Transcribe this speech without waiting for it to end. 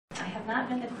have not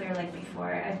been to Clear Lake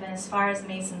before. I've been as far as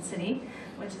Mason City,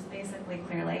 which is basically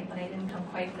Clear Lake, but I didn't come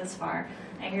quite this far.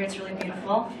 I hear it's really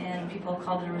beautiful, and people have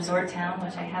called it a resort town,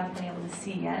 which I haven't been able to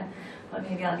see yet, but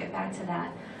maybe I'll get back to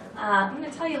that. I'm going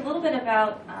to tell you a little bit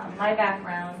about my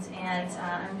background, and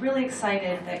I'm really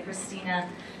excited that Christina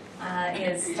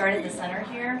has started the center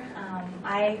here.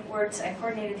 I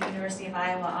coordinated the University of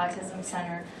Iowa Autism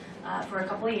Center for a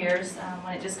couple of years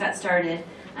when it just got started.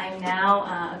 I'm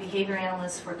now a behavior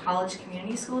analyst for College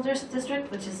Community School District,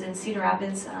 which is in Cedar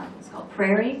Rapids. It's called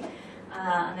Prairie,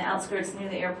 on the outskirts near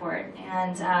the airport.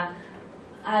 And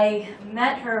I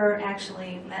met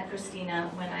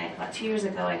Christina when about 2 years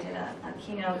ago I did a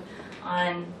keynote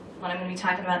on what I'm going to be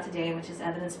talking about today, which is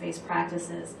evidence-based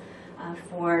practices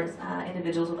for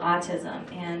individuals with autism.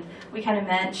 And we kind of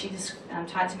met. She just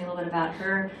talked to me a little bit about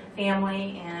her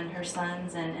family and her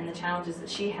sons and the challenges that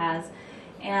she has.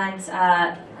 And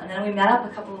then we met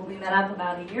up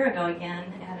about a year ago again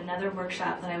at another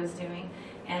workshop that I was doing.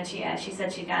 And she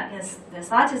said she'd gotten this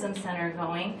autism center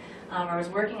going, or was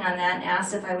working on that, and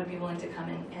asked if I would be willing to come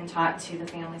in and talk to the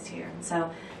families here. And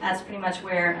so that's pretty much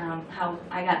where how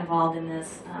I got involved in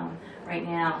this right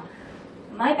now.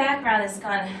 My background has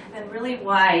been really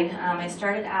wide. I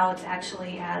started out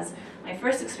actually as my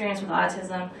first experience with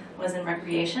autism was in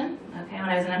recreation. Okay, when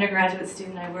I was an undergraduate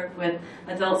student, I worked with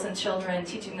adults and children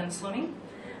teaching them swimming.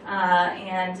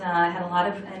 And I had a lot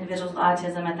of individuals with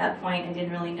autism at that point. I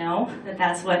didn't really know that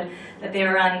they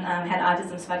were on had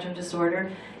autism spectrum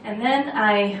disorder. And then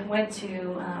I went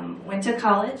to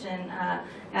college and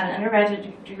got an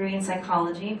undergraduate degree in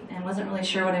psychology, and wasn't really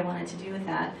sure what I wanted to do with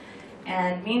that.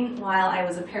 And meanwhile, I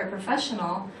was a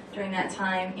paraprofessional during that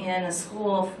time in a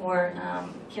school for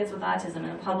kids with autism,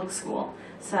 in a public school.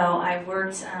 So I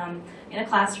worked in a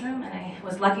classroom, and I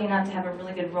was lucky enough to have a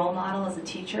really good role model as a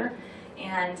teacher,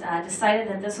 and decided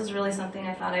that this was really something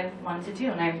I thought I wanted to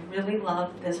do, and I really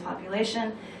loved this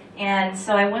population. And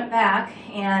so I went back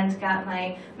and got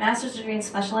my master's degree in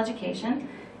special education,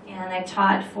 and I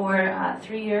taught for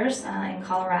 3 years in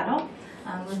Colorado.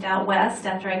 Moved out west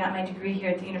after I got my degree here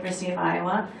at the University of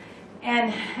Iowa.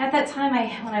 And at that time,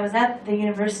 when I was at the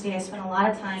university, I spent a lot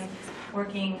of time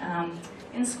working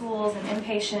in schools and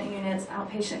inpatient units,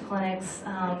 outpatient clinics,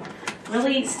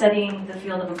 really studying the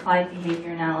field of applied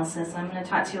behavior analysis. I'm going to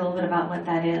talk to you a little bit about what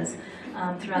that is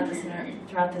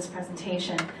throughout this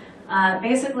presentation.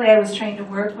 Basically, I was trained to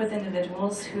work with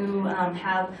individuals who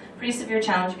have pretty severe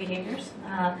challenge behaviors,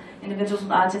 individuals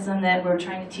with autism that we're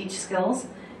trying to teach skills,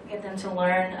 get them to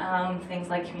learn things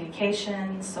like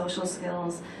communication, social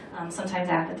skills, sometimes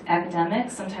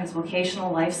academic, sometimes vocational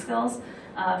life skills.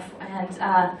 And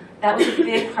that was a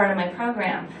big part of my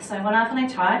program. So I went off and I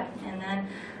taught, and then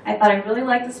I thought I really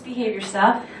like this behavior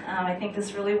stuff. I think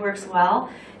this really works well,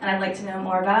 and I'd like to know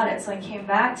more about it. So I came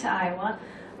back to Iowa,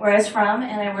 where I was from,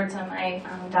 and I worked on my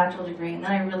doctoral degree, and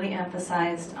then I really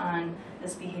emphasized on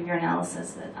this behavior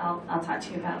analysis that I'll talk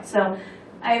to you about. So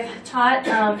I've taught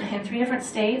in 3 different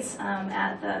states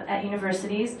at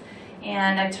universities,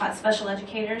 and I've taught special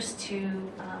educators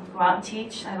to go out and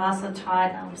teach. I've also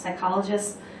taught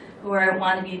psychologists who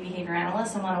want to be behavior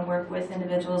analysts and want to work with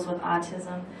individuals with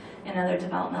autism and other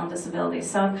developmental disabilities.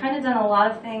 So I've kind of done a lot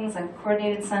of things. I've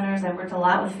coordinated centers. I've worked a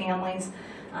lot with families,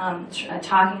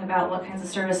 talking about what kinds of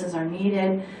services are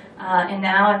needed. And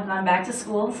now I've gone back to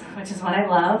schools, which is what I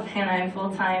love, and I'm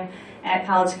full-time at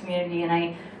College Community, and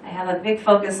I have a big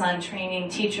focus on training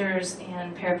teachers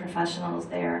and paraprofessionals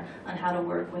there on how to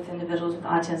work with individuals with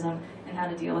autism and how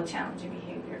to deal with challenging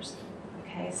behaviors.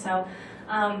 Okay, so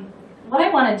what I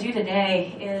want to do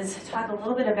today is talk a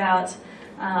little bit about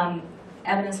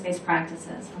evidence-based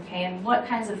practices, okay, and what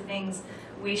kinds of things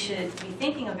we should be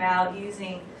thinking about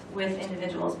using with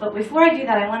individuals. But before I do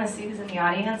that, I want to see who's in the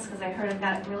audience, because I heard I've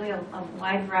got really a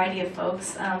wide variety of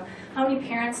folks. How many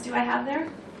parents do I have there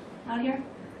out here?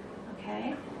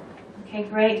 Okay. Okay,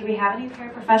 great. Do we have any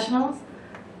paraprofessionals?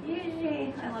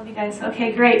 Yay! I love you guys.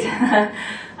 Okay, great.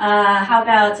 How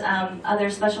about other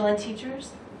special ed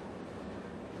teachers?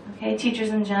 Okay, teachers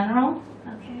in general?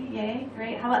 Okay, yay,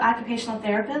 great. How about occupational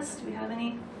therapists? Do we have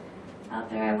any out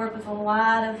there? I work with a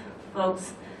lot of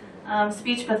folks.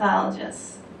 Speech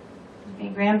pathologists. Okay,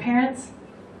 grandparents?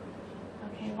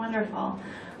 Okay, wonderful.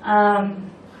 Who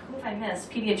have I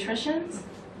missed? Pediatricians?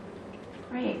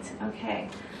 Great, okay.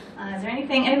 Is there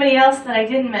anybody else that I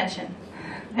didn't mention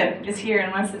that is here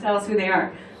and wants to tell us who they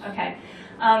are? Okay.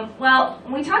 Well,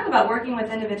 when we talk about working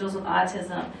with individuals with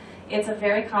autism, it's a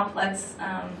very complex,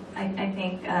 I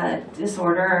think,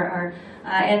 disorder,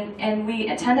 and we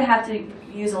tend to have to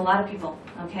use a lot of people.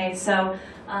 Okay, so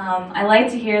I like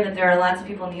to hear that there are lots of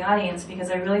people in the audience, because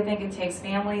I really think it takes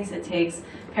families, it takes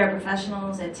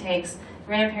paraprofessionals, it takes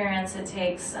grandparents, it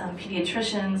takes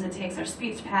pediatricians, it takes our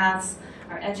speech paths,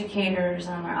 our educators,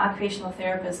 our occupational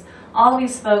therapists. All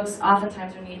these folks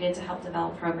oftentimes are needed to help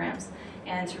develop programs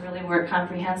and to really work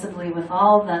comprehensively with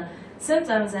all the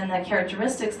symptoms and the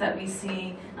characteristics that we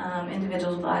see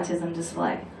individuals with autism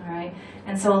display. All right,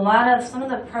 and so some of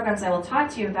the programs I will talk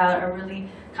to you about are really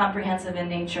comprehensive in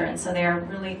nature, and so they are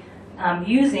really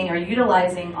using or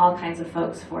utilizing all kinds of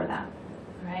folks for that.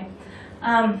 All right,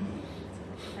 I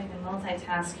can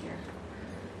multitask here.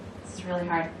 This is really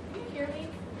hard. Can you hear me?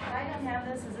 If I don't have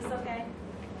this, is this okay?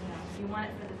 Do you want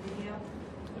it for the video?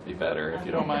 It'd be better if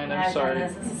you don't mind. Yeah, I'm sorry.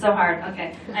 This is so hard.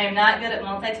 Okay, I am not good at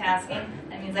multitasking.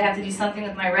 That means I have to do something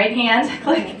with my right hand,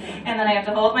 click, and then I have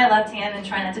to hold my left hand and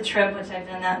try not to trip, which I've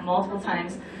done that multiple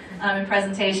times in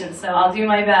presentations. So I'll do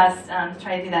my best to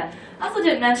try to do that. I also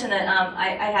didn't mention that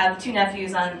I have two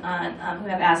nephews who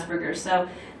have Asperger's. So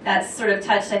that's sort of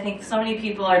touched. I think so many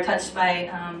people are touched by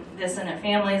this in their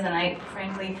families, and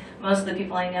frankly, most of the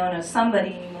people I know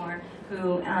somebody anymore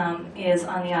who is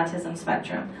on the autism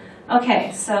spectrum.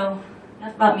 Okay, so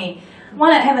enough about me. I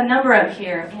want to have a number up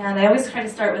here, and I always try to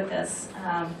start with this.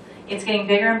 It's getting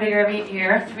bigger and bigger every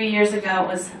year. 3 years ago it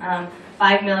was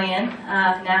 5 million.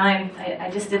 Now I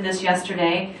just did this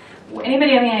yesterday.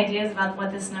 Anybody have any ideas about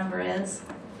what this number is?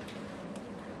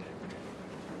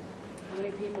 How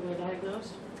many people are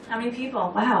diagnosed? How many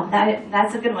people? Wow,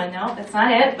 that's a good one. No, that's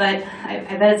not it, but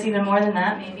I bet it's even more than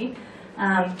that, maybe.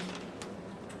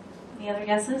 Any other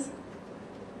guesses?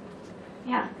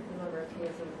 Yeah. The number of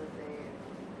cases that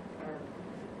they are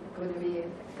going to be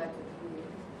expected to be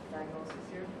diagnosed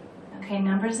this year? Okay,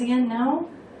 numbers again? No?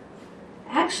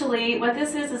 Actually, what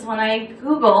this is when I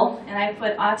Google and I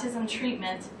put autism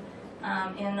treatment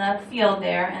in the field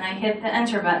there and I hit the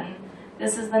enter button,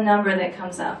 this is the number that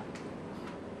comes up.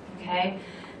 Okay?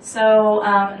 So,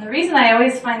 and the reason I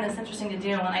always find this interesting to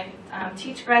do, when I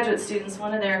teach graduate students,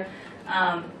 one of their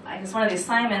I guess one of the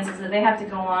assignments is that they have to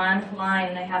go online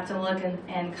and they have to look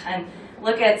and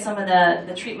look at some of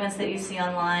the treatments that you see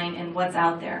online and what's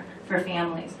out there for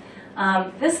families.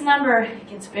 This number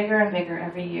gets bigger and bigger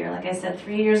every year. Like I said,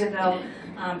 3 years ago,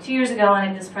 2 years ago when I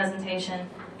did this presentation,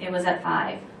 it was at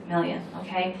 5 million,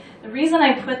 okay? The reason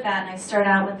I put that, and I start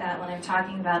out with that when I'm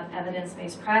talking about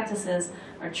evidence-based practices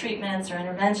or treatments or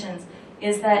interventions,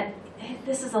 is that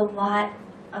this is a lot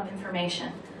of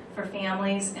information for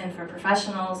families and for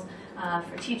professionals,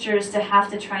 for teachers to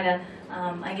have to try to,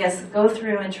 I guess, go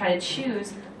through and try to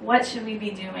choose what should we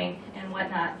be doing and what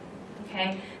not,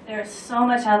 okay? There's so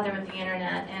much out there with the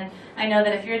internet, and I know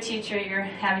that if you're a teacher, you're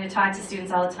having to talk to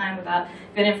students all the time about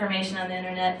good information on the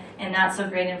internet and not so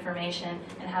great information,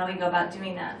 and how do we go about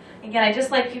doing that. Again, I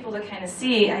just like people to kind of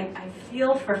see, I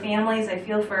feel for families, I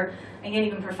feel for, again,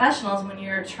 even professionals, when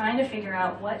you're trying to figure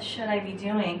out what should I be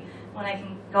doing when I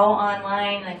can go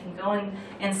online, I can go in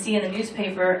and see in the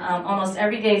newspaper almost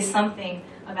every day something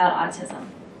about autism,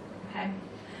 okay?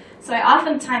 So I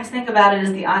oftentimes think about it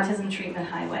as the autism treatment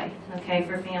highway, okay,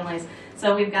 for families.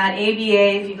 So we've got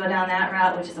ABA, if you go down that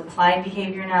route, which is applied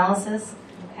behavior analysis,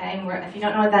 okay? And if you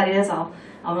don't know what that is, I'll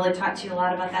really talk to you a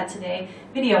lot about that today.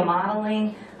 Video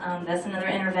modeling, that's another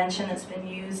intervention that's been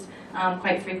used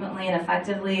quite frequently and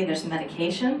effectively. There's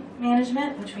medication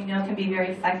management, which we know can be very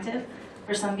effective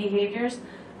for some behaviors.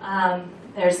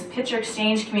 There's picture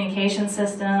exchange communication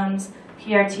systems.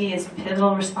 PRT is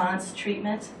pivotal response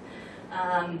treatment.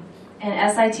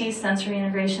 And SIT, sensory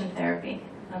integration therapy,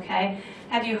 okay?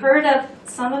 Have you heard of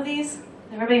some of these?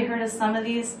 Have everybody heard of some of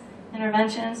these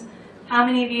interventions? How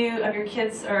many of you, of your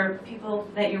kids or people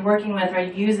that you're working with, are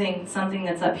using something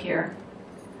that's up here?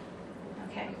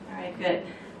 Okay, all right, good.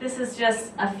 This is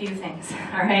just a few things,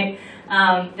 all right?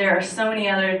 There are so many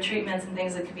other treatments and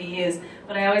things that could be used,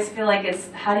 but I always feel like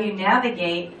it's how do you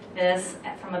navigate this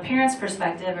from a parent's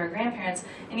perspective or grandparents,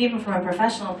 and even from a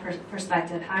professional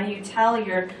perspective. How do you tell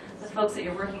the folks that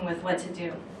you're working with what to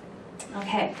do?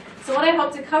 Okay, so what I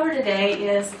hope to cover today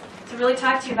is to really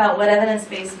talk to you about what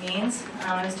evidence-based means.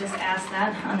 I was just asked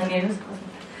that on the news,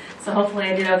 so hopefully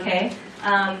I did okay.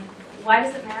 Why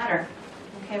does it matter?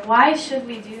 Okay, why should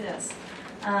we do this?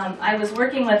 I was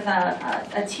working with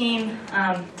a team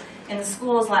in the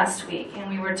schools last week, and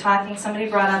we were talking, somebody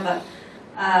brought up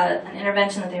an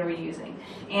intervention that they were using.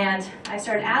 And I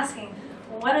started asking,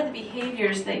 well, what are the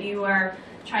behaviors that you are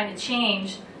trying to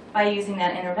change by using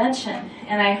that intervention?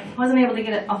 And I wasn't able to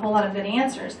get a whole lot of good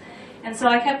answers. And so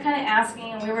I kept kind of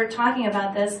asking, and we were talking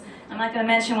about this. I'm not going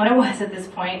to mention what it was at this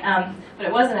point, but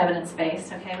it wasn't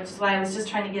evidence-based, okay, which is why I was just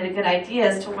trying to get a good idea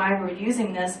as to why we were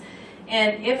using this,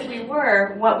 and if we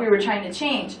were, what we were trying to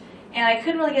change. And I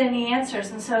couldn't really get any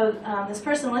answers. And so this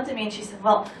person looked at me and she said,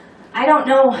 well, I don't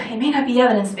know, it may not be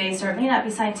evidence-based or it may not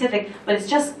be scientific, but it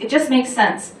just makes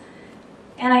sense.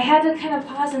 And I had to kind of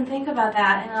pause and think about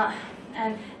that,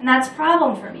 and that's a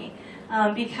problem for me,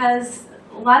 because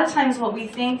a lot of times what we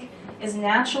think is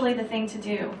naturally the thing to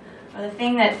do, or the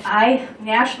thing that I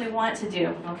naturally want to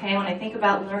do, okay, when I think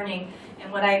about learning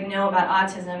and what I know about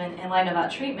autism and what I know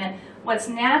about treatment, what's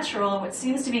natural, what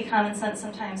seems to be common sense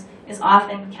sometimes, is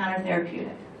often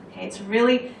counter-therapeutic. Okay, it's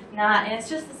really not, and it's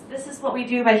just, this is what we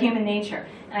do by human nature.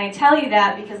 And I tell you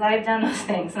that because I've done those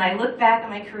things, and I look back at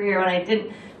my career when I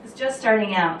was just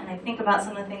starting out, and I think about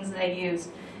some of the things that I used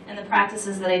and the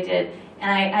practices that I did,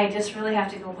 and I just really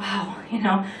have to go, wow, you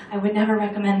know, I would never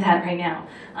recommend that right now.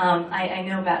 I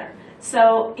know better.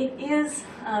 So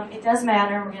it does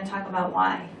matter. We're going to talk about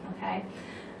why, okay?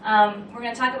 We're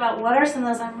going to talk about what are some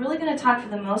of those. I'm really going to talk for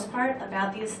the most part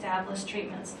about the established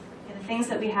treatments, okay, the things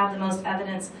that we have the most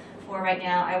evidence for right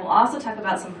now. I will also talk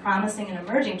about some promising and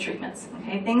emerging treatments,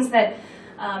 okay? Things that,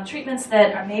 treatments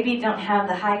that are maybe don't have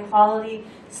the high quality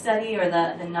study or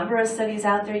the number of studies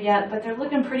out there yet, but they're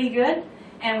looking pretty good.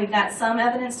 And we've got some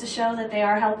evidence to show that they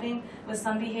are helping with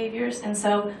some behaviors. And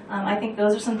so I think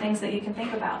those are some things that you can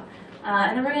think about.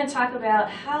 And then we're going to talk about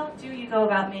how do you go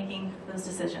about making those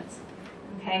decisions.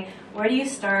 Okay, where do you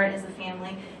start as a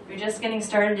family? If you're just getting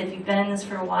started, if you've been in this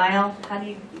for a while,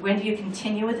 when do you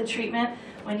continue with the treatment?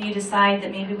 When do you decide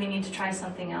that maybe we need to try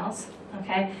something else?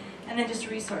 Okay, and then just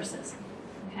resources.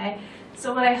 Okay,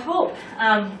 so what I hope,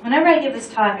 whenever I give this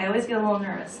talk, I always get a little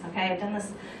nervous. Okay, I've done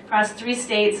this across 3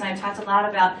 states, and I've talked a lot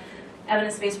about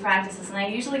evidence-based practices, and I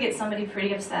usually get somebody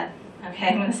pretty upset. Okay,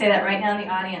 I'm going to say that right now in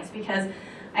the audience, because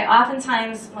I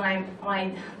oftentimes,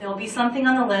 there will be something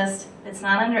on the list that's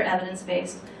not under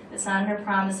evidence-based, that's not under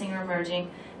promising or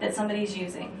emerging, that somebody's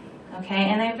using, okay?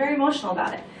 And they're very emotional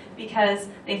about it because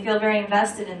they feel very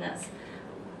invested in this.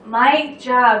 My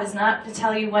job is not to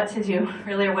tell you what to do,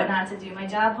 really, or what not to do. My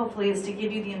job, hopefully, is to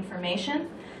give you the information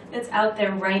that's out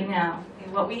there right now. Okay,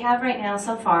 what we have right now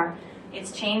so far,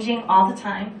 it's changing all the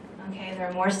time, okay? There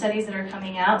are more studies that are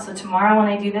coming out, so tomorrow when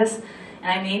I do this,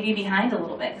 and I may be behind a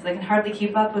little bit because I can hardly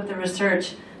keep up with the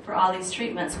research for all these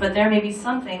treatments, but there may be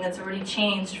something that's already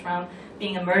changed from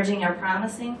being emerging or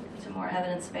promising to more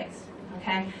evidence-based,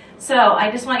 okay? So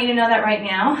I just want you to know that right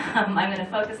now. I'm going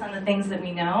to focus on the things that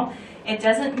we know. It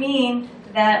doesn't mean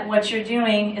that what you're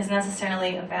doing is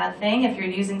necessarily a bad thing if you're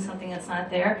using something that's not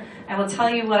there. I will tell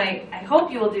you what I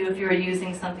hope you will do if you're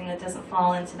using something that doesn't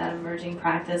fall into that emerging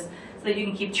practice so that you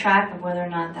can keep track of whether or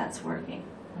not that's working,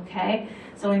 okay?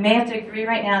 So we may have to agree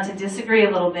right now to disagree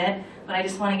a little bit, but I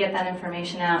just want to get that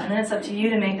information out. And then it's up to you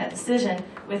to make that decision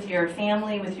with your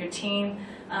family, with your team,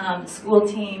 school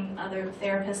team, other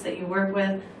therapists that you work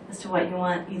with, as to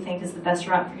what you think is the best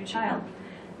route for your child.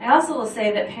 I also will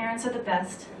say that parents are the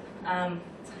best.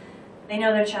 They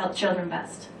know their children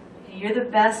best. You're the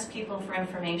best people for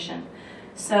information.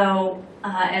 So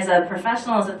as a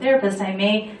professional, as a therapist, I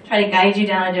may try to guide you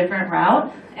down a different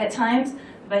route at times,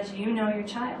 but you know your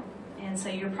child. And so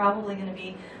you're probably going to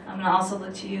be, I'm going to also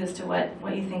look to you as to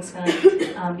what you think is going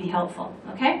to be helpful.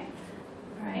 Okay?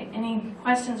 All right. Any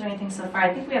questions or anything so far?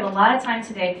 I think we have a lot of time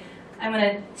today. I'm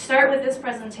going to start with this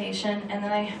presentation, and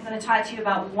then I'm going to talk to you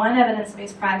about one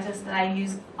evidence-based practice that I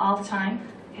use all the time.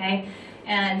 Okay?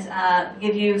 And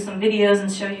give you some videos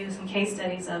and show you some case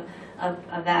studies of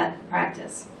that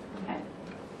practice. Okay?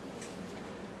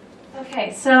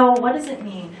 Okay, so what does it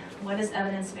mean? What does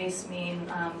evidence-based mean?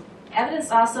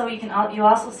 Evidence also, you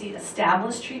also see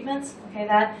established treatments. Okay,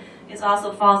 that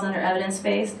also falls under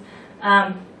evidence-based.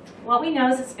 What we know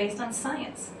is it's based on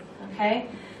science. Okay,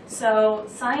 so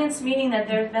science meaning that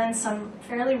there have been some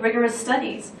fairly rigorous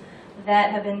studies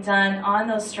that have been done on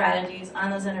those strategies,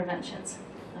 on those interventions.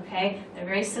 Okay, they're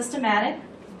very systematic.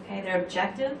 Okay, they're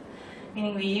objective,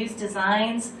 meaning we use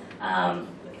designs.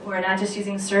 We're not just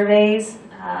using surveys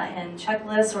and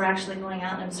checklists. We're actually going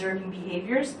out and observing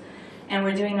behaviors. And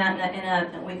we're doing that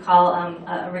in what we call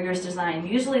a rigorous design.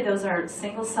 Usually those are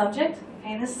single subject.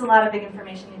 Okay, and this is a lot of big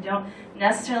information. You don't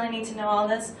necessarily need to know all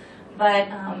this. But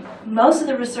most of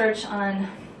the research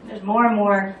there's more and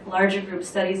more larger group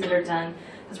studies that are done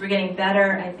because we're getting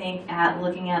better, I think, at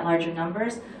looking at larger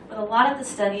numbers. But a lot of the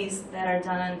studies that are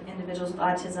done on individuals with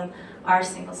autism are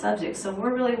single subject. So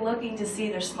we're really looking to see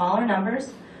their smaller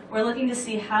numbers. We're looking to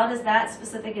see how does that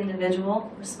specific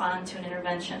individual respond to an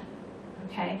intervention.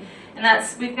 Okay,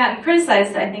 and we've gotten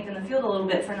criticized, I think, in the field a little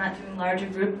bit for not doing larger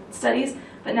group studies,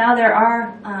 but now there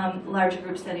are larger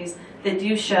group studies that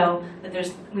do show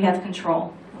that we have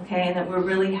control, okay, and that we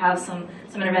really have some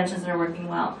interventions that are working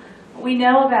well. What we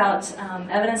know about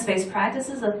evidence-based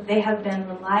practices, that they have been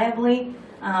reliably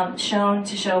shown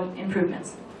to show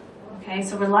improvements, Okay,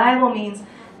 so reliable means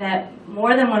that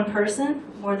more than one person,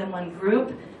 more than one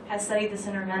group has studied this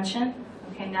intervention,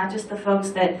 okay, not just the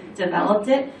folks that developed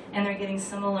it, and they're getting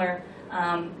similar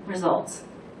results,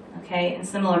 okay, and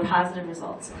similar positive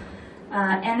results.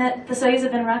 And that the studies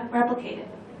have been replicated,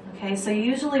 okay? So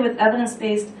usually with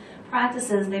evidence-based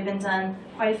practices, they've been done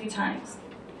quite a few times,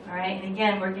 all right? And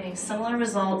again, we're getting similar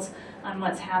results on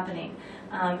what's happening.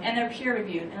 And they're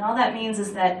peer-reviewed, and all that means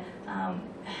is that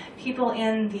people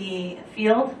in the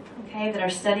field, okay, that are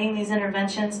studying these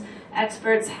interventions,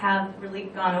 experts have really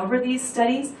gone over these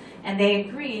studies, and they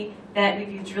agree that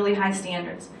we've used really high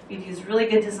standards, we've used really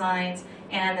good designs,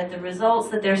 and that the results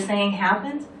that they're saying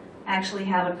happened actually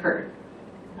have occurred,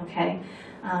 okay?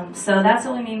 So that's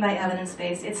what we mean by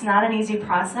evidence-based. It's not an easy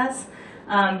process.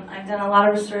 I've done a lot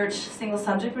of research, single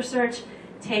subject research.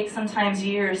 It takes sometimes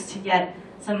years to get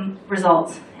some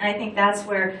results. And I think that's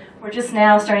where we're just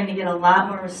now starting to get a lot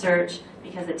more research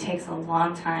because it takes a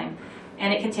long time.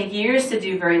 And it can take years to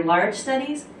do very large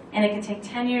studies, and it can take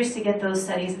 10 years to get those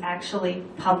studies actually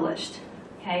published,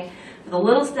 okay? For the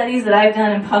little studies that I've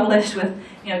done and published with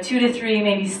 2 to 3,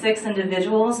 maybe 6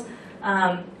 individuals,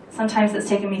 sometimes it's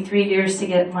taken me 3 years to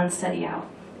get one study out,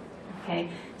 okay,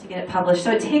 to get it published.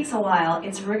 So it takes a while.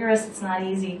 It's rigorous. It's not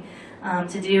easy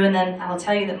to do. And then I'll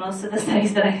tell you that most of the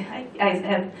studies that I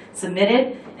have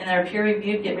submitted and that are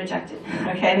peer-reviewed get rejected,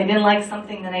 okay? They didn't like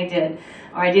something that I did,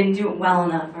 or I didn't do it well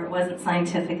enough, or it wasn't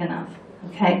scientific enough,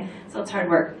 okay? So it's hard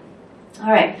work.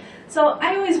 All right. So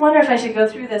I always wonder if I should go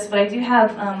through this, but I do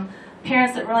have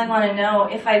parents that really want to know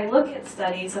if I look at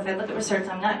studies, if I look at research.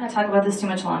 I'm not going to talk about this too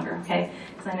much longer, okay?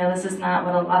 Because I know this is not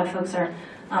what a lot of folks are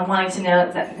wanting to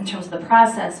know in terms of the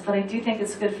process, but I do think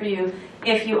it's good for you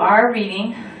if you are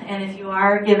reading and if you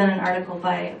are given an article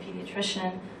by a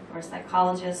pediatrician or a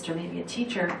psychologist or maybe a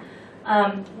teacher,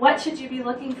 what should you be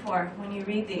looking for when you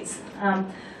read these?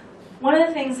 One of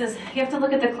the things is you have to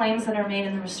look at the claims that are made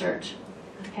in the research,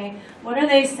 okay? What are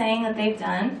they saying that they've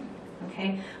done?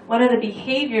 Okay, what are the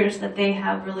behaviors that they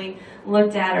have really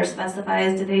looked at or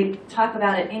specified? Do they talk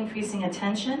about it increasing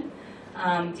attention,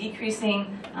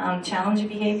 decreasing challenging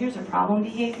behaviors or problem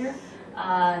behavior,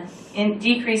 in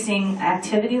decreasing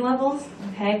activity levels?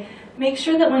 Okay, make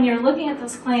sure that when you're looking at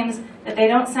those claims that they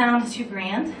don't sound too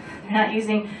grand. They're not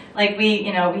using like we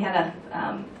had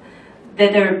a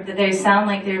that they sound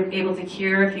like they're able to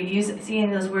cure. If you see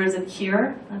any of those words of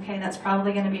cure, okay, that's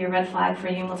probably going to be a red flag for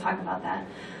you, and we'll talk about that.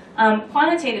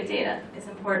 Quantitative data is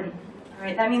important, all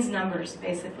right? That means numbers,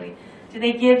 basically. Do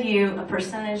they give you a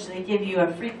percentage? Do they give you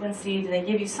a frequency? Do they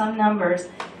give you some numbers?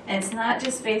 And it's not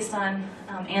just based on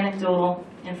anecdotal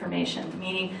information,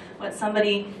 meaning what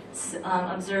somebody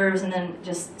observes and then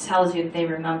just tells you that they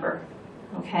remember,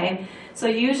 okay? So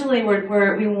usually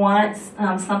we want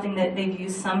something that they've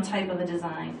used some type of a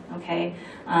design, okay?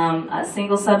 A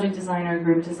single subject design or a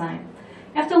group design.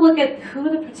 You have to look at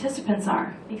who the participants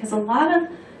are, because a lot of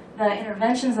the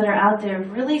interventions that are out there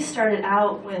really started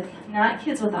out with not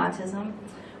kids with autism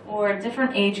or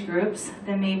different age groups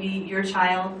than maybe your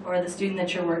child or the student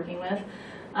that you're working with,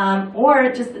 or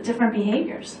just different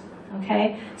behaviors,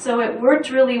 okay? So it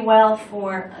worked really well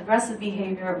for aggressive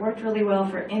behavior, it worked really well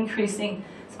for increasing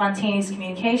spontaneous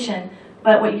communication,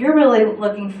 but what you're really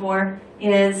looking for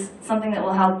is something that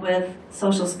will help with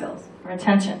social skills or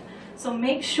attention. So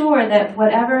make sure that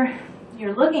whatever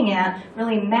you're looking at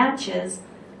really matches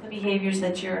the behaviors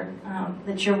that you're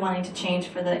wanting to change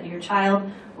for your child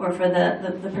or for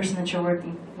the person that you're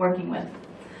working with.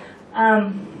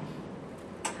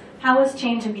 How is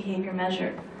change in behavior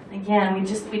measured? Again,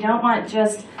 we don't want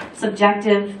just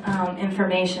subjective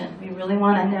information. We really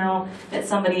want to know that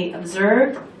somebody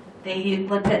observed, they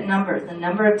looked at numbers, the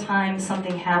number of times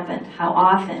something happened, how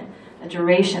often, a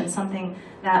duration, something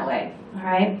that way. All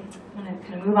right, I'm going to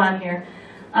kind of move on here.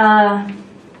 I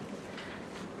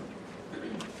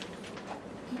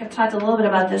think I've talked a little bit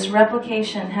about this.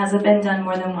 Replication has it been done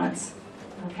more than once,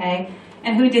 okay?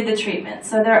 And who did the treatment?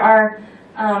 So there are,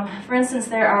 for instance,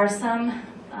 there are some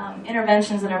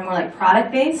interventions that are more like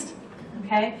product-based,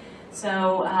 okay?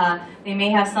 So they may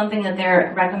have something that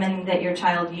they're recommending that your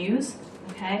child use,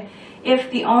 okay? If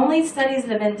the only studies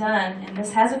that have been done, and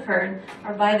this has occurred,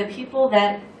 are by the people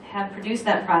that have produced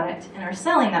that product and are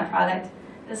selling that product,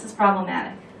 this is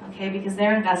problematic, okay? Because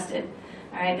they're invested,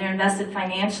 all right? They're invested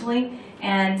financially,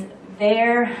 and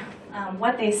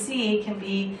what they see can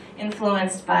be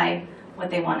influenced by what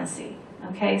they want to see.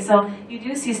 Okay, so you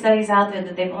do see studies out there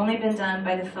that they've only been done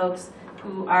by the folks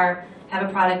who have a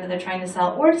product that they're trying to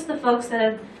sell, or just the folks that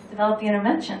have developed the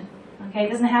intervention. Okay,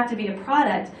 it doesn't have to be a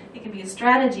product, it can be a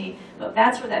strategy, but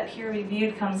that's where that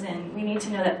peer-reviewed comes in. We need to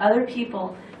know that other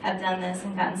people have done this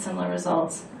and gotten similar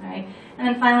results, all right? And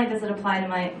then finally, does it apply to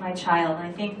my child? And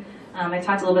I think I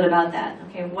talked a little bit about that.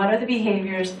 Okay, what are the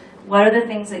behaviors? What are the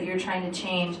things that you're trying to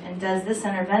change? And does this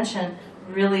intervention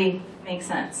really make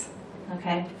sense?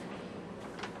 Okay.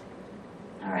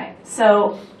 All right.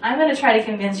 So I'm going to try to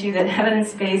convince you that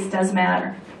evidence-based does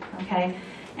matter. Okay,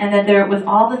 and that with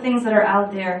all the things that are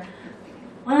out there,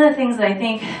 one of the things that I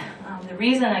think, the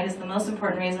reason, I guess the most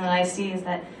important reason that I see is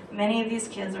that many of these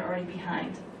kids are already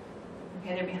behind.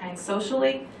 Okay, they're behind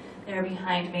socially, they're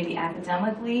behind maybe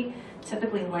academically.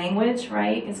 Typically language,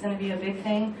 right, is going to be a big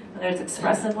thing, whether it's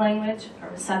expressive language or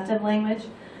receptive language.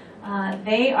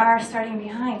 They are starting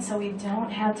behind, so we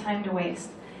don't have time to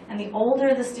waste. And the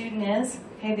older the student is,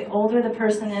 okay, the older the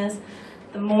person is,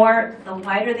 the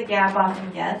wider the gap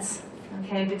often gets,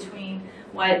 okay, between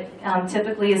what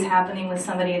typically is happening with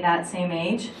somebody at that same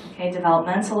age, okay,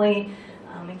 developmentally,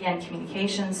 again,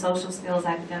 communication, social skills,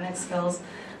 academic skills.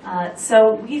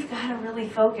 So we've got to really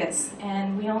focus,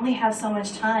 and we only have so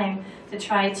much time to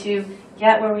try to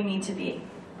get where we need to be.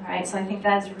 All right, so I think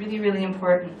that's really, really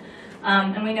important.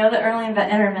 And we know that early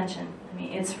intervention, I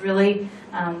mean, it's really,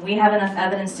 we have enough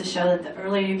evidence to show that the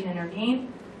earlier you can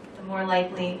intervene, the more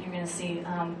likely you're going to see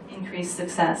increased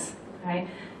success. Right?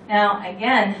 Now,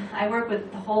 again, I work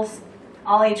with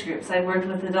all age groups. I've worked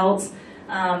with adults,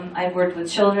 I've worked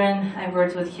with children, I've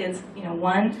worked with kids,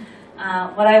 one.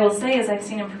 What I will say is I've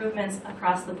seen improvements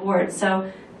across the board.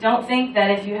 So don't think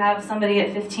that if you have somebody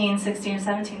at 15, 16, or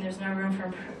 17, there's no room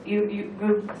for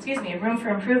room for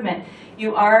improvement.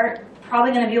 You are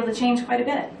probably going to be able to change quite a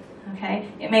bit. Okay,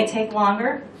 it may take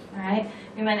longer. All right,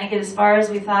 we might not get as far as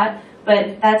we thought,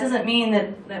 but that doesn't mean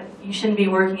that you shouldn't be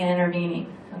working and intervening.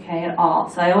 Okay, at all.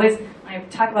 So when I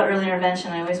talk about early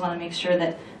intervention, I always want to make sure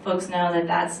that folks know that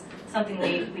that's something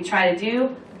we try to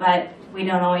do, but we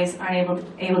aren't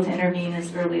able to intervene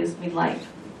as early as we'd like.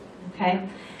 Okay?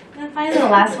 And then finally, the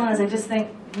last one is I just think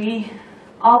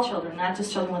all children, not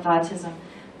just children with autism,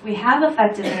 we have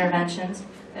effective interventions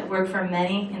that work for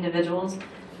many individuals.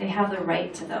 They have the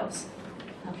right to those.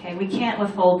 Okay? We can't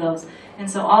withhold those. And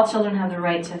so all children have the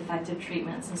right to effective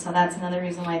treatments. And so that's another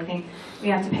reason why I think we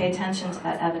have to pay attention to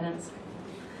that evidence.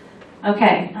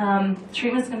 Okay,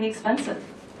 treatment's going to be expensive.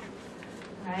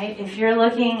 Right? If you're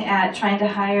looking at trying to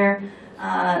hire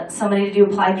somebody to do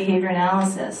applied behavior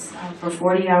analysis for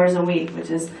 40 hours a week,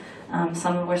 which is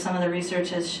where some of the research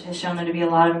has shown there to be a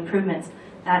lot of improvements,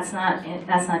 that's not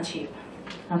cheap.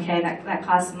 Okay, that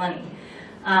costs money.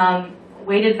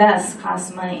 Weighted vests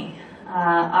cost money.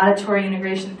 Auditory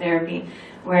integration therapy,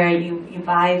 where you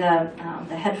buy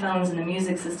the headphones and the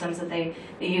music systems that they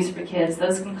use for kids,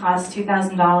 those can cost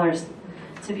 $2,000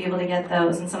 to be able to get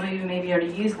those, and some of you maybe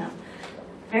already use them.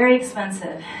 Very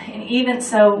expensive, and even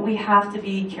so, we have to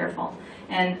be careful.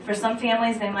 And for some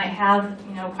families, they might have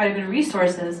quite a bit of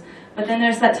resources, but then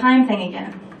there's that time thing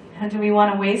again. Do we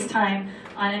want to waste time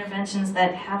on interventions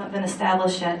that haven't been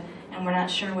established yet, and we're not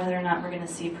sure whether or not we're going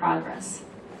to see progress?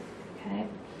 Okay.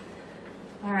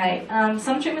 All right.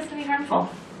 Some treatments can be harmful.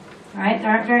 All right. There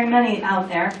aren't very many out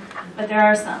there, but there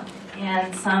are some,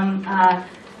 and some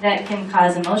that can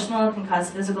cause emotional, can cause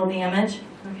physical damage.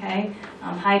 Okay.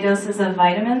 High doses of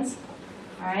vitamins,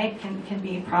 all right, can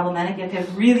be problematic if you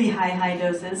have really high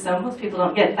doses. So most people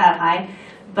don't get that high,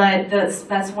 but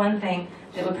that's one thing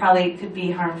that could be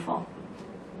harmful.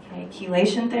 Okay,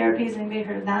 chelation therapies, anybody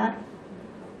heard of that?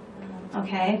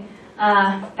 Okay,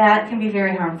 that can be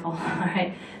very harmful. All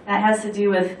right, that has to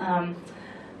do with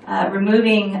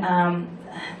removing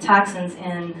toxins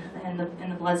in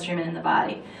the bloodstream and in the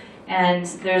body, and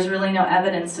there's really no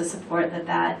evidence to support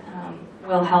that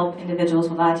will help individuals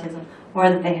with autism, or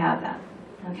that they have that.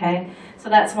 Okay, so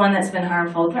that's one that's been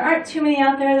harmful. There aren't too many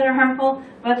out there that are harmful,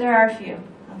 but there are a few.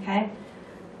 Okay.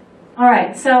 All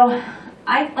right. So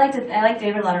I like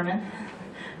David Letterman.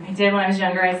 I did when I was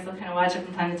younger. I still kind of watch it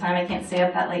from time to time. I can't stay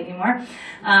up that late anymore.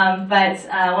 But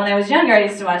when I was younger, I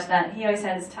used to watch that. He always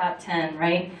had his top 10,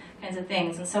 right, kinds of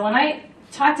things. And so when I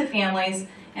talk to families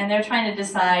and they're trying to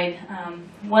decide,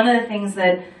 one of the things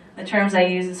the terms I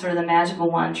use is sort of the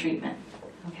magical wand treatment.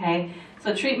 Okay,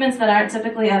 so treatments that aren't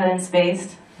typically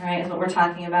evidence-based, right, is what we're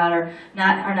talking about, are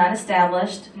not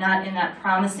established, not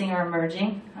promising or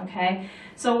emerging. Okay,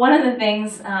 so one of the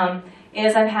things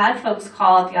is I've had folks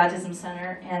call at the Autism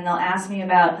Center and they'll ask me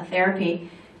about a therapy,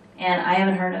 and I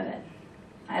haven't heard of it.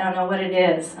 I don't know what it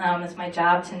is. It's my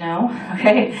job to know,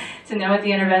 okay, to know what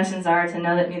the interventions are, to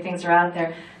know that new things are out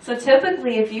there. So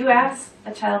typically, if you ask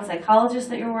a child psychologist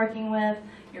that you're working with,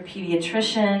 your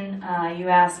pediatrician, you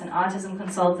ask an autism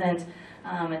consultant,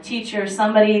 a teacher,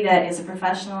 somebody that is a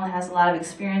professional and has a lot of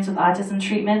experience with autism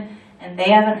treatment, and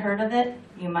they haven't heard of it,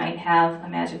 you might have a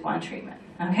magic wand treatment,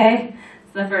 okay?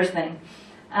 That's the first thing.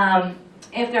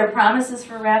 If there are promises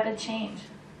for rapid change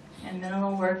and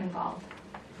minimal work involved,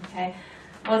 okay?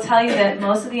 I will tell you that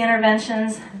most of the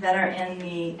interventions that are in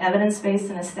the evidence-based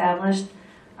and established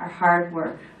are hard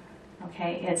work,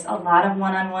 okay? It's a lot of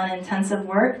one-on-one intensive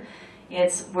work.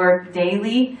 It's work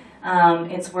daily.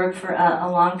 It's work for a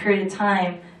long period of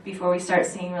time before we start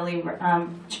seeing really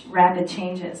rapid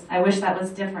changes. I wish that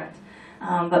was different,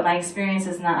 but my experience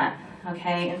is not,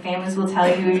 okay? And families will tell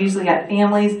you, we've usually got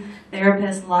families,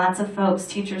 therapists, lots of folks,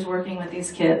 teachers working with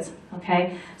these kids,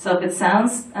 okay? So if it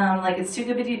sounds like it's too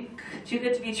good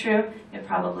to be true, it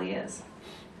probably is.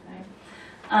 Right?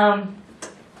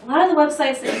 A lot of the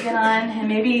websites that you get on, and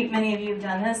maybe many of you have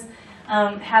done this,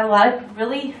 have a lot of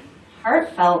really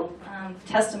heartfelt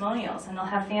testimonials, and they'll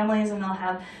have families and they'll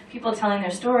have people telling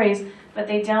their stories, but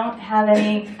they don't have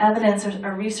any evidence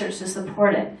or research to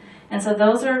support it. And so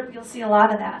those are, you'll see a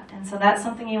lot of that. And so that's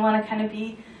something you want to kind of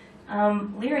be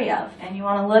leery of, and you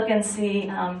want to look and see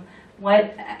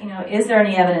what, is there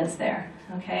any evidence there?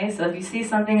 Okay, so if you see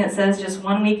something that says just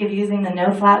 1 week of using the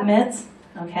no flap mitts,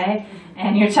 okay,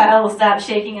 and your child will stop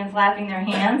shaking and flapping their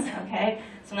hands, okay,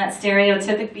 so that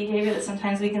stereotypic behavior that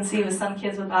sometimes we can see with some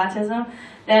kids with autism,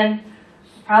 then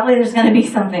probably there's going to be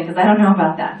something, because I don't know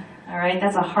about that. All right,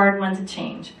 that's a hard one to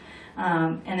change.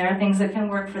 And there are things that can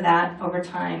work for that over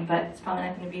time, but it's probably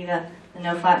not going to be the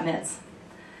no flap mitts.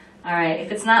 All right,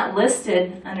 if it's not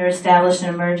listed under established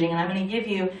and emerging, and I'm going to give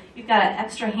you, you've got an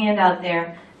extra handout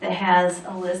there that has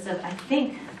a list of, I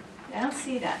don't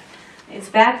see that. It's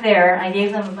back there. I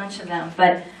gave them a bunch of them,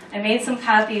 but I made some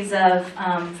copies of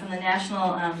from the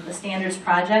National the Standards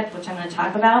Project, which I'm going to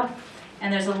talk about.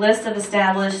 And there's a list of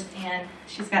established, and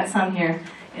she's got some here.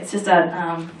 It's just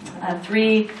a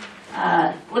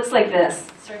looks like this.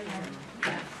 All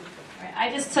right,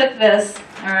 I just took this,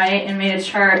 all right, and made a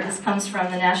chart. This comes from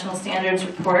the National Standards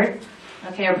Report,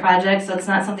 okay, or project, so it's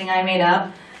not something I made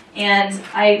up. And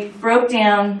I broke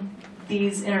down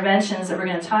these interventions that we're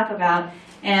going to talk about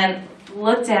and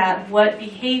looked at what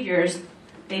behaviors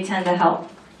they tend to help,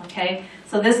 okay?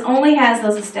 So this only has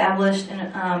those established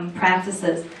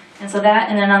practices. And so that,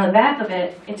 and then on the back of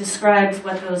it, it describes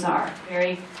what those are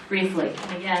very briefly.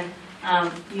 And again,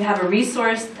 you have a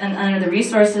resource, and under the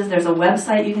resources, there's a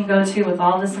website you can go to with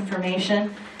all this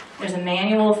information. There's a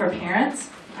manual for parents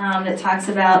that talks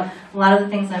about a lot of the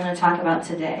things I'm going to talk about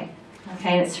today.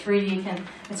 Okay, it's free.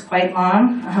 It's quite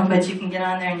long, but you can get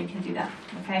on there and you can do that.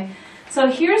 Okay,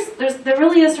 so there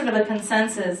really is sort of a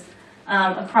consensus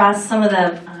across some of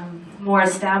the more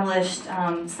established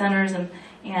centers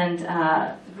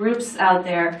and groups out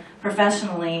there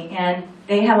professionally, and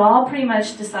they have all pretty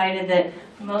much decided that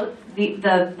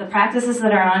the practices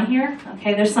that are on here,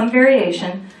 okay, there's some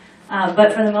variation,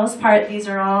 but for the most part, these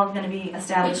are all going to be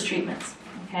established treatments,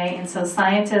 okay? And so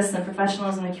scientists and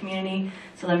professionals in the community,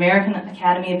 so the American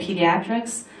Academy of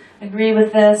Pediatrics agree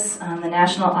with this, the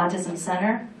National Autism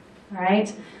Center,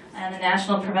 right, and the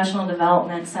National Professional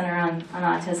Development Center on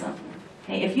Autism.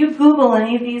 Okay, if you Google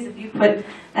any of these, if you put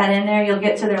that in there, you'll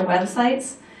get to their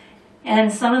websites.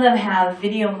 And some of them have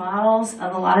video models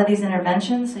of a lot of these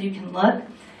interventions, so you can look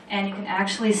and you can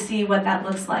actually see what that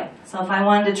looks like. So if I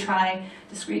wanted to try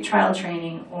discrete trial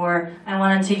training, or I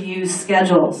wanted to use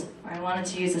schedules, or I wanted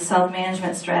to use a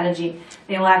self-management strategy,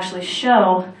 they will actually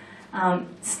show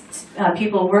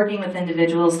people working with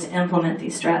individuals to implement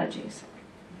these strategies.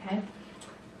 Okay?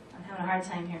 I'm having a hard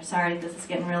time here. Sorry, this is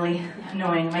getting really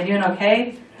annoying. Am I doing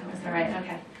okay? That's all right.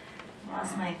 Okay.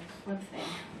 Lost my flip thing.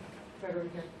 Right over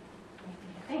here.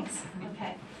 Thanks.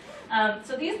 Okay.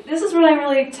 So this is what I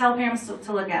really tell parents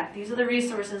to look at. These are the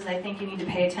resources I think you need to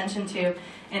pay attention to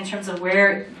in terms of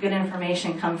where good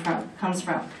information comes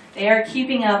from. They are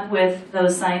keeping up with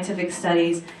those scientific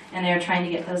studies, and they are trying to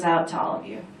get those out to all of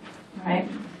you. All right?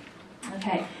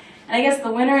 Okay. And I guess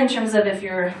the winner in terms of if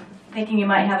you're thinking you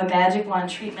might have a magic wand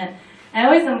treatment, I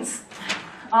always am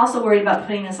also worried about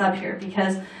putting this up here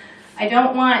because I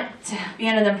don't want to be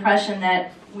under the impression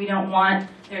that we don't want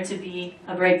there to be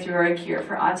a breakthrough or a cure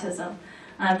for autism.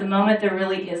 At the moment, there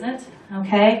really isn't,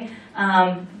 okay?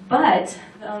 But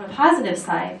on the positive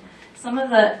side, some of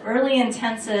the early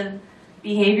intensive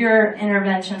behavior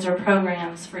interventions or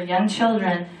programs for young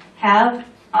children have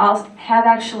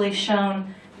actually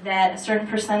shown that a certain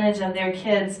percentage of their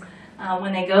kids,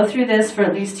 when they go through this for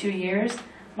at least 2 years,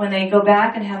 when they go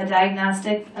back and have a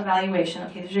diagnostic evaluation,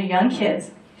 okay, these are young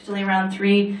kids, usually around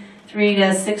 3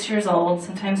 to 6 years old,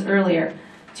 sometimes earlier.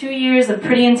 2 years of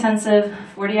pretty intensive,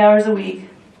 40 hours a week,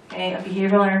 okay, of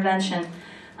behavioral intervention.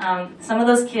 Some of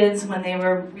those kids, when they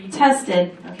were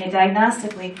retested, okay,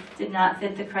 diagnostically, did not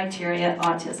fit the criteria of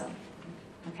autism.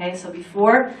 Okay, so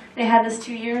before they had this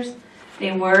 2 years,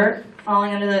 they were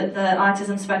falling under the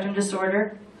autism spectrum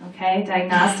disorder, okay,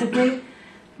 diagnostically.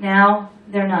 Now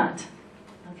they're not,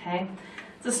 okay?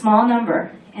 It's a small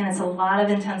number, and it's a lot of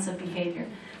intensive behavior.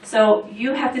 So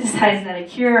you have to decide, is that a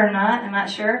cure or not? I'm not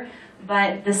sure.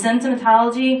 But the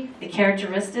symptomatology, the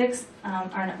characteristics,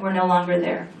 were no longer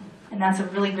there. And that's a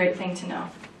really great thing to know,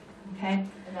 okay?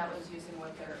 And that was using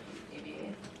what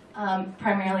therapy, ABA?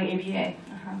 Primarily ABA,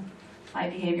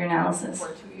 applied behavior analysis. For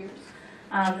 2 years?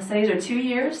 The studies are 2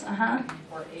 years, Or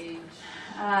age?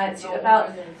 It's No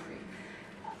about, more than 3.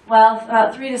 well,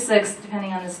 about 3 to 6,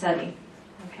 depending on the study,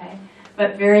 okay?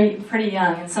 But pretty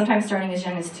young, and sometimes starting as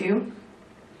young as 2.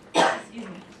 Excuse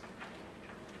me.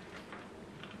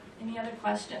 Any other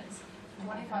questions?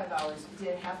 25 hours. Did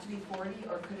it have to be 40,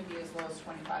 or could it be as low as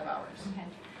 25 hours? Okay.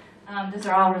 Those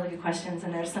are all really good questions,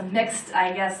 and there's some mixed,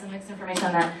 I guess, some mixed information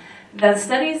on that. The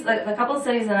studies, the couple of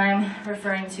studies that I'm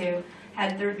referring to,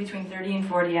 had between 30 and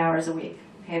 40 hours a week.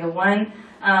 Okay, the one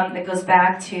that goes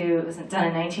back to, it was done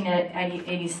in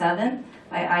 1987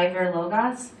 by Ivor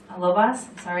Lobas,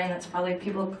 and that's probably,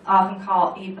 people often call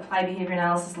applied behavior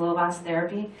analysis Lobas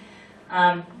therapy.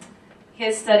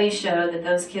 His study showed that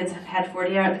those kids had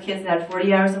 40 hours, the kids that had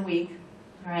 40 hours a week,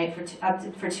 all right,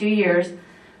 for 2 years,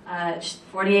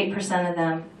 48% of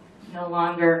them no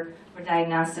longer were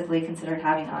diagnostically considered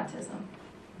having autism.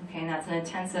 Okay, and that's an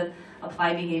intensive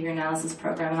applied behavior analysis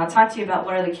program. And I'll talk to you about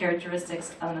what are the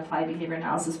characteristics of an applied behavior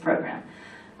analysis program.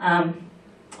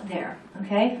 There,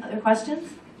 okay, other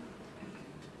questions?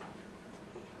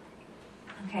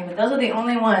 Okay, but those are the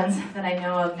only ones that I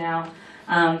know of now.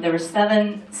 There were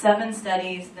seven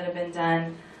studies that have been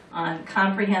done on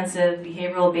comprehensive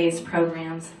behavioral-based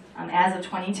programs as of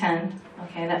 2010.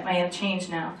 Okay, that may have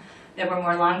changed now. There were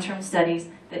more long-term studies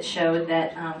that showed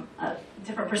that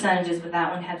different percentages, but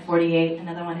that one had 48,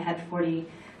 another one had 46%,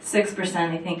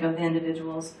 I think, of the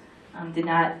individuals did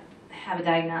not have a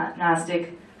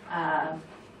diagnostic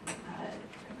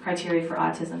criteria for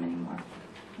autism anymore.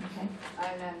 Okay.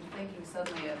 I'm thinking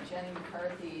suddenly of Jenny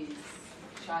McCarthy's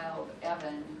child,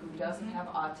 Evan, who doesn't have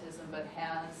autism but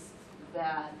has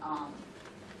that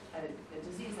a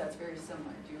disease that's very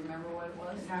similar. Do you remember what it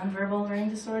was? Nonverbal learning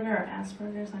disorder or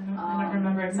Asperger's? I don't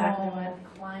remember exactly no, what.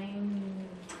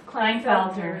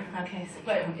 Klinefelter. Okay. So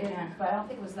But, yeah. but I don't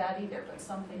think it was that either, but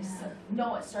something, Yeah.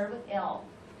 no, it started with L.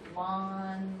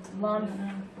 What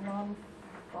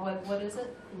is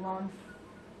it?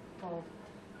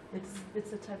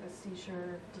 It's a type of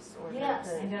seizure disorder. Yes.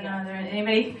 I don't know. Are there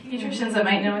anybody pediatricians that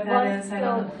might know what that is? I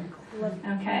don't know.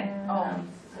 Okay. Oh,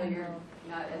 so you're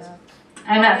not as...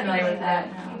 I'm not familiar with that.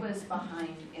 He No. was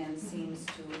behind and seems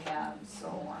to have, so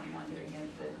I'm wondering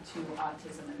if the two,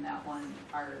 autism and that one,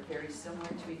 are very similar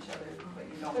to each other, but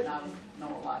you don't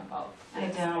know a lot about I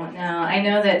this. don't know. I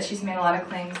know that she's made a lot of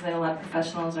claims that a lot of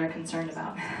professionals are concerned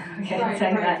about. Okay, I'll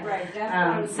tell you that. Right. That's what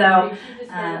I was so, gonna say. She just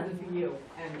started with you,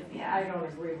 and yeah. I don't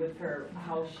agree with her,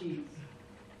 how she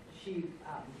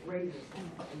raises them.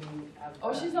 I mean,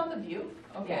 Oh, she's on the View?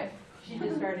 Okay. She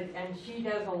just started, and she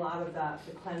does a lot of the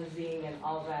cleansing and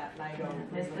all that, and I don't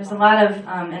agree with There's a all lot of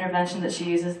interventions that she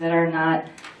uses that are not,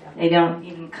 they don't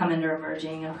even come under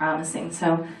emerging and promising.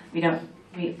 So I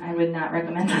would not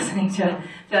recommend listening to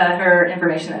her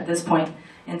information at this point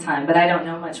in time. But I don't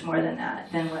know much more than that,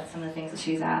 than what some of the things that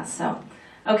she's asked. So,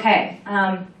 okay.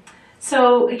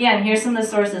 So again, here's some of the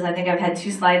sources. I think I've had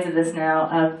 2 slides of this now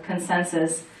of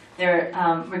consensus there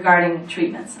regarding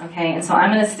treatments. Okay, and so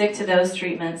I'm going to stick to those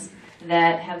treatments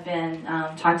that have been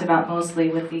talked about mostly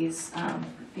with these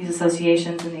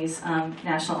associations and these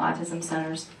national autism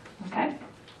centers. Okay.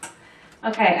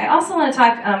 Okay. I also want to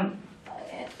talk,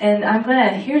 and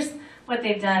here's what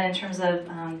they've done in terms of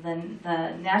the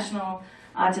National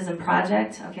Autism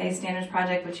Project. Okay, Standards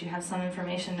Project, which you have some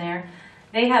information there.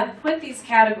 They have put these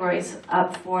categories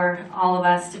up for all of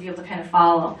us to be able to kind of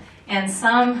follow, and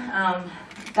some.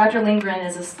 Dr. Lindgren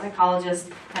is a psychologist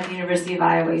at the University of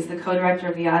Iowa. He's the co-director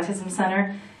of the Autism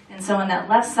Center. And so on that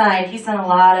left side, he's done a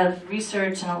lot of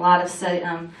research and a lot of study,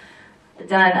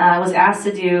 was asked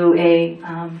to do a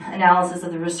analysis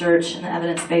of the research and the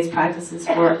evidence-based practices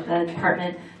for the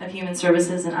Department of Human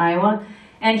Services in Iowa.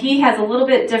 And he has a little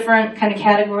bit different kind of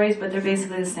categories, but they're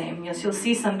basically the same. You'll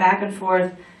see some back and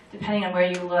forth depending on where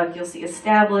you look. You'll see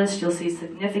established, you'll see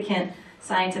significant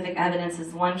scientific evidence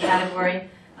as one category.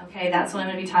 Okay, that's what I'm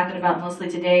going to be talking about mostly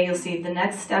today. You'll see the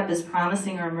next step is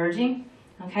promising or emerging.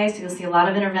 Okay, so you'll see a lot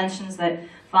of interventions that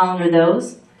fall under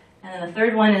those. And then the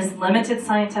third one is limited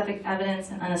scientific evidence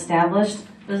and unestablished.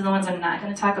 Those are the ones I'm not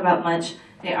going to talk about much.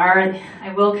 They are,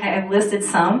 I've listed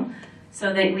some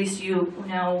so that at least you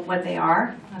know what they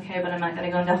are, okay, but I'm not going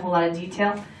to go into a whole lot of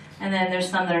detail. And then there's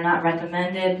some that are not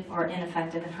recommended or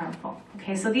ineffective and harmful.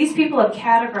 Okay, so these people have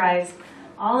categorized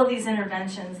all of these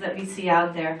interventions that we see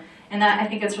out there, and that, I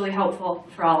think it's really helpful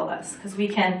for all of us, because we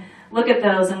can look at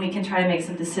those and we can try to make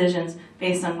some decisions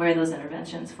based on where those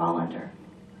interventions fall under.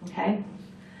 Okay?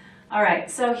 All right,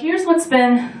 so here's what's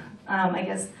been, I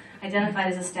guess,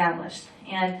 identified as established.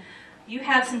 And you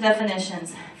have some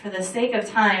definitions. For the sake of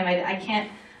time, I'm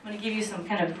going to give you some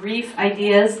kind of brief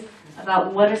ideas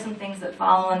about what are some things that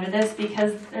fall under this,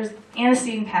 because there's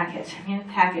antecedent package.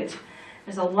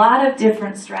 There's a lot of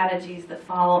different strategies that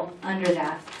fall under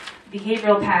that.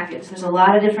 Behavioral package, there's a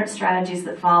lot of different strategies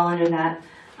that fall under that.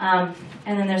 And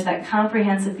then there's that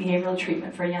comprehensive behavioral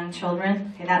treatment for young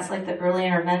children. Okay, that's like the early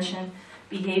intervention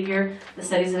behavior, the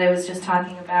studies that I was just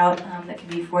talking about, that can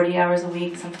be 40 hours a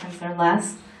week, sometimes they're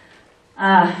less.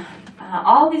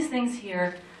 All these things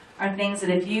here are things that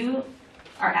if you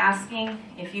are asking,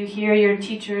 if you hear your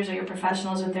teachers or your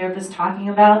professionals or therapists talking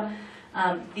about,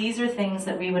 these are things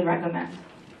that we would recommend.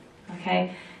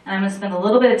 Okay? And I'm going to spend a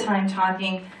little bit of time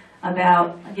talking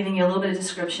about giving you a little bit of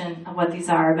description of what these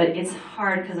are, but it's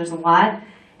hard because there's a lot,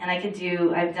 and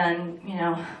I've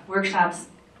done, workshops,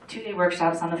 2-day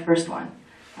workshops on the first one,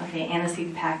 okay,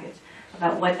 antecedent package,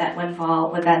 about what that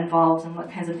involves and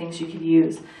what kinds of things you could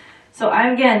use. So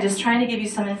I'm, again, just trying to give you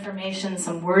some information,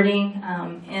 some wording,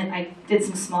 and I did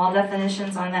some small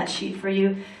definitions on that sheet for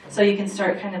you, so you can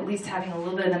start kind of at least having a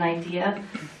little bit of an idea.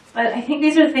 But I think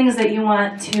these are things that you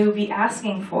want to be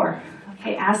asking for,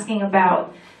 okay, asking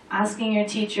your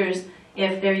teachers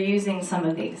if they're using some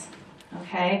of these,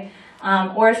 okay?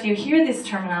 Or if you hear this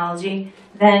terminology,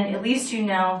 then at least you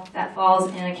know that falls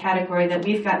in a category that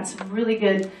we've gotten some really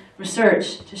good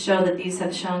research to show that these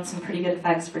have shown some pretty good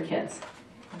effects for kids,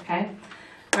 okay?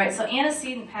 All right, so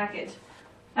antecedent package.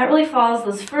 That really follows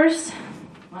those first,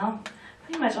 well,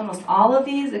 pretty much almost all of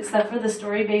these, except for the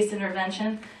story-based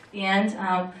intervention, the end,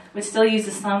 which still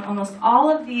uses some. Almost all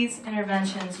of these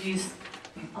interventions use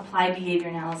applied behavior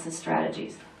analysis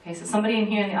strategies. Okay, so somebody in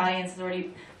here in the audience has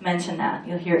already mentioned that.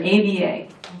 You'll hear ABA.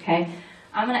 Okay,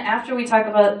 after we talk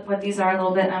about what these are a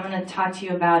little bit, I'm gonna talk to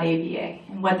you about ABA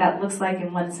and what that looks like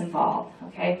and what's involved.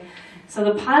 Okay, so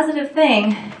the positive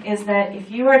thing is that if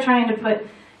you are trying to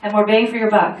have more bang for your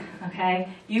buck, okay,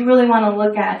 you really want to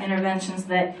look at interventions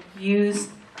that use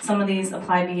some of these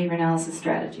applied behavior analysis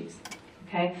strategies.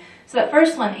 Okay, so that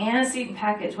first one, antecedent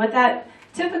package, what that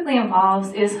typically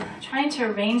involves is trying to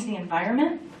arrange the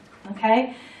environment,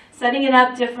 okay, setting it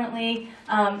up differently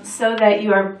so that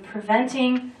you are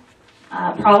preventing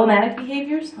problematic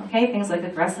behaviors, okay, things like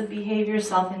aggressive behavior,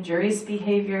 self-injurious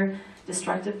behavior,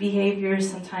 destructive behaviors,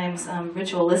 sometimes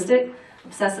ritualistic,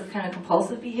 obsessive kind of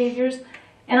compulsive behaviors,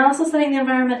 and also setting the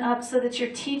environment up so that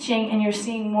you're teaching and you're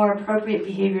seeing more appropriate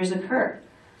behaviors occur,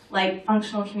 like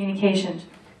functional communication,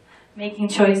 making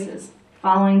choices,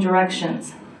 following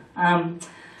directions, trying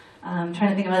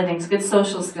to think of other things, good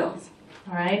social skills,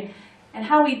 all right? And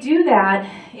how we do that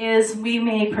is we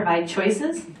may provide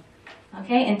choices,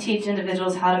 okay, and teach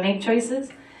individuals how to make choices.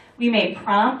 We may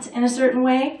prompt in a certain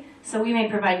way, so we may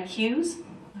provide cues,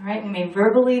 all right? We may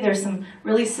verbally, there's some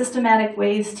really systematic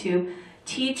ways to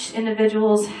teach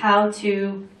individuals how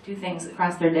to do things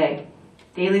across their day,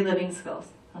 daily living skills,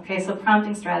 okay, so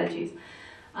prompting strategies.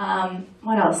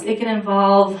 What else? It can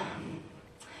involve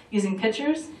using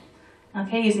pictures,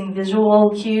 okay, using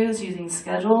visual cues, using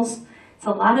schedules. It's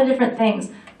a lot of different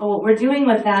things. But what we're doing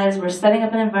with that is we're setting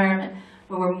up an environment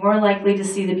where we're more likely to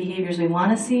see the behaviors we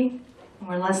want to see, and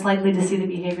we're less likely to see the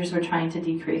behaviors we're trying to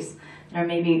decrease that are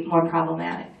maybe more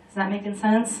problematic. Is that making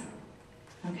sense?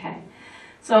 Okay.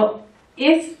 So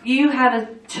if you have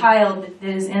a child that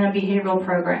is in a behavioral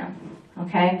program,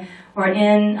 okay, or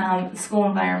in a school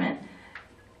environment,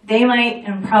 they might,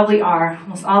 and probably are,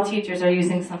 almost all teachers are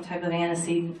using some type of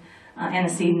antecedent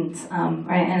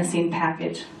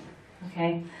package,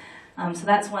 okay? So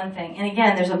that's one thing. And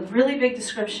again, there's a really big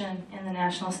description in the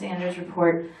National Standards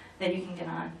Report that you can get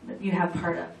on, that you have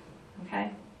part of,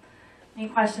 okay? Any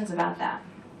questions about that?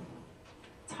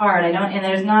 It's hard, and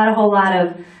there's not a whole lot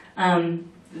of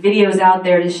videos out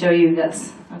there to show you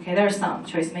this, okay? There are some,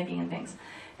 choice making and things.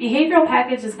 Behavioral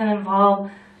package is gonna involve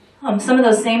some of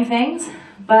those same things,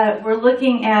 but we're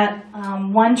looking at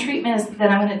one treatment that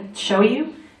I'm going to show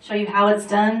you how it's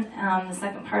done, the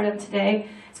second part of today.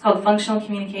 It's called functional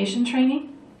communication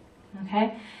training,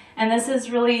 okay? And this is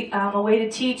really a way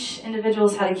to teach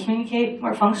individuals how to communicate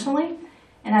more functionally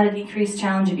and how to decrease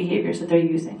challenging behaviors that they're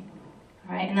using,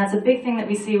 right? And that's a big thing that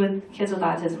we see with kids with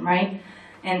autism, right?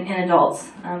 And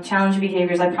adults. Challenge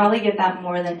behaviors, I probably get that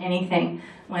more than anything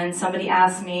when somebody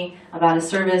asks me about a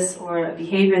service or a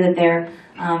behavior that they're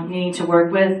needing to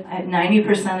work with.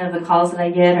 90% of the calls that I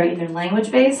get are either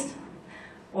language-based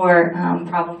or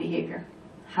problem behavior.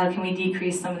 How can we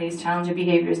decrease some of these challenging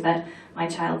behaviors that my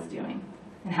child's doing?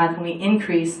 And how can we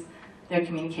increase their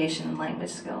communication and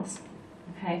language skills?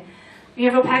 Okay.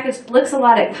 Behavioral package looks a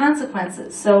lot at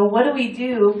consequences. So what do we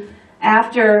do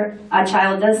after a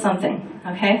child does something?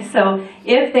 Okay, so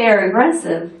if they are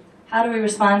aggressive, how do we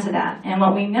respond to that? And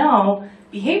what we know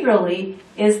behaviorally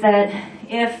is that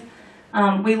if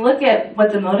we look at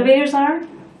what the motivators are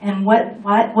and what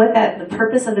the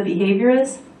purpose of the behavior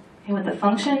is, and what the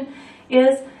function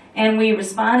is, and we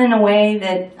respond in a way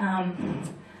that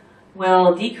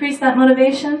will decrease that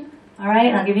motivation, all right,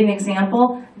 and I'll give you an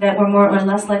example, that we're more or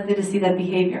less likely to see that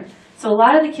behavior. So a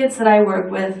lot of the kids that I work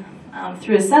with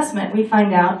through assessment, we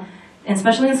find out, and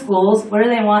especially in schools, what do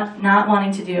they not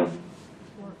wanting to do?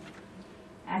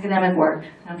 Academic work,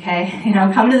 okay? You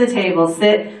know, come to the table,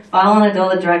 sit, follow an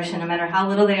adult direction, no matter how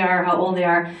little they are, how old they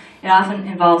are. It often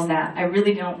involves that. I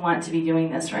really don't want to be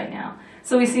doing this right now.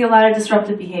 So we see a lot of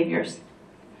disruptive behaviors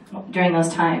during those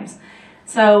times.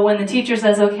 So when the teacher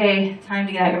says, okay, time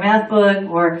to get out your math book,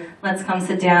 or let's come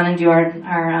sit down and do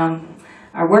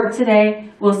our work today,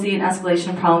 we'll see an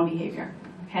escalation of problem behavior.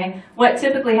 Okay? What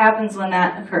typically happens when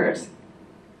that occurs?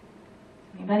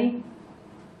 Anybody?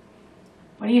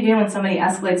 What do you do when somebody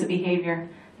escalates a behavior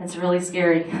that's really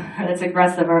scary, or that's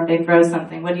aggressive, or if they throw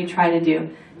something? What do you try to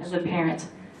do as a parent?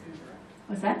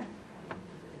 What's that?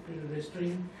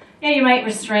 Restrain. Yeah, you might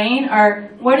restrain,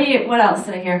 or what else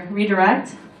did I hear? Redirect?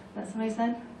 Is that somebody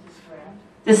said?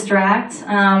 Distract.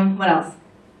 What else?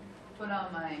 Put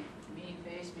on my mean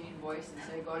face, mean voice, and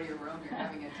say, go to your room, you're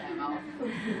having a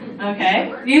timeout.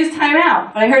 Okay. Use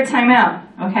timeout, but I heard timeout,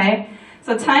 okay?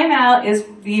 So timeout is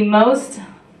the most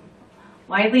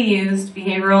widely used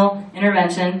behavioral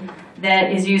intervention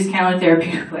that is used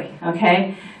counter-therapeutically,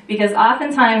 okay? Because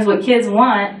oftentimes what kids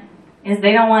want is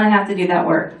they don't want to have to do that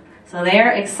work. So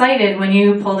they're excited when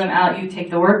you pull them out, you take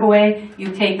the work away,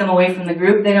 you take them away from the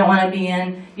group they don't want to be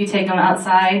in, you take them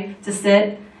outside to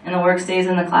sit, and the work stays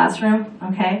in the classroom,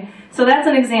 okay? So that's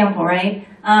an example, right?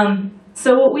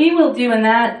 So what we will do in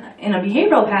a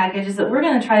behavioral package is that we're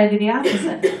going to try to do the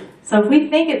opposite. So if we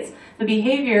think the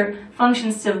behavior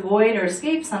functions to avoid or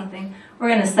escape something, we're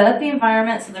going to set up the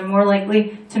environment so they're more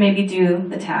likely to maybe do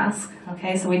the task,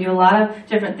 okay? So we do a lot of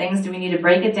different things. Do we need to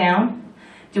break it down?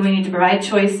 Do we need to provide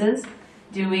choices?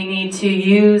 Do we need to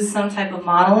use some type of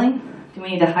modeling? Do we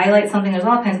need to highlight something? There's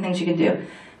all kinds of things you can do.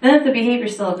 Then if the behavior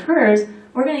still occurs,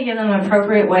 we're going to give them an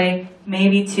appropriate way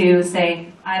maybe to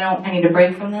say, I need a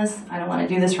break from this. I don't want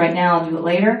to do this right now. I'll do it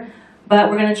later. But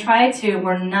we're going to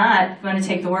we're not going to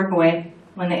take the work away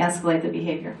when they escalate the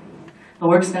behavior. The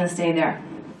work's going to stay there,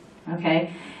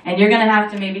 okay? And you're going to have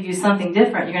to maybe do something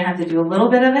different. You're going to have to do a little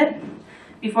bit of it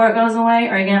before it goes away,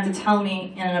 or you're going to have to tell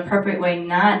me in an appropriate way,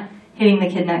 not hitting the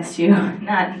kid next to you,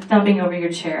 not dumping over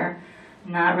your chair,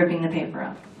 not ripping the paper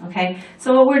up, okay?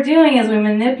 So what we're doing is we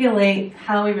manipulate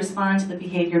how we respond to the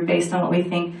behavior based on what we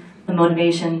think the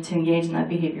motivation to engage in that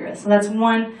behavior is. So that's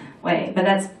one way, but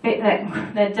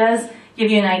that does give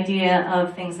you an idea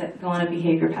of things that go in a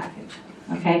behavior package,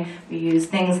 okay? We use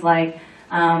things like,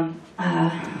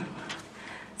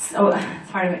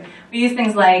 we use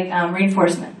things like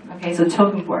reinforcement, okay, so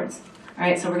token boards. All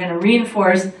right, so we're going to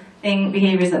reinforce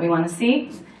behaviors that we want to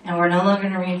see, and we're no longer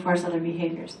going to reinforce other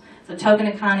behaviors. So token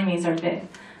economies are big.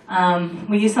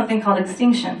 We use something called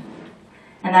extinction,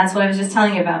 and that's what I was just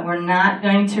telling you about. We're not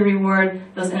going to reward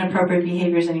those inappropriate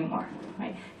behaviors anymore.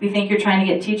 Right? If we think you're trying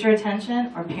to get teacher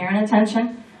attention or parent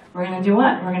attention, we're going to do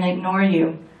what? We're going to ignore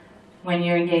you when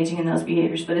you're engaging in those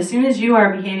behaviors. But as soon as you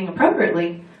are behaving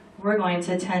appropriately, we're going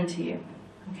to attend to you,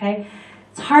 okay?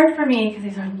 It's hard for me because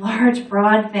these are large,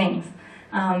 broad things,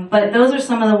 but those are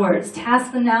some of the words.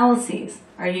 Task analyses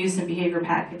are used in behavior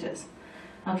packages,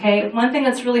 okay? One thing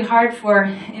that's really hard for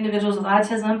individuals with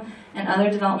autism and other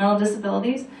developmental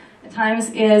disabilities at times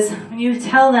is when you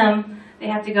tell them they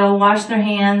have to go wash their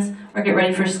hands or get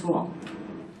ready for school,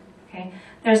 okay?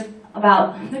 There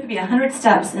could be 100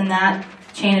 steps in that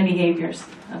chain of behaviors.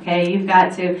 Okay, you've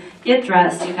got to get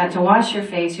dressed, you've got to wash your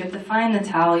face, you have to find the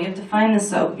towel, you have to find the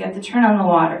soap, you have to turn on the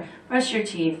water, brush your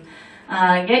teeth,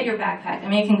 get your backpack. I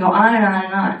mean, it can go on and on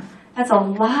and on. That's a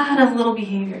lot of little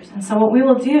behaviors. And so what we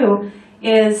will do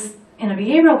is, in a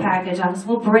behavioral package office,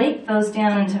 we'll break those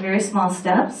down into very small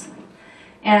steps,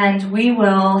 and we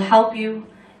will help you,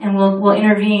 and we'll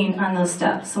intervene on those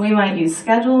steps. So we might use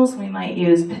schedules, we might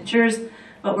use pictures,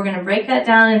 but we're going to break that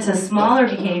down into smaller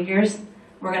behaviors.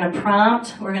 We're going to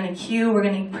prompt, we're going to cue, we're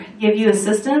going to give you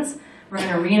assistance, we're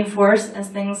going to reinforce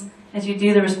as you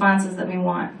do the responses that we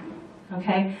want.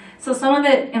 Okay? So some of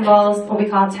it involves what we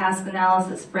call task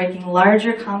analysis, breaking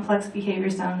larger complex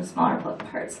behaviors down into smaller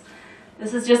parts.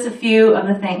 This is just a few of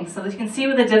the things. So you can see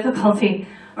where the difficulty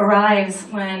arrives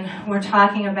when we're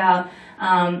talking about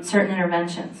certain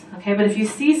interventions. Okay? But if you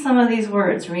see some of these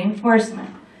words,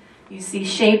 reinforcement, you see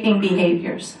shaping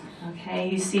behaviors, okay?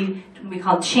 You see what we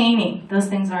call chaining. Those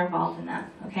things are involved in that,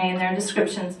 okay? And there are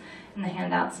descriptions in the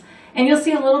handouts. And you'll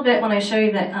see a little bit when I show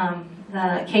you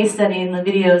the case study and the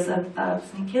videos of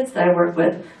some kids that I work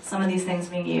with, some of these things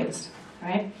being used,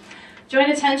 right?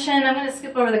 Joint attention, I'm going to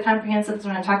skip over the comprehensive because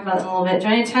we're going to talk about it in a little bit.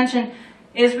 Joint attention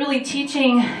is really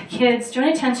teaching kids.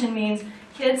 Joint attention means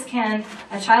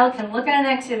a child can look at an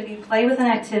activity, play with an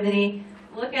activity,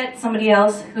 look at somebody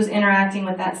else who's interacting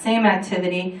with that same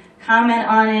activity, comment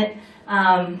on it,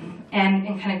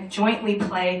 and kind of jointly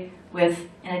play with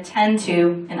and attend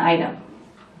to an item.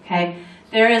 Okay?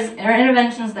 There are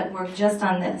interventions that work just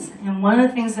on this. And one of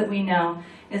the things that we know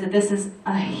is that this is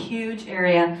a huge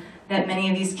area that many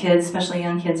of these kids, especially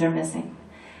young kids, are missing.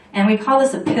 And we call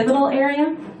this a pivotal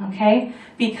area, okay?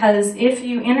 Because if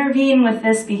you intervene with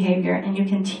this behavior and you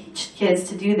can teach kids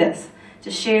to do this, to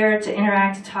share, to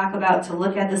interact, to talk about, to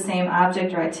look at the same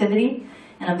object or activity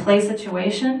in a play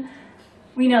situation,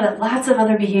 we know that lots of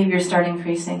other behaviors start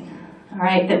increasing, all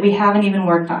right, that we haven't even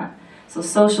worked on. So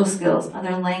social skills,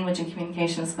 other language and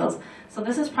communication skills. So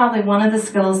this is probably one of the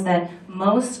skills that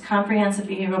most comprehensive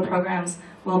behavioral programs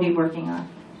will be working on.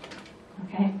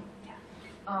 Okay? Yeah.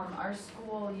 Our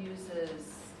school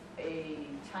uses a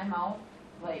timeout,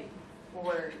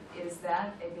 is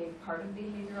that a big part of the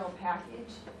behavioral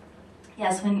package?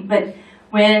 Yes, but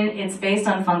when it's based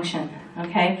on function,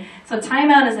 okay? So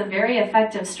timeout is a very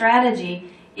effective strategy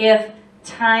if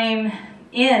time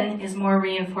in is more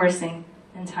reinforcing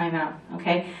than timeout,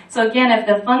 okay? So again, if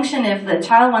the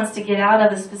child wants to get out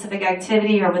of a specific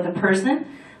activity or with a person,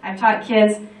 I've taught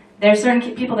kids, there are certain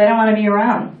people they don't want to be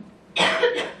around.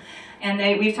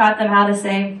 And we've taught them how to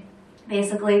say,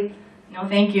 basically, no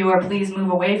thank you, or please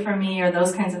move away from me, or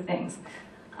those kinds of things.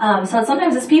 So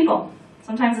sometimes it's people.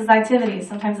 Sometimes it's activities,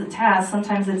 sometimes it's tasks,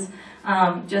 sometimes it's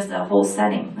just a whole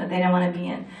setting that they don't want to be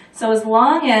in. So as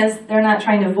long as they're not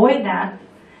trying to avoid that,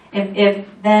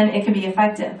 then it can be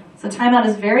effective. So timeout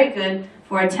is very good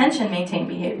for attention-maintained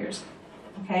behaviors.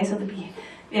 Okay, so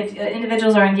if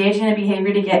individuals are engaging in a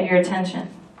behavior to get your attention.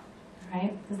 All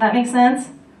right, does that make sense?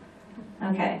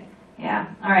 Okay, yeah,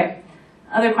 all right.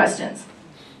 Other questions?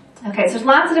 Okay, so there's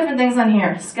lots of different things on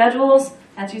here. Schedules,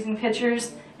 that's using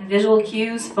pictures and visual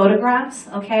cues, photographs,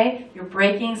 okay? You're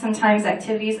breaking sometimes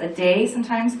activities a day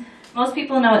sometimes. Most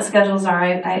people know what schedules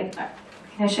are. Can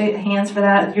I show you hands for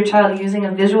that? Your child using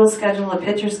a visual schedule, a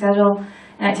picture schedule,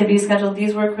 an activity schedule,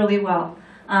 these work really well.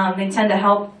 They tend to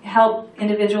help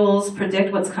individuals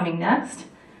predict what's coming next.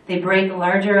 They break a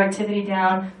larger activity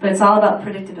down, but it's all about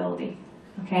predictability,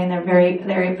 okay? And they're very,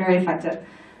 very, very effective.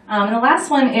 And the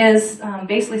last one is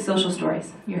basically social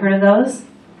stories. You heard of those?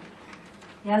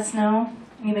 Yes, no?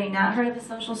 Anybody not heard of the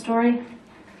social story?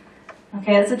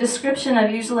 Okay, it's a description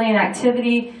of usually an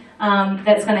activity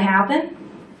that's going to happen,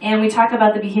 and we talk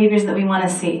about the behaviors that we want to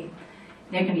see.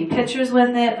 There can be pictures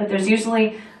with it, but there's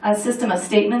usually a system of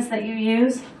statements that you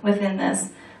use within this.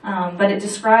 But it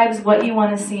describes what you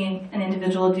want to see an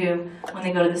individual do when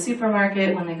they go to the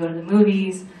supermarket, when they go to the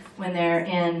movies, when they're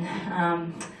in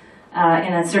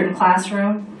a certain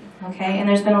classroom. Okay, and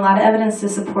there's been a lot of evidence to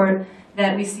support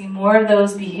that we see more of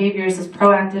those behaviors as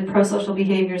proactive, pro-social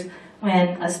behaviors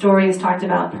when a story is talked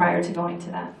about prior to going to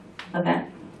that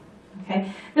event. Okay,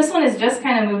 this one is just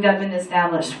kind of moved up and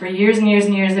established. For years and years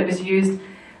and years it was used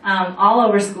all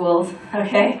over schools,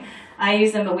 okay? I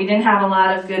use them, but we didn't have a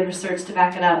lot of good research to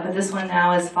back it up. But this one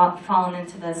now has fallen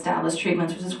into the established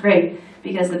treatments, which is great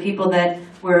because the people that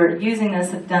were using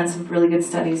this have done some really good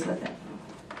studies with it.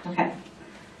 Okay.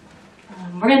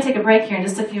 We're going to take a break here in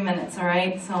just a few minutes, all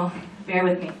right? So bear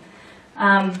with me.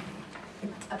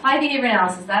 Applied behavior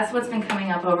analysis, that's what's been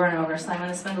coming up over and over, so I'm going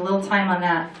to spend a little time on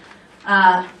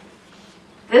that.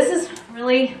 This is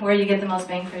really where you get the most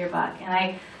bang for your buck. And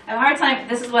I have a hard time,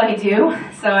 this is what I do,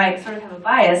 so I sort of have a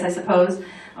bias, I suppose,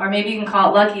 or maybe you can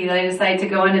call it lucky that I decided to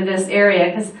go into this area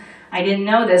because I didn't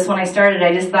know this when I started.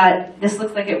 I just thought, this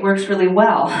looks like it works really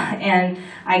well, and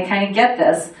I kind of get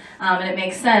this, and it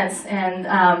makes sense. And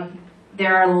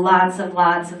there are lots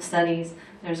of studies.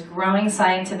 There's growing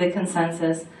scientific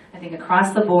consensus, I think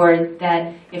across the board,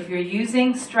 that if you're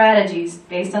using strategies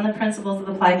based on the principles of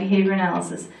applied behavior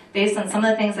analysis, based on some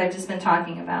of the things I've just been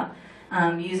talking about,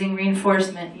 using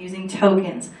reinforcement, using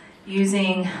tokens,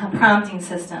 using prompting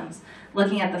systems,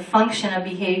 looking at the function of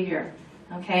behavior,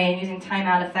 okay, and using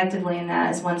timeout effectively in that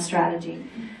as one strategy,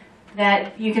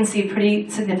 that you can see pretty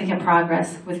significant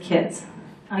progress with kids.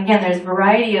 Again, there's a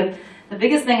variety of, the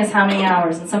biggest thing is how many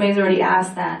hours, and somebody's already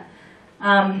asked that.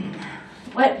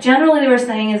 What generally we're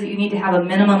saying is that you need to have a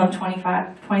minimum of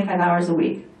 25 hours a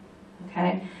week,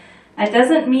 okay? That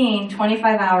doesn't mean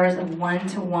 25 hours of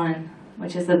one-to-one,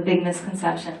 which is a big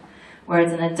misconception, where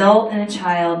it's an adult and a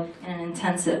child in an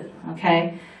intensive,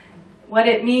 okay? What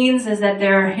it means is that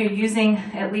you're using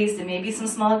at least, it may be some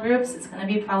small groups, it's going to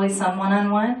be probably some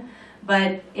one-on-one,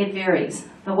 but it varies.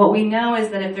 But what we know is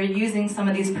that if they're using some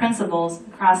of these principles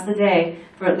across the day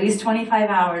for at least 25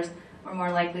 hours, we're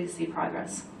more likely to see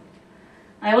progress.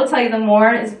 I will tell you the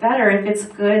more is better if it's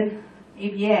good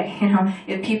ABA, you know,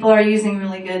 if people are using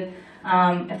really good,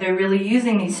 if they're really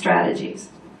using these strategies.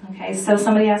 Okay, so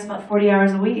somebody asked about 40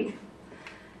 hours a week.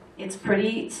 It's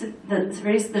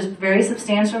there's very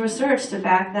substantial research to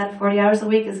back that 40 hours a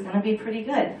week is going to be pretty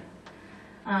good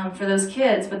for those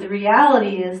kids. But the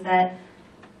reality is that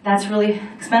that's really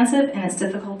expensive and it's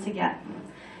difficult to get.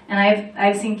 And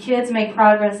I've seen kids make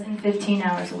progress in 15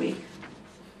 hours a week.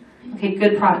 Okay,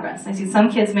 good progress. I see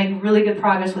some kids make really good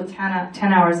progress with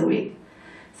 10 hours a week.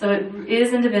 So it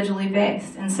is individually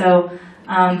based. And so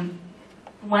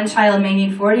one child may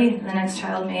need 40, the next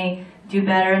child may do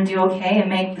better and do okay and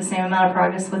make the same amount of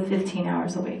progress with 15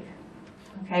 hours a week.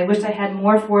 Okay, I wish I had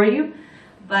more for you,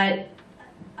 but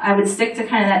I would stick to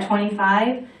kind of that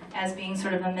 25 as being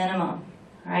sort of a minimum.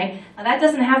 Right? Now that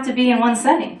doesn't have to be in one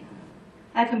setting.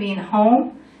 That can be in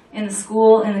home, in the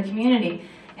school, in the community.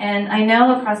 And I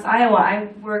know across Iowa, I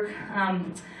work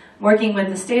working with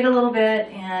the state a little bit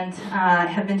and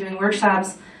have been doing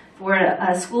workshops for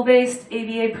a school-based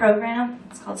ABA program.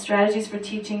 It's called Strategies for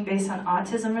Teaching based on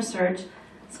Autism Research.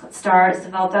 It's called STAR. It's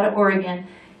developed out of Oregon.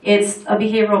 It's a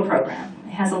behavioral program.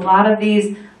 It has a lot of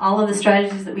these, all of the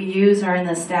strategies that we use are in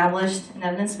the established and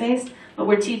evidence-based, but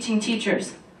we're teaching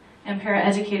teachers and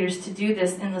paraeducators to do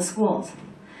this in the schools.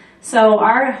 So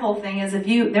our whole thing is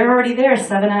they're already there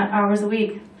 7 hours a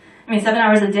week. 7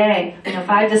 hours a day,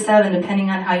 5 to 7, depending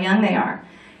on how young they are.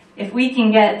 If we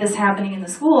can get this happening in the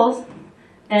schools,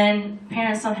 then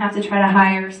parents don't have to try to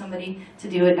hire somebody to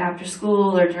do it after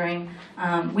school or during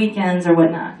weekends or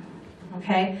whatnot.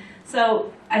 Okay?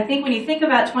 So I think when you think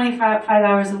about 25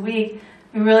 hours a week,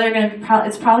 we really are going to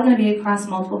it's probably going to be across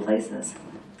multiple places.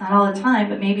 Not all the time,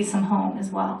 but maybe some home as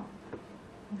well.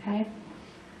 Okay?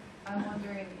 I'm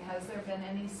wondering, has there been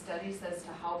any studies as to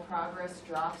how progress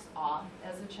drops off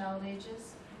as a child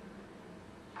ages?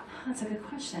 That's a good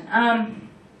question.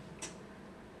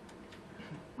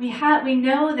 We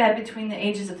know that between the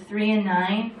ages of 3 and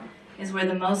 9 is where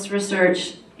the most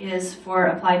research is for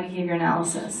applied behavior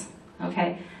analysis.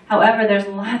 Okay. However, there's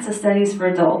lots of studies for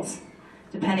adults,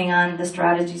 depending on the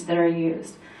strategies that are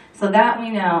used. So that we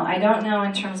know. I don't know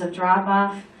in terms of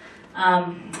drop-off.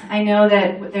 I know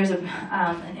that there's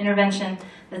an intervention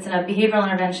that's a behavioral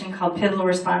intervention called pivotal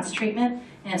response treatment,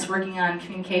 and it's working on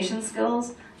communication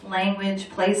skills, language,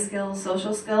 play skills,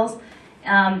 social skills.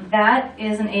 That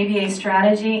is an ABA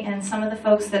strategy, and some of the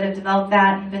folks that have developed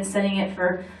that and been studying it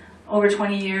for over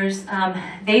 20 years,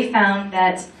 they found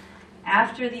that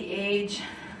after the age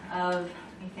of,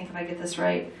 let me think if I get this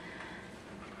right,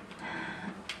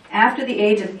 after the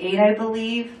age of 8, I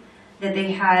believe, that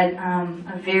they had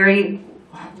a very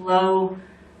low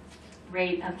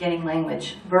rate of getting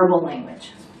language, verbal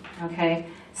language, okay?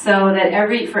 So that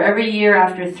for every year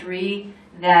after 3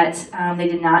 that they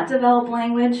did not develop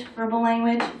language, verbal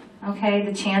language, okay,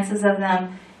 the chances of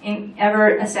them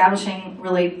ever establishing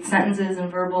really sentences and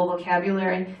verbal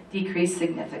vocabulary decreased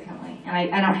significantly. And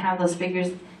I don't have those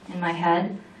figures in my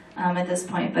head at this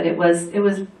point, but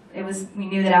we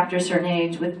knew that after a certain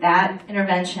age, with that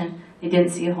intervention, they didn't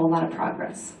see a whole lot of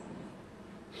progress.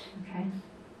 Okay.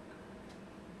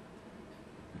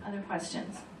 Other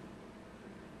questions?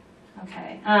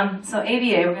 Okay. So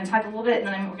ABA, we're going to talk a little bit, and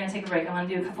then we're going to take a break. I want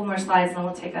to do a couple more slides, and then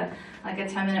we'll take a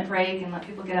 10-minute break and let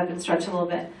people get up and stretch a little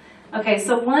bit. Okay.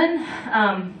 So one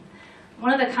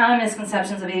of the common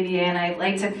misconceptions of ABA, and I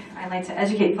like to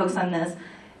educate folks on this,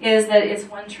 is that it's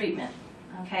one treatment.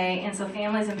 Okay. And so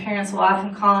families and parents will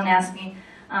often call and ask me,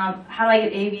 how do I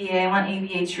get ABA? I want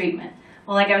ABA treatment.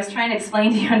 Well, like I was trying to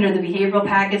explain to you under the behavioral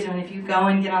package, and if you go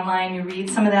and get online, you read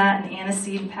some of that, and the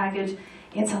antecedent package,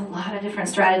 it's a lot of different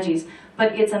strategies,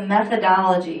 but it's a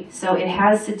methodology. So it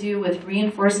has to do with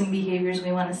reinforcing behaviors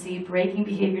we want to see, breaking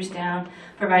behaviors down,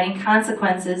 providing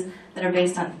consequences that are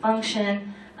based on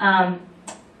function.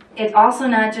 It's also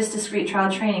not just discrete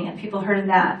trial training. Have people heard of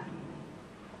that?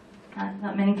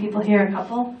 Not many people here, a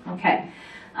couple? Okay.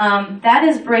 That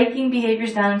is breaking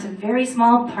behaviors down into very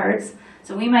small parts.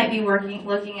 So we might be working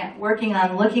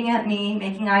on looking at me,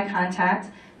 making eye contact.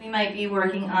 We might be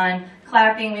working on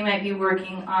clapping. We might be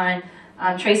working on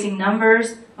tracing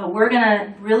numbers. But we're going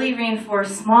to really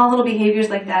reinforce small little behaviors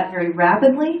like that very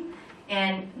rapidly.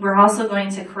 And we're also going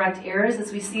to correct errors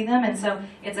as we see them. And so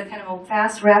it's a kind of a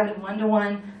fast, rapid,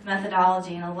 one-to-one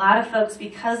methodology. And a lot of folks,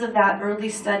 because of that early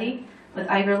study with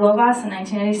Igor Lovaas in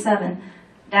 1987,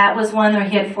 that was one where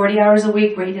he had 40 hours a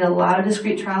week where he did a lot of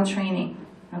discrete trial training,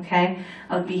 okay,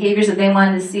 of behaviors that they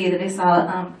wanted to see, that they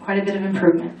saw quite a bit of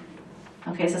improvement.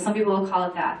 Okay, so some people will call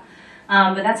it that.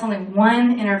 But that's only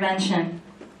one intervention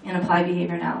in applied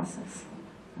behavior analysis,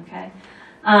 okay?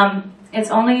 It's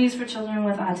only used for children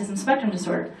with autism spectrum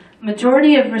disorder.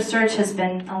 Majority of research has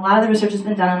been, a lot of the research has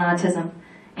been done on autism.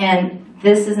 And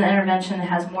this is an intervention that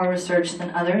has more research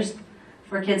than others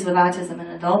for kids with autism and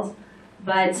adults.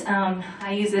 But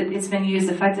I use it, it's been used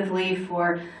effectively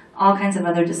for all kinds of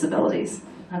other disabilities,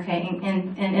 okay,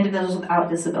 and individuals without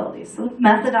disabilities. So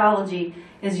methodology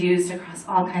is used across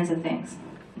all kinds of things.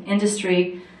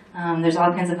 Industry, there's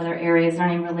all kinds of other areas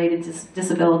not even related to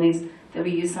disabilities that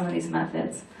we use some of these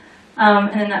methods.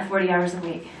 And then that 40 hours a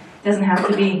week. It doesn't have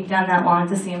to be done that long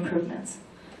to see improvements.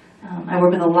 I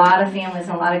work with a lot of families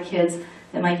and a lot of kids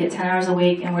that might get 10 hours a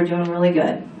week, and we're doing really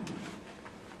good.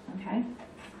 Okay?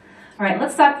 All right,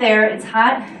 let's stop there. It's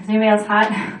hot. Is anybody else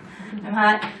hot? I'm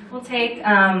hot. We'll take,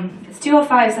 it's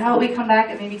 2:05, so how about we come back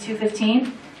at maybe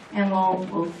 2:15, and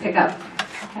we'll pick up.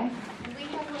 Okay? We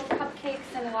have little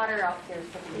cupcakes and water out there,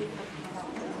 so please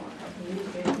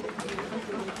look them up.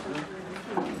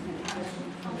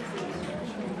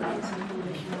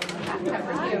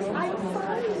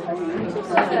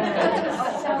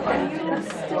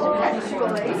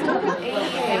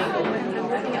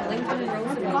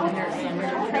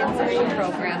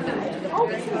 Program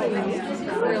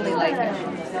really like it.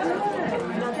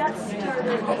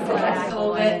 A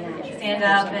little bit, stand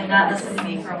up and not listen to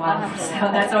me for a while.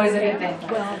 So that's always a good thing.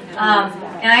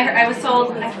 And I was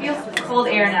told, I feel cold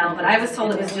air now, but I was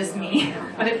told it was just me.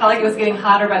 But it felt like it was getting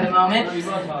hotter by the moment.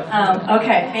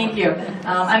 Okay, thank you.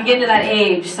 I'm getting to that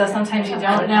age, so sometimes you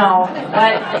don't know.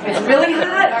 But if it's really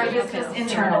hot or if it's just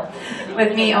internal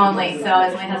with me only. So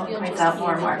as my husband points out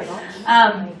more and more.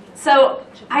 So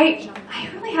I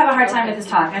really have a hard time with this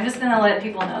talk. I'm just going to let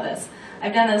people know this.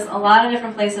 I've done this a lot of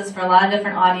different places for a lot of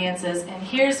different audiences, and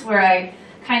here's where I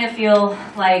kind of feel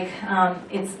like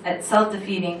it's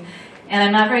self-defeating. And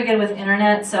I'm not very good with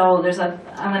internet, so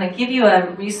I'm going to give you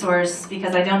a resource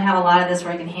because I don't have a lot of this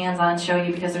where I can hands-on show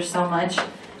you because there's so much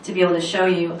to be able to show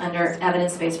you under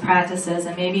evidence-based practices.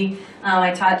 And maybe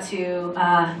I talked to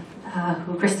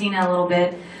Christina a little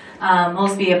bit,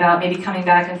 Mosby, about maybe coming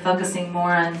back and focusing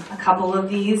more on a couple of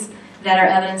these that are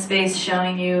evidence-based,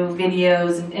 showing you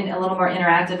videos and a little more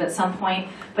interactive at some point.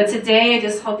 But today, I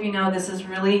just hope you know this is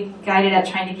really guided at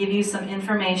trying to give you some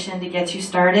information to get you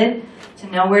started, to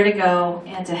know where to go,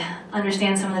 and to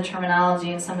understand some of the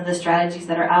terminology and some of the strategies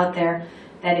that are out there,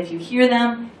 that if you hear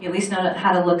them, you at least know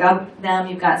how to look up them.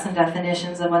 You've got some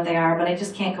definitions of what they are, but I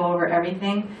just can't go over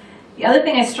everything. The other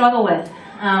thing I struggle with,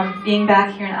 being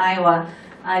back here in Iowa,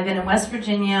 I've been in West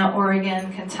Virginia,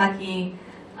 Oregon, Kentucky,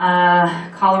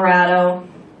 Colorado,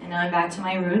 and now I'm back to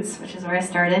my roots, which is where I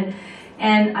started.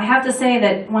 And I have to say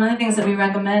that one of the things that we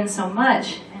recommend so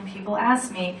much, and people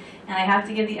ask me, and I have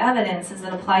to give the evidence, is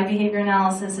that applied behavior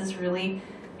analysis is really,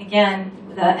 again,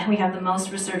 that we have the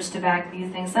most research to back these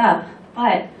things up.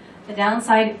 But the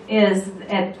downside is,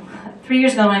 3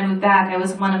 years ago when I moved back, I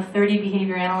was one of 30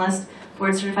 behavior analysts,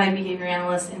 board-certified behavior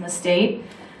analysts in the state.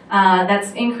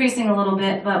 That's increasing a little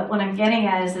bit, but what I'm getting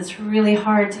at is it's really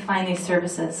hard to find these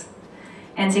services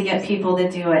and to get people to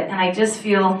do it. And I just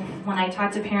feel, when I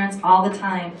talk to parents all the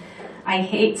time, I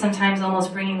hate sometimes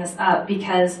almost bringing this up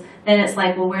because then it's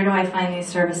like, well, where do I find these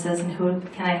services and who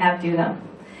can I have do them?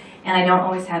 And I don't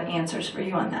always have answers for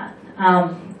you on that.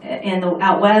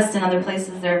 Out west and other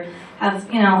places, they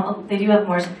do have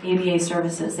more ABA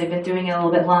services. They've been doing it a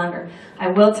little bit longer. I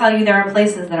will tell you there are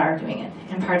places that are doing it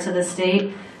in parts of the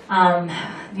state. The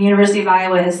University of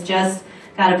Iowa has just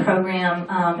got a program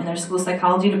in their school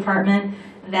psychology department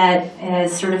that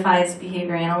certifies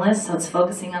behavior analysts, so it's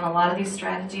focusing on a lot of these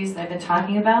strategies that I've been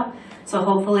talking about. So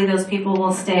hopefully those people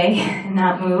will stay and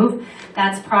not move.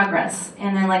 That's progress.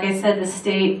 And then, like I said, the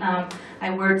state, I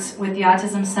worked with the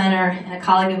Autism Center and a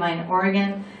colleague of mine in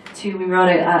Oregon. We wrote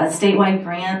a statewide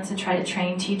grant to try to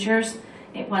train teachers.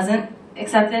 It wasn't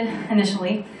accepted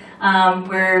initially.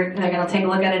 They're going to take a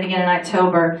look at it again in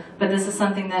October. But this is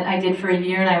something that I did for a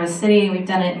year in Iowa City. We've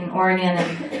done it in Oregon,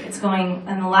 and it's going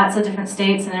in lots of different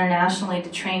states and internationally to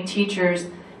train teachers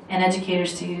and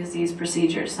educators to use these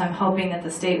procedures. So I'm hoping that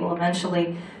the state will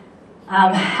eventually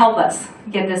help us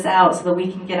get this out so that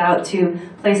we can get out to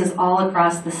places all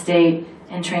across the state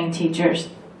and train teachers.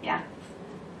 Yeah.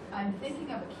 I'm thinking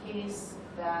of a case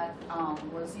that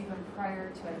was even prior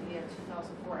to IDEA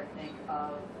 2004, I think,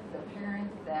 of the parent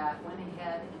that went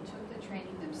ahead and took the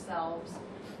training themselves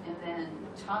and then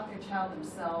taught their child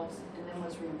themselves and then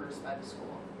was reimbursed by the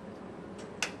school.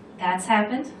 That's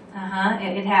happened.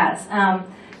 It has.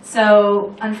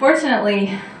 So unfortunately,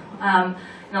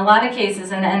 in a lot of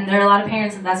cases, and there are a lot of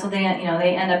parents that that's what they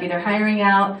end up either hiring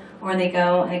out or they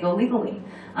go legally.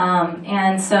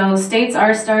 And so states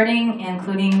are starting,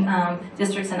 including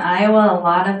districts in Iowa. A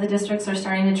lot of the districts are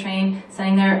starting to train,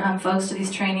 sending their folks to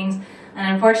these trainings.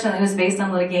 And unfortunately, it was based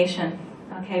on litigation,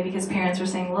 okay, because parents were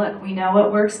saying, look, we know what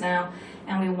works now,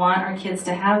 and we want our kids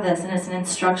to have this, and it's an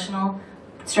instructional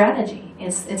strategy.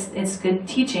 It's good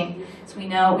teaching, so we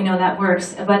know that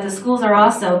works. But the schools are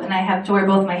also, and I have to wear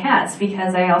both my hats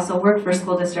because I also work for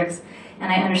school districts,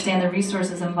 and I understand the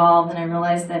resources involved, and I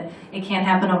realize that it can't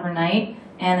happen overnight.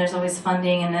 And there's always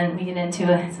funding, and then we get into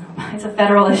it's a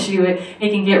federal issue.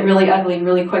 It can get really ugly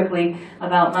really quickly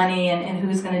about money and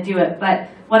who's going to do it. But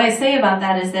what I say about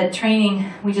that is that training,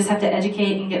 we just have to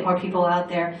educate and get more people out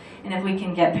there. And if we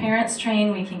can get parents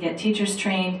trained, we can get teachers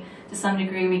trained to some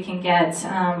degree. We can get,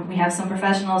 we have some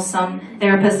professionals, some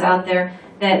therapists out there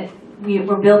that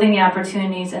we're building the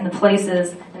opportunities and the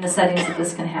places and the settings that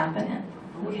this can happen in.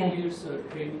 How many years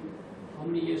training? How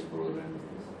many years program is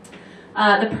this?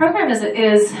 The program is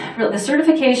the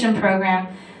certification program.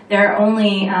 There are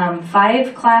only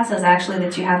 5 classes actually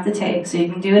that you have to take, so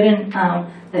you can do it in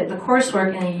the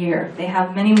coursework in a year. They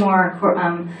have many more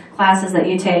classes that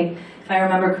you take, if I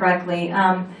remember correctly.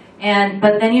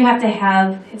 But then you have to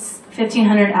have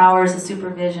 1,500 hours of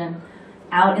supervision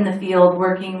out in the field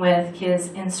working with kids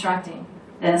instructing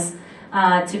this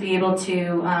to be able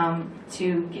to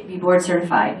be board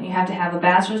certified. You have to have a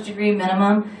bachelor's degree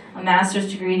minimum, a master's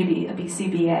degree to be a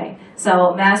BCBA.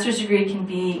 So master's degree can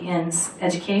be in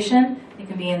education, it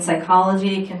can be in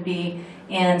psychology, it can be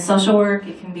in social work,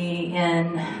 it can be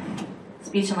in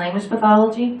speech and language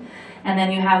pathology. And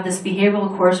then you have this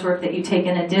behavioral coursework that you take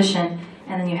in addition,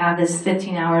 and then you have this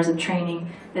 15 hours of training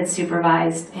that's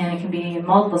supervised, and it can be in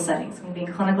multiple settings. It can be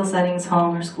in clinical settings,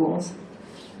 home, or schools.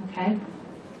 Okay?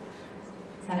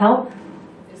 Does that help?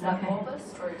 Is that all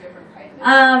this or a different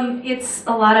kind of? It's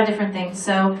a lot of different things.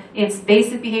 So it's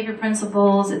basic behavior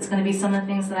principles. It's going to be some of the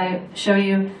things that I show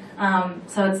you.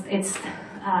 So it's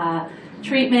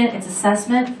treatment, it's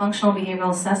assessment, functional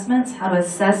behavioral assessments, how to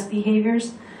assess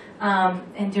behaviors.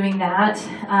 And doing that,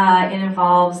 it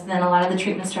involves then a lot of the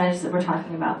treatment strategies that we're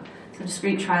talking about. So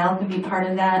discrete trial can be part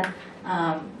of that.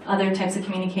 Other types of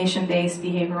communication-based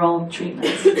behavioral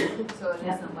treatments. So it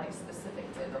isn't like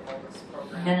specific to the wellness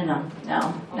program?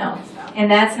 No. And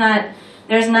that's not,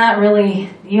 there's not really,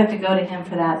 you have to go to him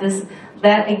for that.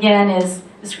 That again is,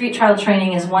 discrete trial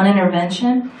training is one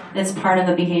intervention that's part of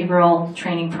a behavioral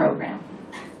training program.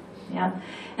 Yeah.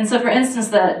 And so for instance,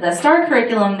 the STAR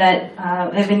curriculum that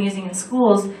I've been using in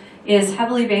schools is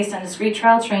heavily based on discrete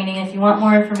trial training. If you want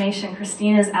more information,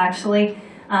 Christine is actually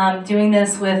doing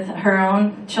this with her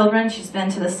own children. She's been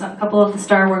to a couple of the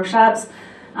STAR workshops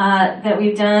that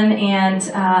we've done,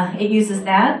 and it uses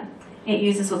that. It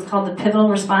uses what's called the pivotal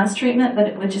response treatment,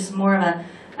 which is more of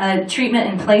a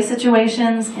treatment in play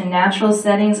situations, in natural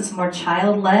settings. It's more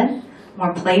child-led,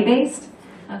 more play-based.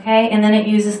 Okay, and then it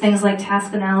uses things like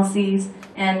task analyses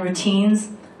and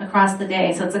routines across the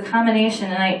day. So it's a combination,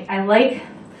 and I like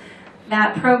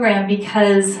that program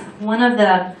because one of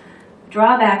the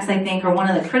drawbacks, I think, or one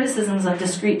of the criticisms of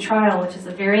discrete trial, which is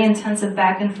a very intensive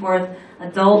back and forth,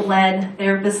 adult-led,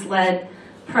 therapist-led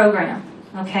program,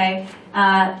 okay,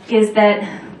 is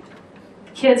that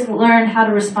kids learn how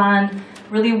to respond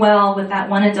really well with that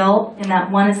one adult in that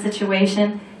one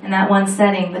situation, in that one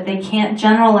setting, but they can't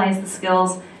generalize the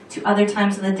skills to other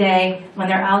times of the day when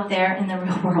they're out there in the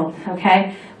real world,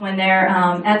 okay? When they're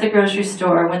at the grocery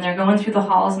store, when they're going through the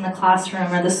halls in the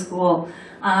classroom or the school,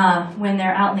 when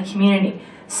they're out in the community.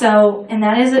 So, and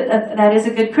that is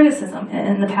a good criticism.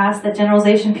 In the past, that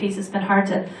generalization piece has been hard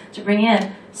to bring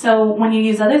in. So when you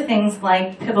use other things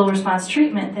like pivotal response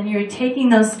treatment, then you're taking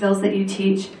those skills that you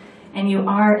teach and you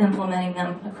are implementing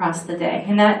them across the day.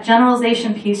 And that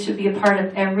generalization piece should be a part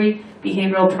of every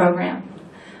behavioral program,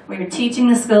 where you're teaching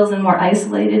the skills in more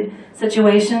isolated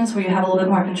situations where you have a little bit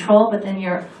more control, but then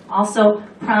you're also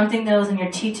prompting those and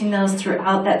you're teaching those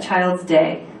throughout that child's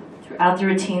day. throughout the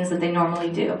routines that they normally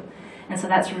do. And so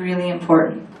that's really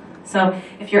important. So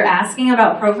if you're asking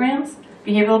about programs,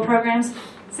 behavioral programs,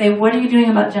 say, what are you doing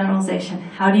about generalization?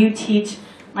 How do you teach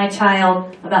my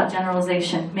child about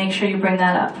generalization? Make sure you bring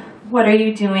that up. What are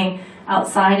you doing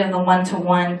outside of the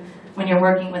one-to-one when you're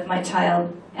working with my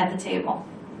child at the table?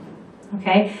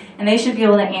 Okay? And they should be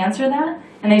able to answer that,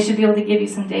 and they should be able to give you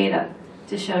some data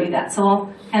to show you that. So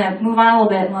we'll kind of move on a little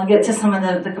bit, and I'll get to some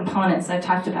of the components I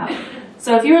talked about.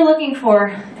 So if you're looking for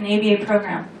an ABA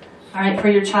program, all right, for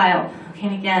your child, okay,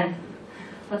 and again,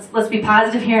 let's be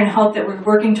positive here and hope that we're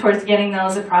working towards getting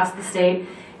those across the state.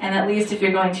 And at least if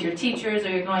you're going to your teachers or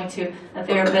you're going to a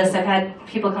therapist, I've had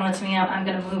people come up to me, I'm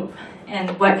going to move. And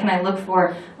what can I look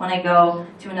for when I go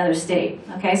to another state?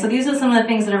 Okay, so these are some of the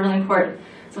things that are really important.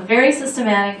 So very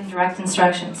systematic and direct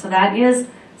instruction. So that is,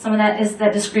 some of that is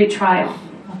that discrete trial.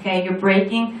 Okay, you're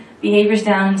breaking behaviors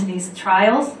down into these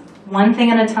trials, one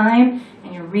thing at a time,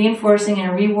 and you're reinforcing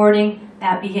and rewarding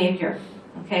that behavior.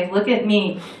 Okay, look at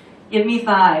me. Give me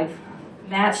 5.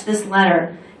 Match this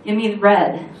letter. Give me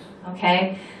red.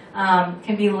 Okay,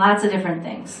 can be lots of different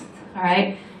things. All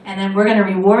right, and then we're going to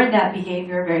reward that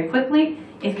behavior very quickly.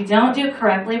 If you don't do it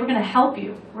correctly, we're going to help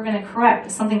you. We're going to correct.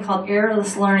 It's something called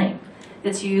errorless learning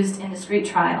that's used in discrete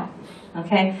trial.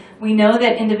 Okay, we know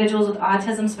that individuals with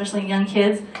autism, especially young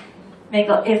kids,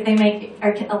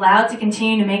 are allowed to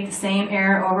continue to make the same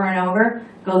error over and over.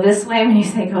 Go this way when you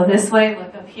say go this way.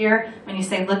 Look up here when you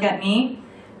say look at me.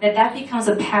 That becomes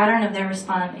a pattern of their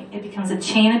responding. It becomes a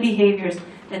chain of behaviors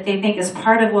that they think is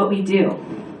part of what we do.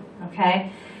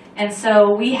 Okay, and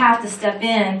so we have to step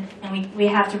in, and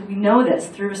we know this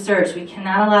through research. We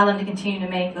cannot allow them to continue to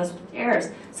make those errors.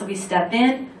 So we step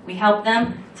in. We help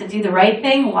them to do the right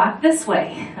thing. Walk this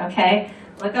way. Okay.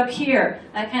 Look up here,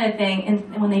 that kind of thing.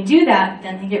 And when they do that,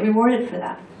 then they get rewarded for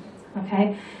that.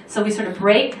 Okay? So we sort of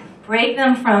break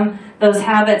them from those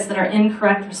habits that are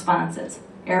incorrect responses.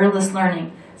 Errorless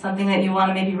learning, something that you want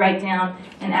to maybe write down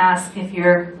and ask if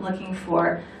you're looking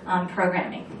for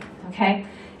programming. Okay?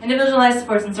 Individualized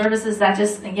supports and services, that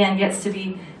just, again, gets to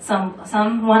be some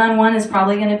one-on-one is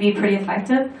probably going to be pretty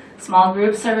effective. Small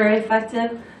groups are very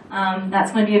effective.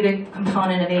 That's going to be a big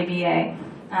component of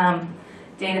ABA.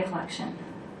 Data collection.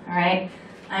 All right,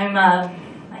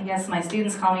 I guess my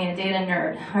students call me a data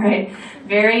nerd. All right,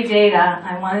 very data.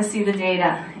 I want to see the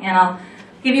data, and I'll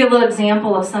give you a little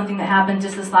example of something that happened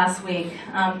just this last week.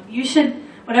 You should,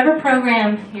 whatever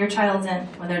program your child's in,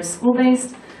 whether it's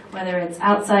school-based, whether it's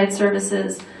outside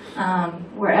services,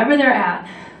 wherever they're at,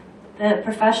 the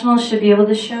professionals should be able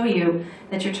to show you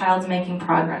that your child's making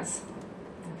progress.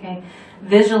 Okay,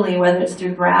 visually, whether it's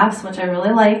through graphs, which I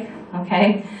really like.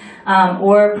 Okay.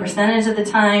 Or percentage of the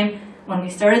time when we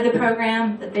started the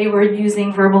program that they were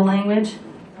using verbal language,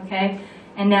 okay?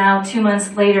 And now 2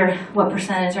 months later, what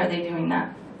percentage are they doing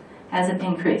that? Has it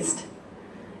increased?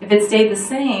 If it stayed the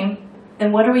same,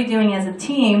 then what are we doing as a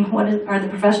team? What are the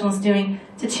professionals doing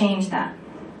to change that?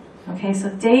 Okay, so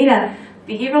data,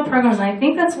 behavioral programs, and I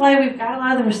think that's why we've got a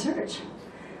lot of the research.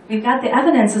 We've got the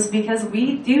evidence is because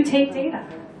we do take data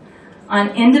on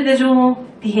individual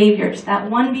behaviors. That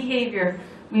one behavior,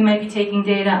 we might be taking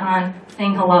data on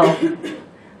saying hello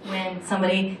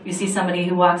when you see somebody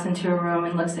who walks into a room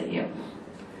and looks at you.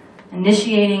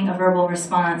 Initiating a verbal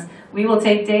response. We will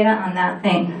take data on that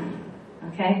thing.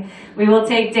 Okay? We will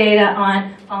take data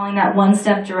on following that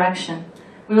one-step direction.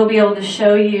 We will be able to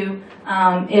show you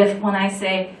if when I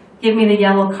say, give me the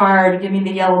yellow card, give me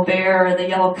the yellow bear, or the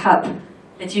yellow cup,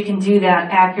 that you can do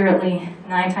that accurately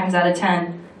 9 times out of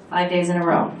 10, 5 days in a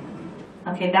row.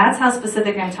 Okay, that's how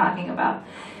specific I'm talking about.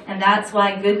 And that's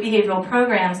why good behavioral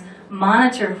programs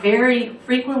monitor very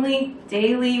frequently,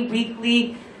 daily,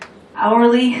 weekly,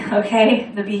 hourly,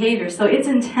 okay, the behavior. So it's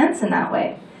intense in that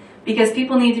way because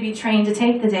people need to be trained to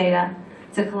take the data,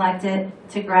 to collect it,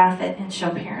 to graph it, and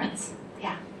show parents.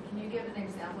 Yeah? Can you give an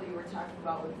example you were talking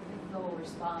about with the little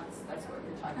response? That's what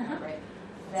you're talking about, right?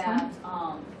 That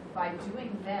by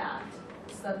doing that,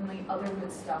 suddenly other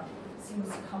good stuff seems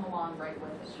to come along right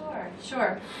with it.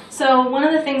 Sure. So one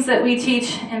of the things that we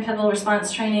teach in pivotal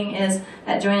response training is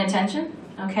that joint attention.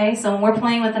 Okay, so when we're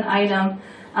playing with an item,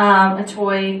 a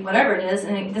toy, whatever it is,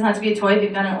 and it doesn't have to be a toy if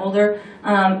you've got an older,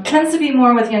 tends to be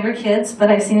more with younger kids, but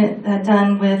I've seen it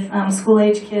done with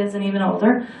school-age kids and even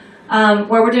older,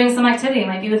 where we're doing some activity. It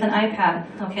might be with an iPad.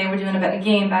 Okay, we're doing a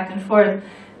game back and forth,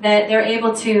 that they're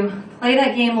able to play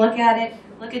that game, look at it,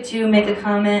 look at you, make a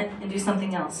comment, and do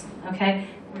something else. Okay.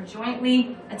 We're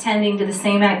jointly attending to the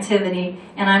same activity,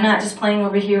 and I'm not just playing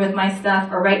over here with my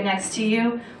stuff or right next to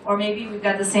you, or maybe we've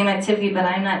got the same activity, but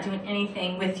I'm not doing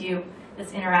anything with you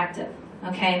that's interactive.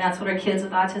 Okay, and that's what our kids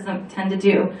with autism tend to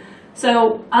do.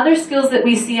 So other skills that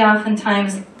we see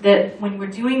oftentimes that when we're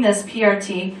doing this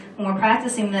PRT, when we're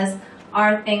practicing this,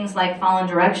 are things like following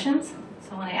directions.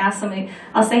 So when I ask somebody,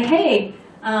 I'll say, hey,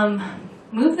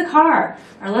 move the car,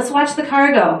 or let's watch the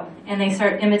car go. And they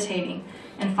start imitating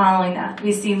and following that.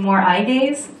 We see more eye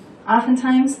gaze,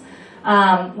 oftentimes.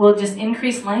 We'll just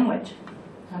increase language,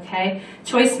 okay?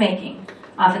 Choice making,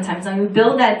 oftentimes. And we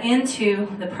build that into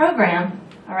the program,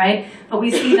 all right? But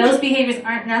we see those behaviors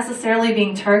aren't necessarily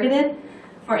being targeted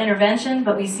for intervention,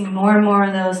 but we see more and more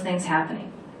of those things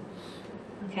happening,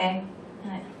 okay?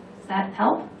 Does that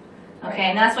help? Okay,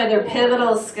 and that's why they're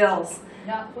pivotal skills.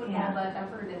 Not putting all that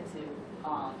effort into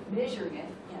measuring it,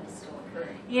 and it's still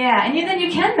occurring. Yeah, and then you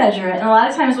can measure it. And a lot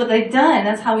of times what they've done,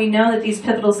 that's how we know that these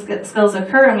pivotal skills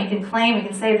occur, and we can claim, we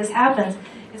can say this happens,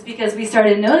 is because we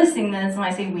started noticing this, and when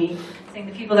I say we, I think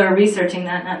the people that are researching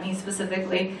that, not me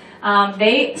specifically,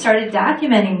 they started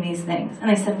documenting these things. And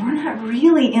they said, we're not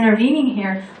really intervening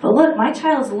here, but look, my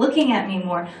child's looking at me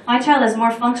more. My child has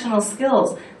more functional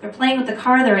skills. They're playing with the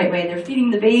car the right way. They're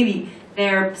feeding the baby.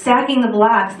 They're stacking the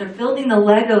blocks. They're building the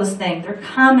Legos thing. They're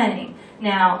commenting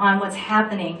now on what's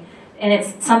happening. And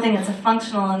it's something that's a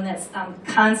functional and that's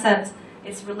concept.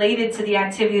 It's related to the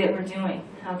activity that we're doing,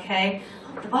 okay?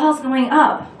 The ball's going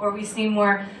up, or we see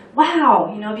more,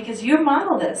 wow, because you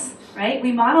model this, right?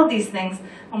 We model these things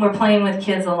when we're playing with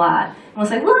kids a lot. And we'll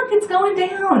say, look, it's going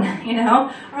down,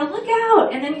 or look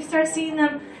out. And then you start seeing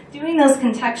them doing those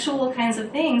contextual kinds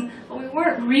of things, but we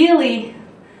weren't really,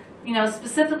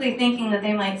 specifically thinking that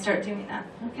they might start doing that,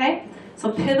 okay?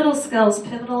 So pivotal skills,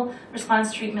 pivotal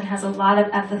response treatment has a lot of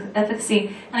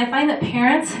efficacy. And I find that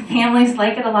parents, families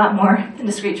like it a lot more than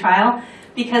discrete trial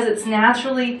because it's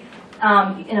naturally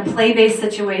in a play-based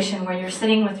situation where you're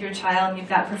sitting with your child and you've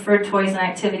got preferred toys and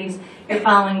activities, you're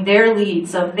following their lead.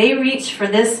 So if they reach for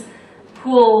this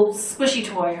cool squishy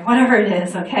toy or whatever it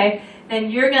is, okay,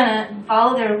 then you're going to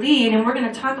follow their lead and we're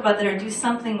going to talk about that or do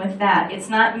something with that. It's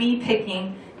not me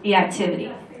picking the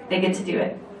activity. They get to do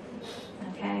it.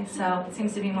 Okay, so it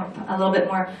seems to be a little bit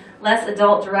less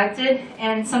adult directed,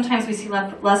 and sometimes we see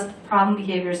less problem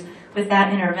behaviors with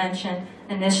that intervention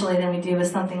initially than we do with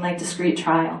something like discrete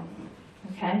trial.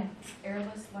 Okay?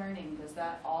 Airless learning, does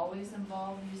that always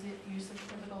involve use of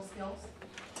pivotal skills?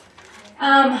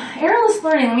 Errorless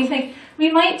learning, let me think.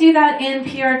 We might do that in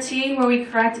PRT where we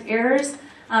correct errors.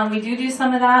 We do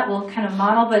some of that. We'll kind of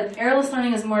model, but errorless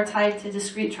learning is more tied to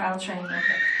discrete trial training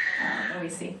that we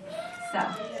see. So,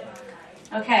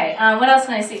 okay, what else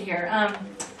can I see here?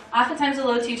 Oftentimes a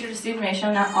low teacher-to-student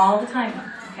ratio, not all the time.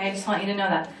 Okay, I just want you to know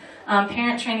that.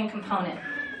 Parent training component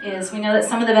is, we know that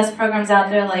some of the best programs out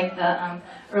there, like the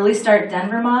Early Start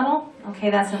Denver model, okay,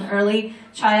 that's an early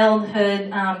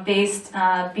childhood-based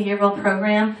behavioral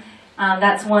program.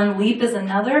 That's one. LEAP is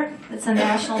another. It's a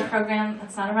national program.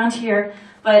 It's not around here,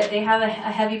 but they have a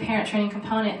heavy parent training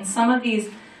component. And some of these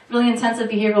really intensive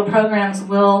behavioral programs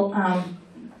will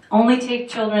only take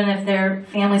children if their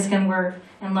families can work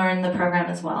and learn the program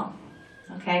as well,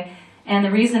 okay? And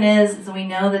the reason is we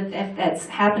know that if that's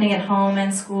happening at home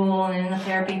and school and in the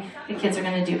therapy, the kids are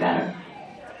going to do better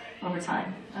over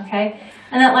time, okay?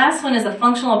 And that last one is a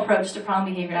functional approach to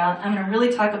problem behavior. I'm going to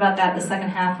really talk about that the second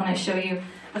half when I show you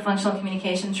the functional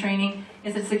communication training.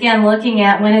 It's again looking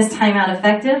at when is timeout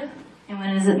effective and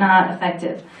when is it not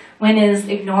effective. When is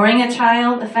ignoring a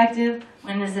child effective?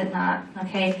 When is it not?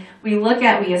 Okay, we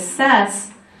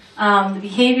assess the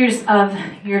behaviors of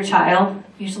your child.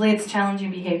 Usually it's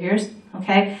challenging behaviors,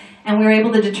 okay? And we're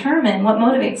able to determine what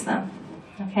motivates them,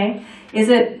 okay? Is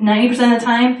it 90% of the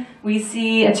time we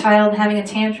see a child having a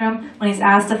tantrum when he's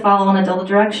asked to follow an adult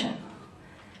direction?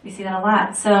 We see that a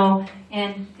lot. So,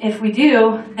 and if we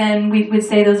do, then we would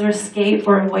say those are escape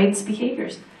or avoidance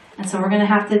behaviors. And so we're going to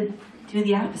have to do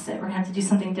the opposite. We're going to have to do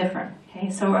something different. Okay?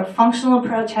 So a functional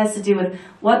approach has to do with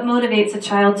what motivates a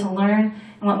child to learn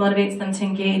and what motivates them to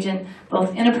engage in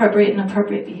both inappropriate and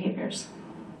appropriate behaviors.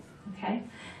 Okay?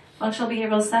 Functional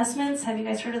behavioral assessments, have you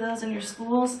guys heard of those in your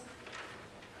schools?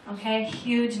 Okay,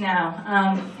 huge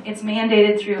now. It's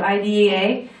mandated through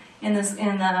IDEA in the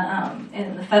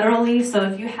federally. So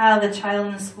if you have a child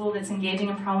in the school that's engaging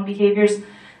in problem behaviors,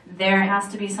 there has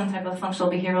to be some type of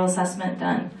functional behavioral assessment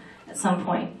done at some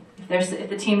point. If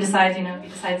the team decides,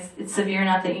 it's severe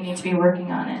enough that you need to be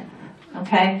working on it,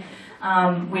 okay?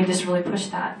 We just really push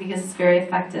that because it's very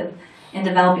effective in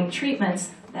developing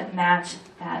treatments that match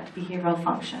that behavioral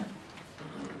function.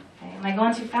 Okay, am I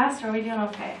going too fast or are we doing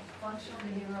okay? Functional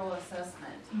behavioral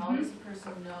assessment. How does a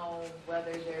person know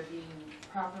whether they're being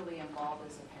properly involved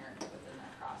as a parent within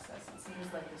that process? It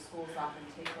seems like the schools often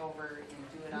take over and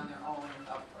do it on their own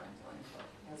without parental input.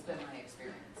 Has been my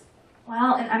experience.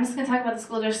 Well, and I'm just going to talk about the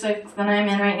school district that I'm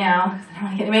in right now, because I don't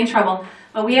want to get anybody in trouble.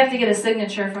 But we have to get a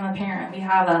signature from a parent. We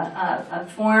have a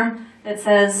form that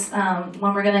says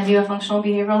when we're going to do a functional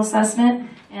behavioral assessment,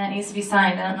 and it needs to be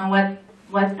signed. I don't know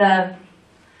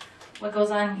what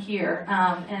goes on here,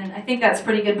 and I think that's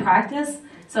pretty good practice.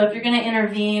 So if you're going to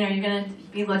intervene or you're going to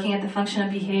be looking at the function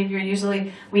of behavior,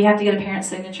 usually we have to get a parent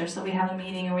signature. So we have a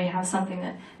meeting or we have something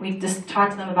that we just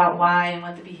talk to them about why and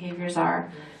what the behaviors are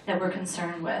that we're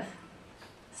concerned with.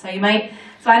 So you might,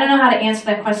 so I don't know how to answer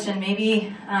that question.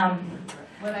 Maybe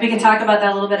we can talk about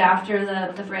that a little bit after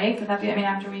the break. Would that be, I mean,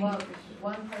 after we... Well,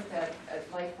 one part that,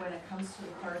 like when it comes to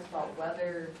the parts about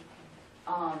whether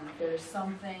there's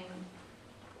something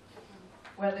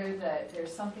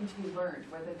to be learned,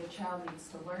 whether the child needs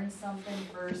to learn something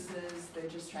versus they're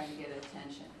just trying to get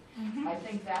attention. Mm-hmm. I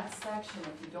think that section,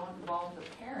 if you don't involve the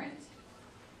parent,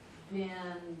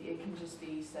 then it can just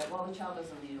be said, well, the child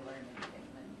doesn't need to learn anything.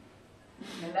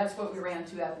 And that's what we ran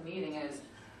to at the meeting is,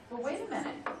 well, wait a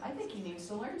minute, I think he needs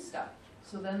to learn stuff.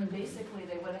 So then basically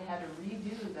they would have had to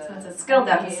redo the... So it's a skill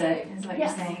deficit is what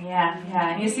Yes. you're saying.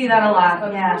 Yeah. And you see that a lot,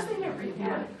 But yeah. of course they didn't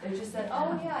redo it. They just said,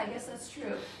 oh yeah, I guess that's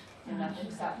true. And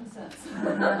nothing's happened since.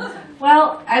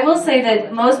 Well, I will say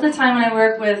that most of the time when I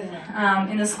work with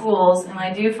in the schools and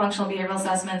I do functional behavioral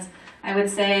assessments, I would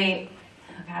say,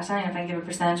 oh gosh, I don't know if I can give a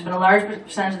percentage, but a large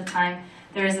percentage of the time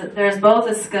there's both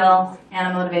a skill and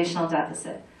a motivational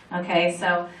deficit. Okay,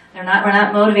 so we're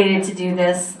not motivated to do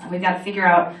this. We've got to figure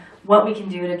out what we can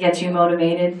do to get you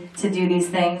motivated to do these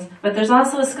things. But there's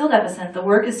also a skill deficit. The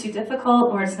work is too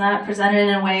difficult or it's not presented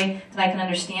in a way that I can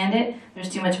understand it. There's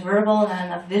too much verbal, not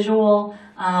enough visual.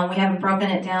 We haven't broken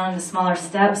it down into smaller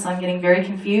steps, so I'm getting very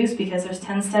confused because there's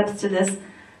 10 steps to this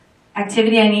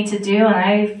activity I need to do, and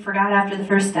I forgot after the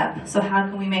first step. So how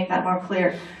can we make that more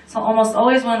clear? So almost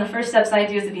always one of the first steps I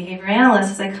do as a behavior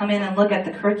analyst is I come in and look at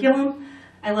the curriculum.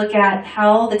 I look at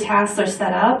how the tasks are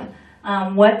set up,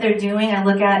 what they're doing. I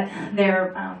look at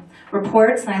their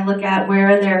reports, and I look at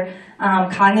where their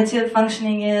cognitive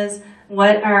functioning is,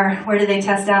 where do they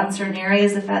test out in certain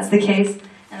areas if that's the case,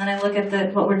 and then I look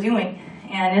at what we're doing.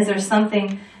 And is there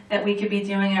something that we could be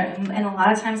doing? And a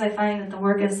lot of times I find that the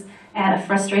work is at a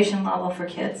frustration level for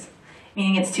kids,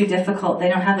 meaning it's too difficult. They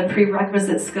don't have the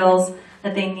prerequisite skills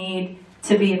that they need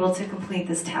to be able to complete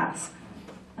this task.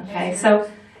 Okay, so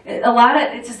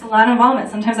it's just a lot of involvement.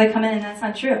 Sometimes I come in and that's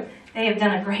not true. They have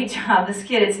done a great job. This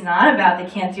kid, it's not about they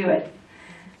can't do it.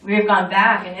 We've gone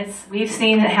back and we've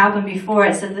seen it happen before.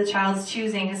 It said the child's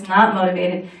choosing is not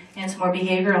motivated and it's more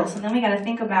behavioral. So then we got to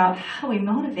think about how we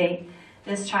motivate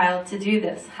this child to do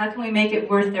this. How can we make it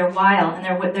worth their while? And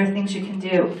there are things you can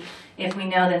do. If we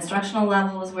know the instructional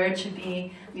level is where it should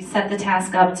be, we set the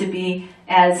task up to be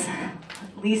as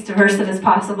least aversive as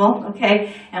possible,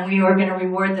 okay? And we are going to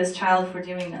reward this child for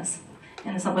doing this.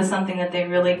 And with something that they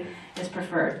really is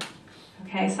preferred.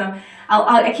 Okay, so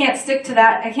I can't stick to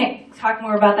that. I can't talk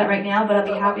more about that right now, but I'll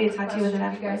be happy to talk to you with it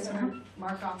afterwards. You guys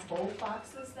mark off both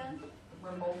boxes then,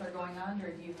 when both are going on,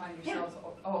 or do you find yourselves,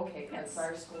 oh, okay, because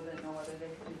our school didn't know whether they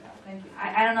could do that. Thank you.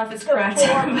 I don't know if it's correct,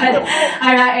 but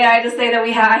I just say that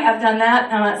I have done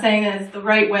that. I'm not saying that it's the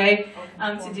right way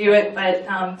to do it, but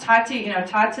talk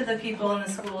to the people in the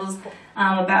schools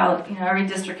about, every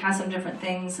district has some different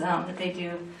things that they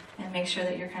do, and make sure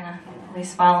that you're kind of at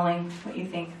least following what you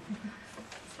think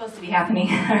is supposed to be happening.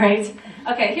 All right.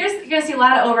 Okay. You're going to see a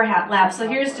lot of overlap. So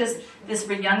here's just this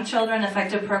for young children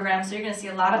effective program. So you're going to see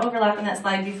a lot of overlap in that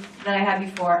slide that I had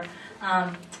before.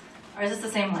 Or is this the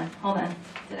same one? Hold on.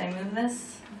 Did I move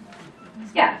this?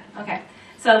 Yeah. Okay.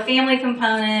 So family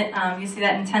component. You see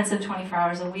that intensive 24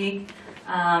 hours a week.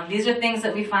 These are things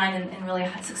that we find in really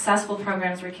successful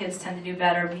programs where kids tend to do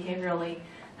better behaviorally.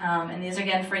 And these are,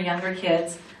 again, for younger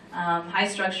kids. High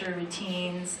structure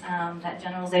routines, that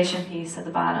generalization piece at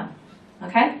the bottom.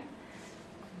 Okay?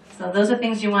 So those are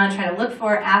things you want to try to look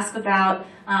for, ask about.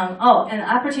 And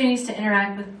opportunities to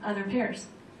interact with other peers.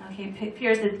 Okay,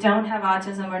 peers that don't have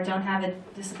autism or don't have a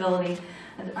disability.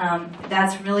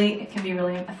 It can be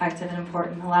really effective and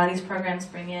important. A lot of these programs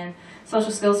bring in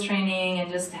social skills training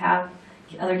and just have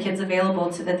other kids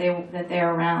available to that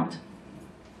they're around.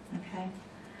 Okay.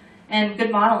 And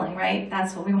good modeling, right?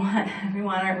 That's what we want. We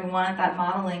want that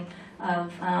modeling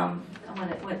of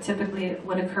what typically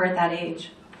would occur at that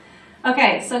age.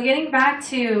 Okay, so getting back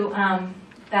to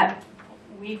that,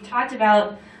 we've talked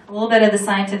about a little bit of the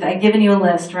scientific. I've given you a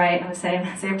list, right? I would say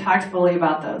I've talked fully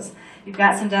about those. You've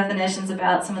got some definitions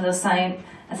about some of those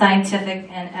scientific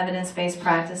and evidence-based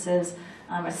practices,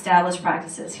 established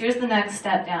practices. Here's the next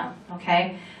step down,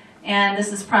 okay? And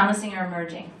this is promising or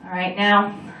emerging, all right?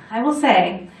 Now, I will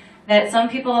say that some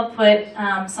people have put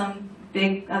some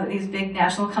big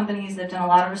national companies that have done a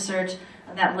lot of research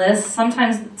on that list.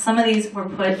 Sometimes some of these were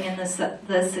put in the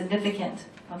significant.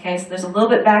 Okay, so there's a little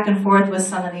bit back and forth with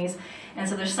some of these, and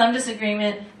so there's some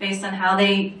disagreement based on how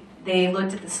they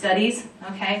looked at the studies.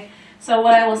 Okay, so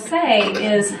what I will say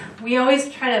is we always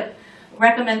try to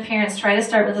recommend parents try to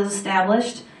start with those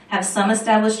established, have some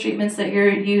established treatments that you're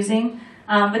using,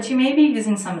 but you may be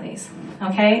using some of these.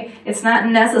 Okay, it's not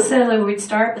necessarily where we'd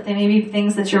start, but they may be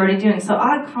things that you're already doing. So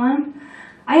AuCalm,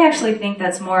 I actually think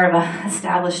that's more of a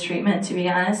established treatment, to be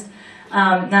honest.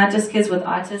 Not just kids with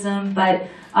autism, but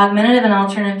augmentative and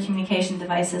alternative communication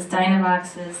devices,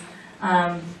 Dynavoxes,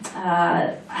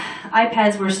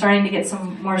 iPads. We're starting to get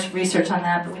some more research on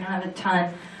that, but we don't have a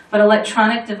ton. But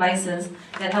electronic devices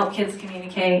that help kids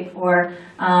communicate or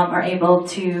are able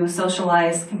to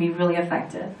socialize can be really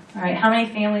effective. All right, how many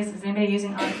families, is anybody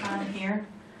using AuCalm here?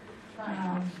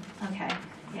 Okay,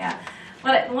 yeah.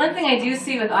 But one thing I do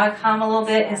see with AuCalm a little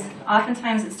bit is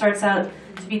oftentimes it starts out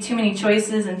to be too many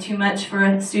choices and too much for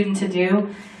a student to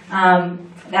do.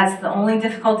 That's the only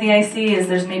difficulty I see, is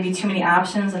there's maybe too many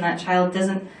options and that child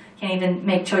can't even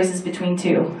make choices between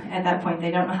two at that point.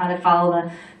 They don't know how to follow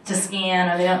to scan,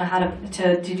 or they don't know how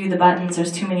to do the buttons.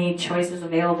 There's too many choices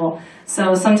available.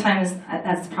 So sometimes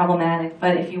that's problematic.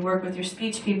 But if you work with your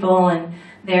speech people, and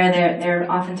they're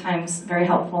oftentimes very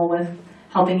helpful with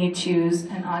helping you choose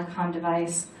an AuCalm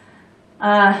device.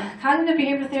 Cognitive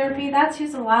behavior therapy, that's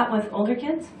used a lot with older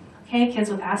kids, okay, kids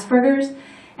with Asperger's,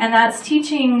 and that's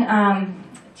teaching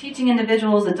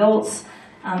individuals, adults,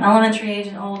 elementary age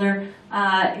and older,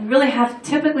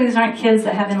 typically these aren't kids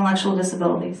that have intellectual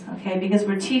disabilities, okay, because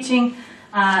we're teaching,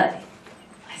 I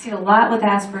see a lot with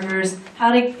Asperger's,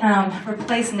 how to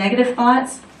replace negative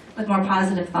thoughts with more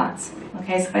positive thoughts,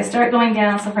 okay, so if I start going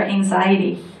down, so for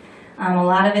anxiety, a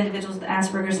lot of individuals with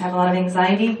Asperger's have a lot of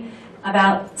anxiety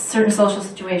about certain social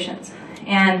situations.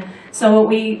 And so what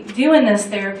we do in this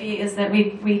therapy is that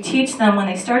we teach them, when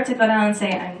they start to go down and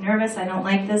say, I'm nervous, I don't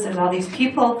like this, there's all these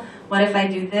people, what if I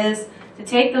do this? To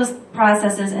take those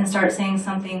processes and start saying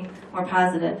something more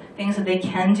positive, things that they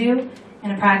can do,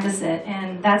 and to practice it.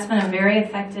 And that's been a very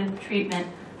effective treatment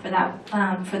for that,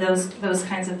 for those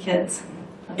kinds of kids.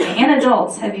 Okay. And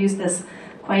adults have used this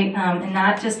quite, and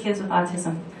not just kids with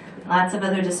autism. Lots of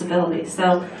other disabilities.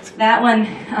 So that one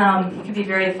can be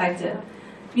very effective.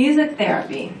 Music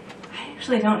therapy. I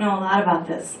actually don't know a lot about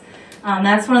this.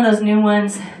 That's one of those new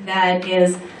ones that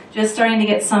is just starting to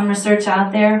get some research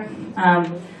out there.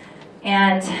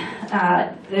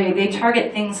 They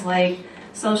target things like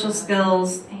social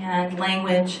skills and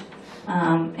language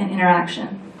and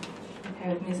interaction, okay,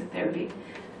 with music therapy.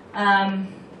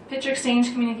 Picture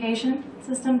exchange communication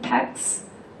system, PECS.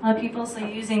 A lot of people, so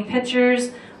using pictures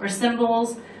or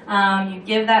symbols, you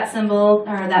give that symbol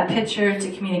or that picture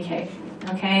to communicate,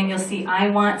 okay? And you'll see I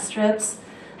want strips.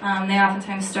 They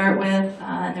oftentimes start with,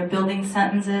 they're building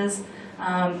sentences.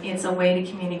 It's a way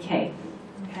to communicate,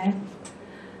 okay?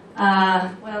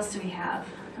 What else do we have?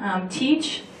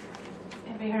 Teach.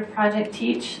 Everybody heard of Project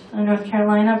Teach in North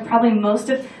Carolina? Probably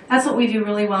that's what we do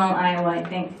really well in Iowa, I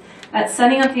think. That's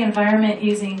setting up the environment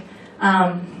using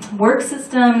work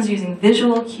systems, using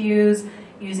visual cues,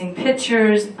 using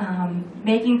pictures,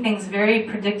 making things very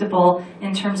predictable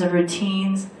in terms of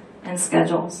routines and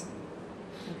schedules.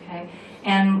 Okay,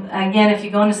 and again, if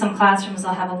you go into some classrooms,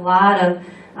 they'll have a lot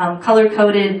of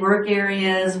color-coded work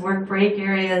areas, work break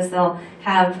areas. They'll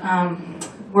have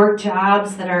work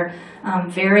jobs that are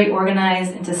very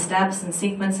organized into steps and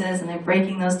sequences, and they're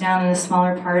breaking those down into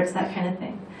smaller parts, that kind of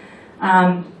thing.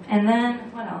 And then,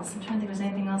 what else? I'm trying to think if there's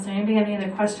anything else there. Anybody have any other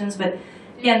questions? But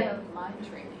again, Theory of mind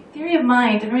training. Theory of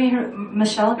mind. Everybody heard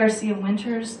Michelle Garcia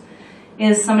Winters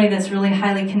is somebody that's really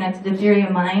highly connected to theory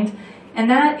of mind. And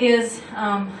that is,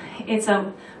 it's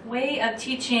a way of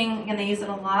teaching, and they use it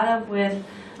a lot with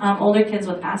older kids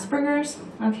with Asperger's,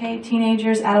 okay,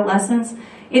 teenagers, adolescents.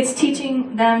 It's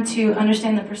teaching them to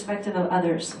understand the perspective of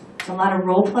others. There's a lot of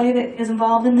role play that is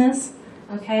involved in this.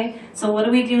 Okay, so what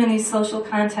do we do in these social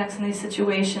contexts, in these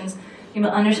situations? You will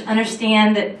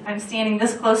understand that I'm standing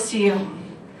this close to you.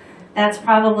 That's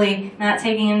probably not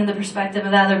taking into the perspective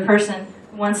of the other person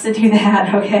who wants to do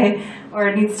that, okay,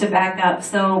 or needs to back up.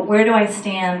 So where do I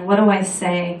stand? What do I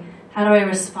say? How do I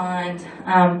respond?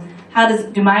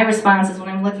 Do my responses when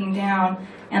I'm looking down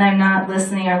and I'm not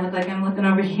listening, or look like I'm looking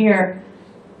over here?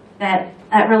 That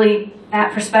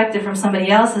perspective from somebody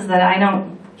else is that I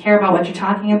don't care about what you're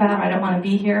talking about, or I don't want to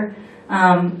be here.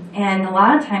 And a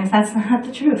lot of times that's not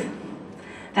the truth.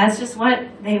 That's just what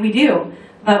we do.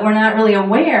 But we're not really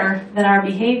aware that our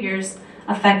behaviors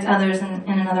affect others in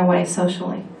another way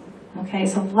socially. Okay,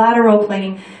 so a lot of role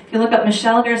playing. If you look up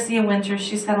Michelle Garcia Winters,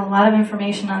 she's got a lot of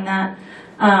information on that,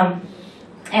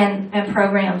 and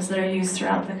programs that are used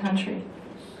throughout the country.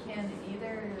 Can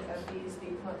either of these be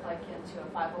put like into a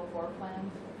 504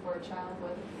 plan for a child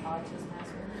with autism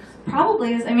Asperger's?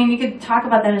 Probably is. I mean, you could talk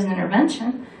about that as an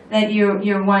intervention that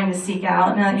you're wanting to seek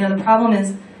out. Now, you know, the problem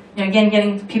is, you know, again,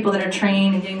 getting people that are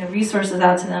trained and getting the resources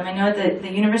out to them. I know that the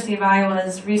University of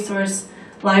Iowa's resource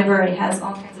library has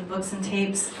all kinds of books and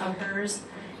tapes of hers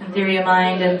and Theory of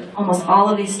Mind and almost all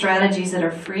of these strategies that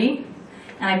are free.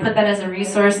 And I put that as a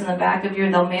resource in the back of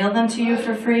they'll mail them to you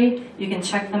for free. You can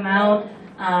check them out.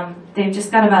 They've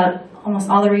just got about almost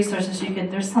all the resources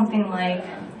there's something like,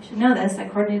 I should know this, I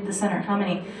coordinated the center, how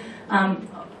many?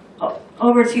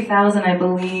 Over 2,000, I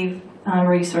believe,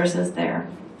 resources there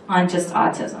on just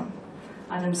autism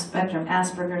spectrum,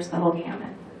 Asperger's, the whole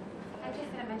gamut. I'm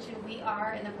just going to mention we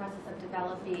are in the process of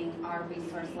developing our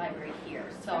resource library here.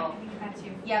 So,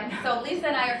 yeah, so Lisa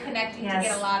and I are connecting to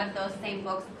get a lot of those same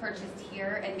books purchased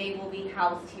here, and they will be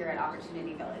housed here at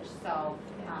Opportunity Village. So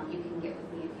you can get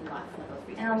with me if you want some of those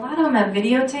resources. And a lot of them have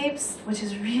videotapes, which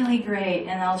is really great,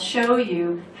 and I'll show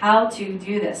you how to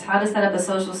do this, how to set up a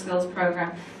social skills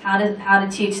program, how to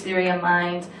teach theory of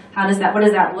mind, what does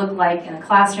that look like in a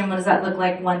classroom, what does that look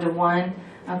like one-to-one,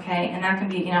 okay, and that can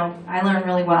be, you know, I learn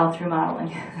really well through modeling,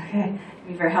 okay, it can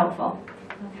be very helpful,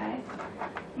 okay.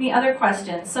 Any other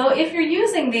questions? So if you're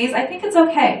using these, I think it's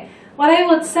okay. What I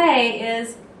would say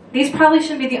is these probably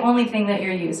shouldn't be the only thing that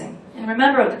you're using. And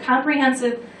remember, the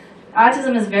comprehensive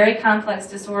autism is a very complex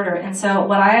disorder, and so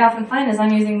what I often find is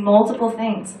I'm using multiple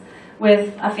things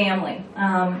with a family,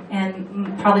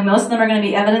 and probably most of them are going to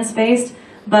be evidence-based,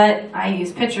 but I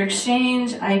use picture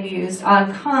exchange, I've used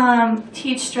ODCOM,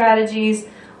 teach strategies,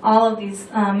 all of these,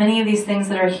 many of these things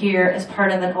that are here as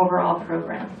part of an overall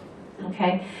program,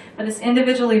 okay? But it's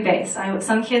individually based.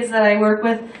 Some kids that I work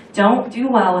with don't do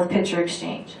well with picture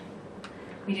exchange.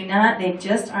 We do not, they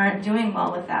just aren't doing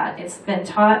well with that. It's been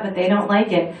taught, but they don't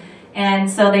like it. And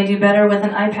so they do better with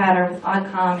an iPad or with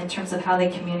ODCOM in terms of how they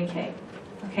communicate.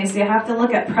 Okay, so you have to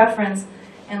look at preference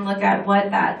and look at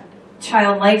what that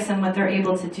child likes and what they're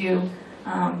able to do.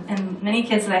 And many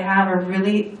kids that I have are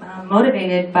really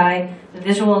motivated by the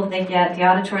visual they get, the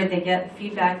auditory they get,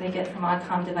 feedback they get from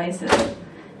ODCOM devices.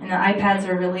 And the iPads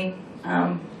are really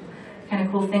kind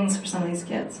of cool things for some of these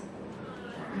kids.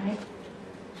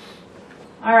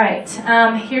 All right,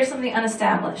 here's something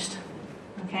unestablished.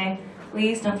 Okay,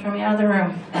 please don't throw me out of the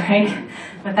room. All right,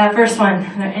 with that first one,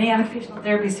 are there any occupational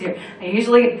therapists here? I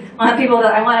usually want people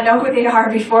that I want to know who they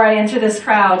are before I enter this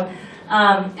crowd.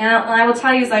 And I will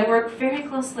tell you, is I work very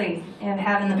closely and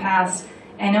have in the past.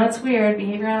 I know it's weird.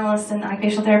 Behavior analysts and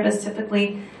occupational therapists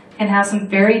typically can have some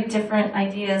very different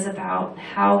ideas about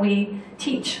how we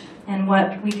teach and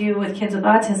what we do with kids with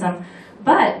autism.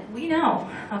 But we know,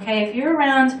 okay, if you're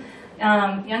around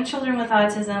young children with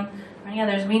autism or any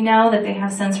others, we know that they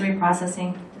have sensory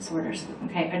processing disorders,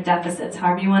 okay, or deficits,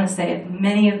 however you want to say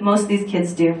it. Most of these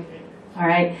kids do, all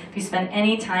right? If you spend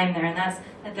any time there, and that's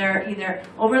that they're either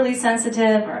overly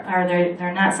sensitive or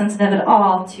they're not sensitive at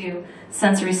all to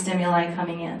sensory stimuli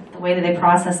coming in. The way that they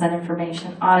process that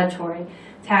information, auditory,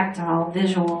 tactile,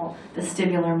 visual,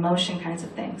 vestibular, motion kinds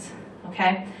of things,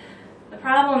 okay? The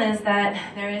problem is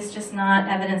that there is just not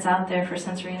evidence out there for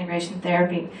sensory integration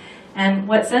therapy. And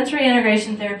what sensory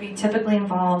integration therapy typically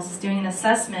involves is doing an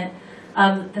assessment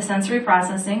of the sensory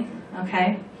processing,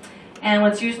 okay? And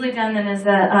what's usually done then is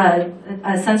that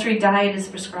a sensory diet is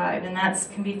prescribed, and that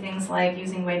can be things like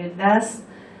using weighted vests,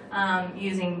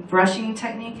 using brushing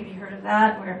technique, have you heard of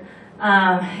that? Where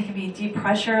it can be deep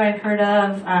pressure, I've heard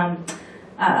of,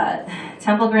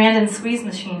 Temple Grandin squeeze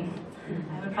machine.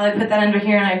 I would probably put that under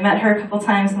here, and I've met her a couple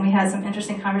times, and we had some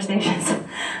interesting conversations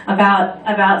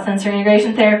about sensory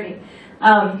integration therapy.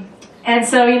 And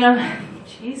so, you know,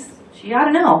 she ought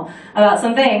to know about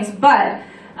some things, but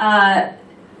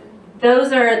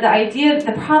those are the idea.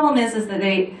 The problem is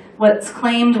that what's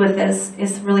claimed with this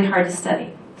is really hard to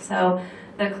study. So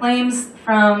the claims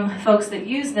from folks that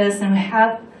use this and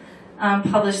have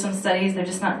published some studies, they're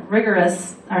just not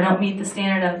rigorous or don't meet the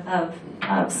standard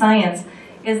of science,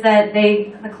 is that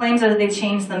the claims are that they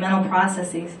change the mental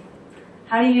processes.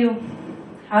 How do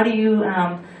you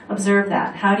observe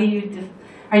that? Are you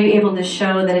able to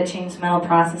show that it changed mental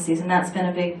processes? And that's been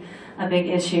a big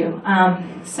issue.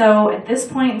 So at this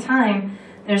point in time,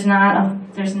 there's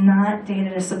not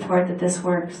data to support that this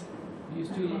works. You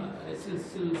still, I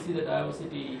still see that Iowa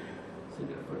City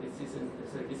Center for Disease and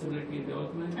Disability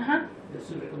Development. They're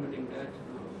still recommending that.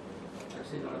 I've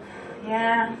seen a lot of.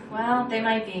 Yeah, well, they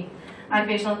might be.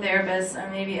 Occupational therapists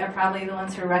are probably the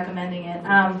ones who are recommending it.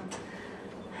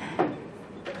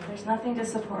 There's nothing to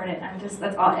support it.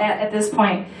 That's all at this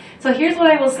point. So here's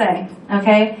what I will say,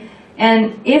 okay?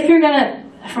 And if you're gonna,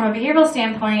 from a behavioral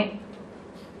standpoint,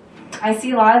 I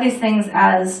see a lot of these things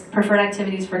as preferred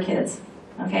activities for kids,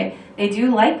 okay? They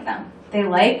do like them. They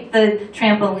like the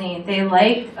trampoline.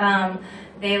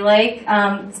 They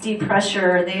like steep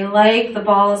pressure. They like the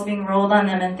balls being rolled on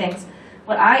them and things.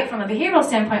 From a behavioral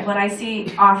standpoint, what I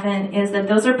see often is that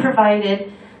those are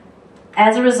provided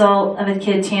as a result of a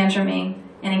kid tantruming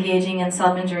and engaging in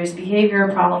self-injurious behavior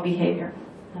or problem behavior,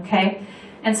 okay?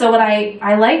 And so what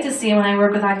I like to see when I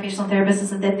work with occupational therapists is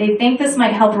that they think this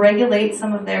might help regulate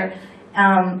some of their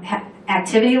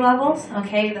activity levels,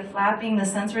 okay? The flapping, the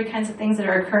sensory kinds of things that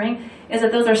are occurring, is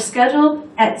that those are scheduled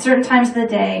at certain times of the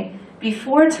day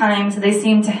before times that they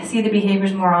seem to see the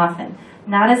behaviors more often,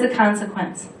 not as a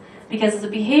consequence. Because as a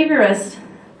behaviorist,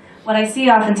 what I see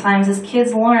oftentimes is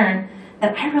kids learn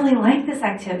that I really like this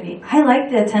activity. I like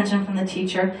the attention from the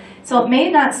teacher. So it may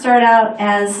not start out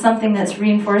as something that's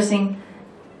reinforcing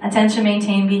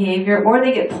attention-maintained behavior, or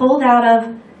they get pulled out of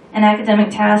an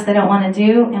academic task they don't want to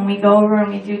do, and we go over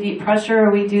and we do deep pressure,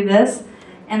 or we do this,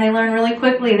 and they learn really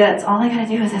quickly that all I got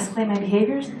to do is escalate my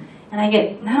behaviors, and I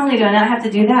get, not only do I not have to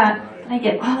do that, but I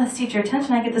get all this teacher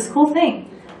attention, I get this cool thing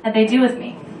that they do with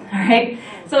me, all right?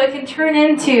 So it can turn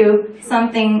into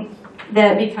something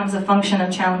that becomes a function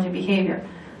of challenging behavior.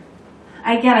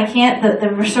 Again, I can't, the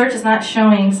research is not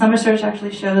showing, some research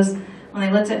actually shows when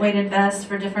they looked at weighted vests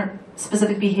for different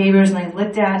specific behaviors and they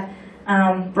looked at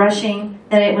brushing,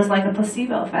 that it was like a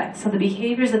placebo effect. So the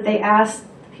behaviors that they asked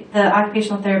the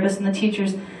occupational therapists and the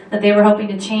teachers that they were hoping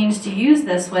to change to use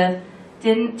this with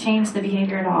didn't change the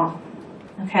behavior at all,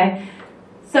 okay?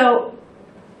 So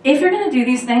if you're gonna do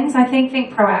these things, I think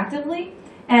proactively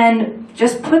and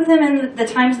just put them in the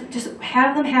times, just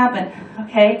have them happen,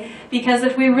 okay? Because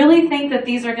if we really think that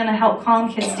these are gonna help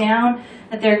calm kids down,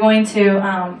 that they're going to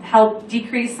help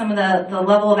decrease some of the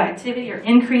level of activity or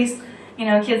increase, you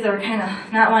know, kids that are kind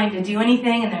of not wanting to do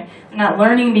anything and they're not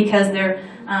learning because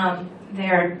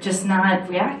they're just not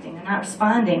reacting, they're not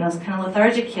responding, those kind of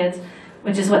lethargic kids,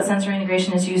 which is what sensory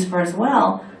integration is used for as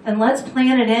well, then let's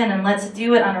plan it in and let's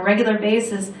do it on a regular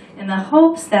basis in the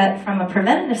hopes that from a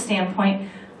preventative standpoint,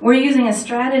 we're using a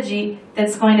strategy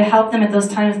that's going to help them at those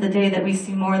times of the day that we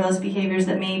see more of those behaviors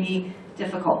that may be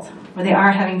difficult, where they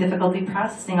are having difficulty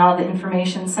processing all the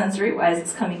information sensory-wise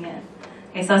that's coming in.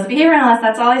 Okay, so as a behavior analyst,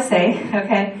 that's all I say,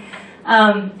 okay?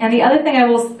 And the other thing I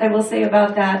will say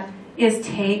about that is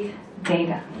take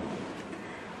data.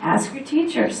 Ask your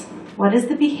teachers, what is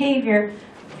the behavior?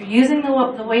 If you're using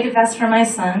the weighted vest for my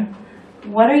son,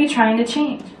 what are you trying to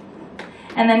change?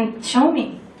 And then show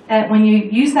me that when you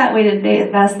use that weighted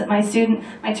vest that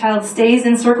my child stays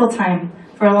in circle time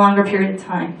for a longer period of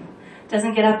time,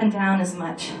 doesn't get up and down as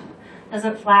much,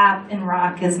 doesn't flap and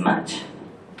rock as much,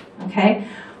 okay?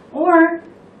 Or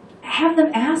have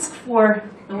them ask for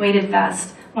the weighted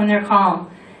vest when they're calm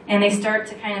and they start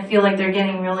to kind of feel like they're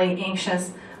getting really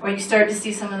anxious, or you start to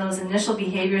see some of those initial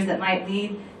behaviors that might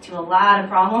lead to a lot of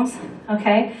problems,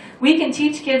 okay? We can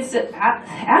teach kids to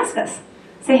ask us.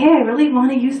 Say, hey, I really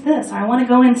want to use this, or I want to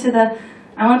go into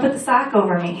I want to put the sock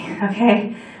over me,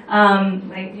 okay?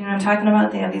 Like, you know what I'm talking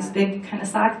about? They have these big kind of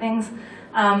sock things.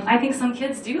 I think some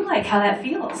kids do like how that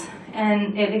feels,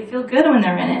 and they feel good when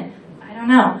they're in it. I don't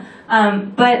know.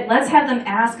 But let's have them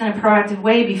ask in a proactive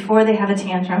way before they have a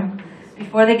tantrum,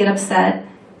 before they get upset,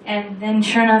 and then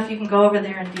sure enough, you can go over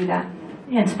there and do that.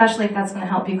 Yeah, especially if that's going to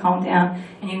help you calm down,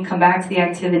 and you can come back to the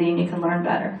activity and you can learn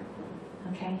better.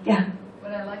 Okay, yeah?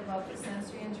 What I like about the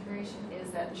sensory integration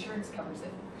is that insurance covers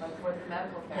it, like for the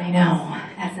medical therapist. I know.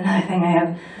 That's another thing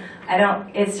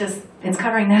it's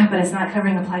covering that, but it's not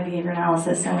covering applied behavior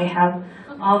analysis, and we have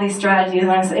all these strategies.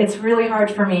 It's really hard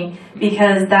for me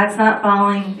because that's not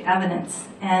following the evidence.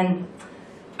 And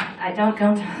I don't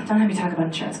have me talk about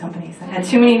insurance companies. I've had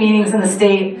too many meetings in the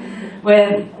state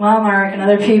with Walmart and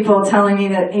other people telling me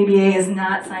that ABA is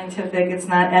not scientific, it's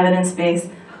not evidence-based,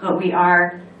 but we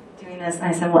are doing this. And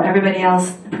I said, well, everybody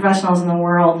else, the professionals in the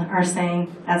world, are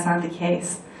saying that's not the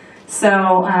case.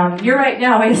 So you're right.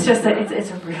 No, it's just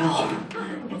it's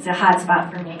a hot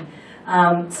spot for me.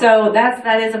 So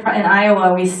that is in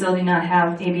Iowa, we still do not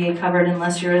have ABA covered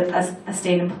unless you're a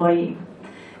state employee.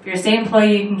 If you're a state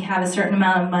employee, you can have a certain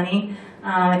amount of money.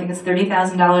 I think it's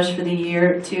 $30,000 for the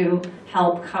year to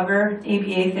help cover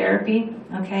ABA therapy,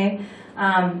 okay?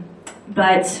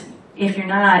 But if you're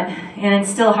not, and it's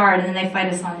still hard, and then they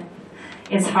fight us on it.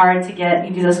 It's hard to get,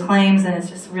 you do those claims, and it's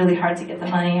just really hard to get the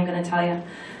money, I'm going to tell you.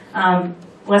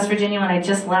 West Virginia, when I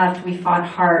just left, we fought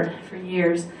hard for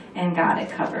years and got it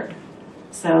covered.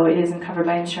 so it isn't covered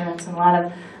by insurance. And a lot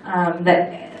of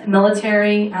the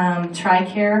military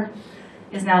TRICARE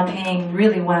is now paying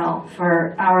really well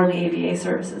for hourly ABA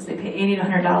services. They pay $80 to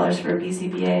 $100 for a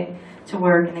BCBA to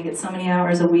work, and they get so many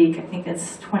hours a week. I think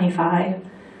it's 25,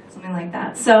 something like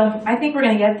that. So I think we're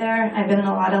going to get there. I've been in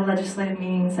a lot of legislative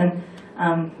meetings, and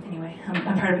anyway,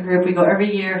 I'm part of a group. We go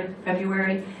every year.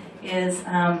 February is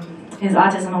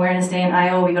Autism Awareness Day in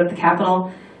Iowa. We go to the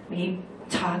Capitol. We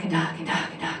talk and talk and talk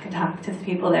and talk and talk to the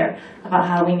people there about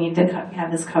how we need to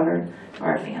have this covered for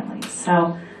our families.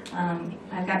 So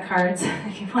I've got cards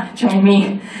if you want to join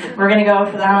me. We're going to go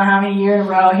for I don't know how many years in a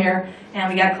row here. And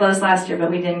we got close last year,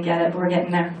 but we didn't get it. But we're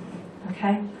getting there.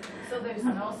 Okay? So there's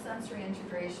no sensory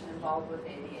integration involved with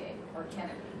ABA, or can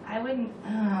it be? I wouldn't.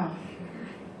 Oh.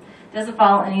 Doesn't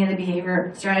follow any of the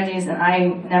behavior strategies, and I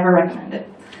never recommend it.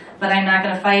 But I'm not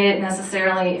going to fight it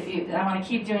necessarily. I want to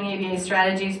keep doing ABA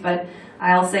strategies, but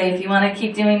I'll say if you want to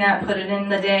keep doing that, put it in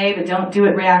the day, but don't do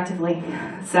it reactively.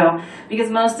 So,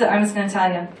 because I'm just going to tell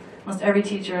you, most every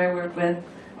teacher I work with,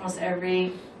 almost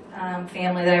every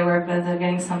family that I work with are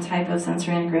getting some type of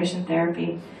sensory integration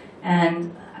therapy.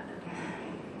 And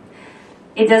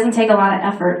it doesn't take a lot of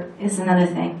effort, is another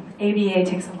thing. ABA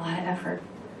takes a lot of effort.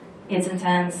 It's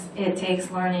intense. It takes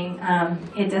learning.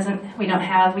 We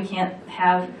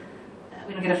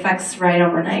don't get effects right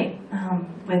overnight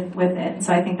with it. And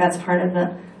so I think that's part of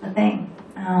the thing.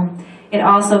 It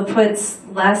also puts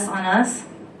less on us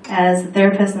as the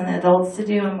therapists and the adults to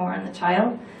do and more on the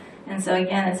child. And so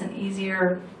again, it's an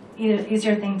easier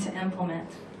thing to implement.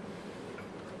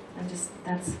 And just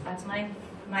that's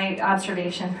my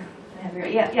observation.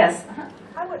 Yeah, yes.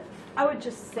 Uh-huh. I would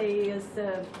just say as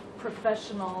a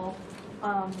professional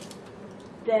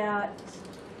that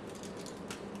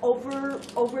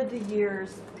over the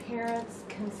years, parents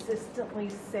consistently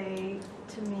say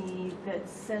to me that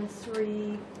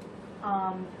sensory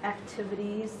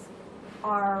activities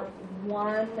are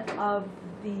one of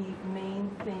the main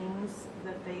things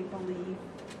that they believe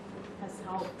has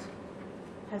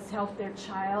helped their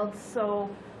child. So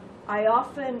I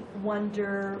often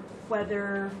wonder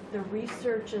whether the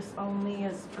research is only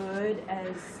as good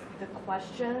as the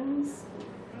questions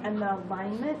and the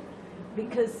alignment,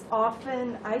 because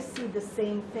often I see the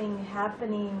same thing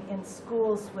happening in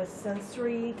schools with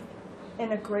sensory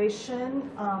integration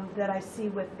that I see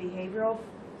with behavioral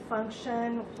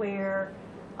function, where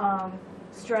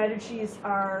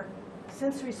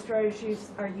sensory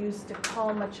strategies are used to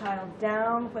calm a child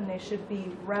down when they should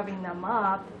be revving them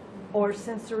up, or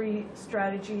sensory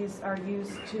strategies are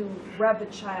used to rev a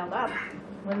child up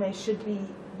when they should be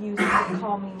used to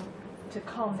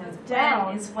calm them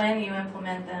down. It's when you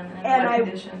implement them and in what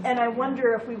conditions. And I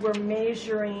wonder if we were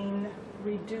measuring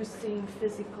reducing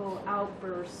physical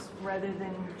outbursts rather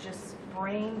than just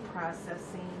brain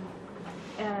processing,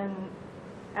 and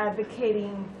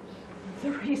advocating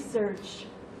the research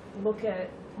look at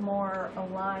more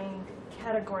aligned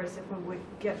categories if we would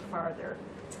get farther.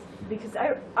 Because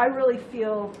I really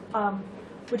feel,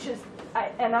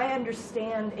 and I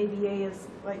understand ABA is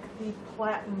like the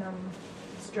platinum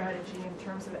strategy in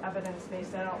terms of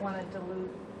evidence-based. I don't want to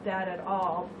dilute that at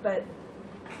all, but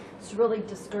it's really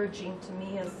discouraging to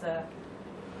me as a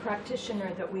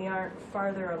practitioner that we aren't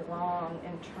farther along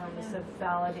in terms of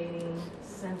validating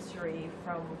sensory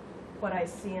from what I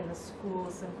see in the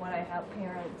schools and what I have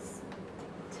parents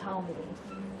tell me.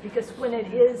 Because when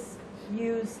it is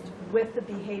used with the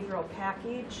behavioral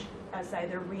package as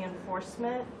either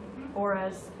reinforcement or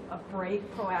as a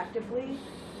break proactively,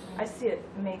 I see it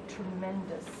make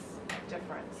tremendous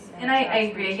difference. And I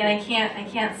agree. Again, I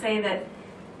can't say that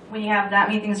when you have that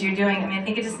many things you're doing. I mean, I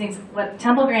think it just needs, what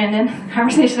Temple Grandin, the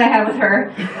conversation I had with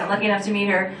her, lucky enough to meet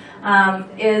her,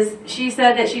 is she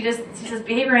said that she says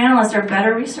behavior analysts are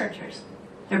better researchers.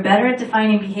 They're better at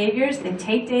defining behaviors. They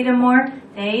take data more.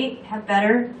 They have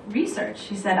better research.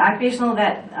 She said the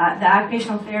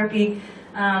occupational therapy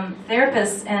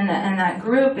therapists and that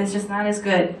group is just not as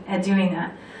good at doing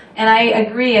that. And I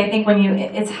agree. I think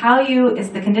it's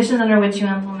the conditions under which you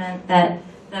implement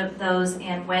those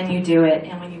and when you do it,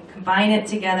 and when you combine it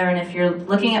together. And if you're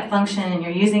looking at function and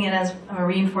you're using it as a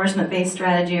reinforcement-based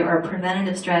strategy or a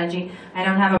preventative strategy, I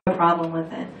don't have a problem with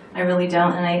it. I really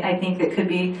don't, and I think it could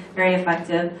be very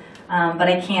effective. But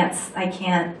I can't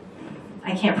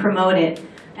promote it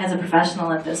as a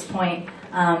professional at this point,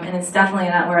 and it's definitely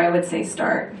not where I would say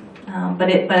start. But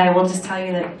I will just tell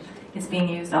you that it's being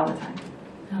used all the time.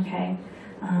 Okay,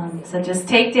 so just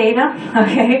take data.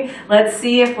 Okay, let's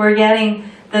see if we're getting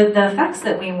the effects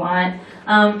that we want.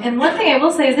 And one thing I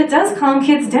will say is it does calm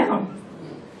kids down.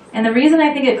 And the reason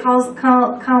I think it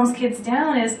calms kids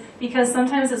down is because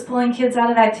sometimes it's pulling kids out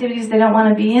of activities they don't want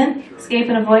to be in, escape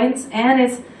and avoidance, and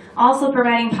it's also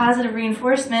providing positive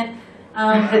reinforcement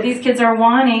that these kids are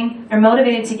wanting, they're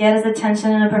motivated to get as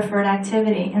attention in a preferred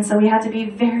activity. And so we have to be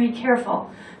very careful,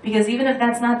 because even if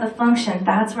that's not the function,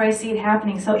 that's where I see it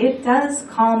happening. So it does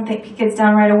calm kids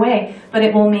down right away, but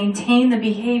it will maintain the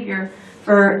behavior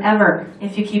forever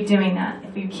if you keep doing that.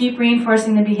 If you keep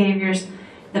reinforcing the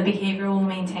behavior will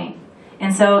maintain.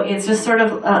 And so it's just sort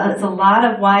of, it's a lot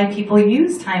of why people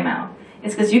use timeout.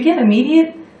 It's because you get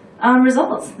immediate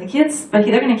results. The kids, but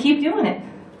they're going to keep doing it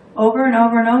over and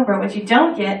over and over. What you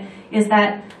don't get is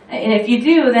that, and if you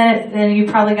do, then you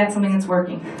probably got something that's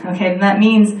working. Okay, and that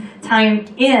means time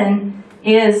in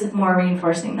is more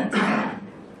reinforcing than time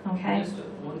out. Okay. Just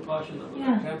one caution about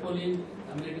trampoline.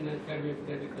 American Academy of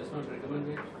Pediatrics does not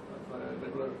recommend it for a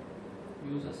regular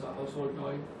use as a household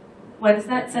toy. What is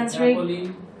that? Sensory?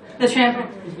 Trampoline. The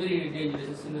trampoline. It's very dangerous.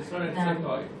 It's not a safe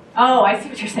toy. Oh, I see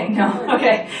what you're saying. No,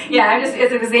 okay. Yeah,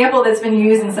 it's an example that's been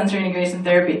used in sensory integration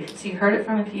therapy. So you heard it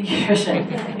from a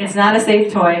pediatrician. It's not a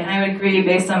safe toy. And I would agree,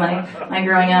 based on my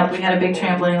growing up, we had a big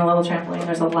trampoline and a little trampoline.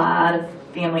 There's a lot of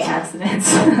family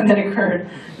accidents that occurred.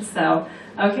 So,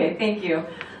 okay, thank you.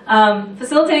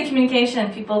 Facilitated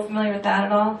communication, people familiar with that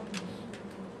at all?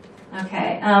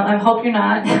 Okay, I hope you're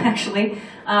not, actually.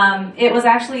 It was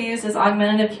actually used as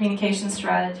augmentative communication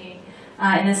strategy,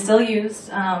 and is still used.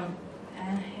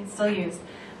 It's still used.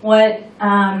 What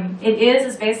it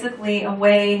is basically a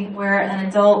way where an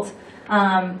adult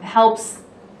helps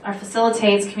or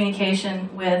facilitates communication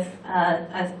with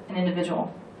an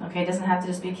individual. Okay, it doesn't have to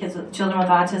just be children with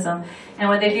autism. And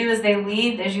what they do is they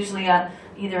lead. There's usually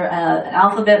either an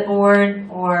alphabet board,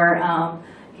 or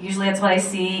usually that's what I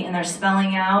see, and they're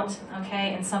spelling out.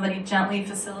 Okay, and somebody gently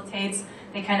facilitates.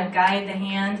 They kind of guide the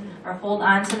hand or hold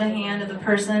onto the hand of the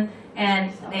person,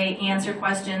 and they answer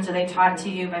questions, or they talk to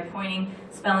you by pointing,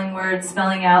 spelling words,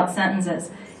 spelling out sentences.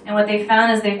 And what they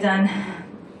found is they've done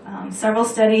several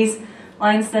studies,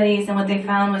 line studies, and what they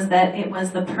found was that it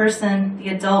was the person, the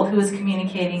adult, who was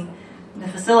communicating, the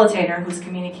facilitator who's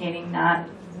communicating, not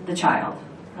the child.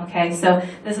 Okay, so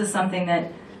this is something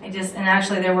that and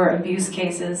actually there were abuse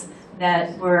cases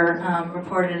that were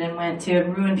reported and went to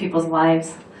ruin people's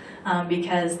lives.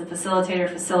 Because the facilitator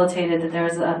facilitated that there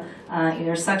was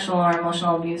either sexual or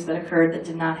emotional abuse that occurred that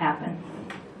did not happen.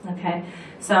 Okay,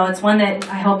 so it's one that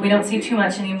I hope we don't see too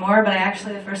much anymore, but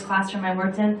the first classroom I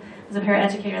worked in was a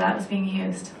paraeducator that was being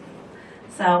used.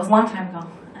 So it was a long time ago.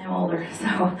 I'm older.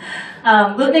 So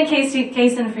gluten and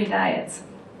casein-free diets.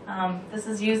 This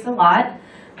is used a lot.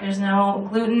 There's no,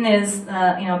 gluten is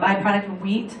a byproduct of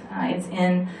wheat. It's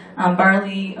in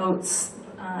barley, oats.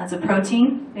 It's a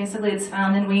protein. Basically, it's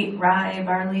found in wheat, rye,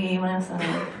 barley, what else?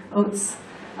 Oats.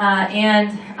 And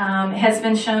it has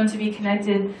been shown to be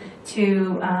connected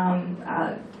to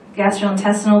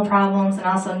gastrointestinal problems and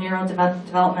also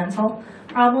neurodevelopmental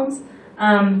problems.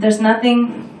 There's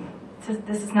nothing,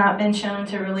 this has not been shown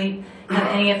to really have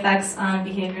any effects on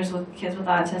behaviors with kids with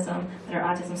autism that are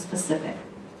autism specific,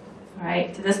 all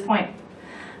right, to this point.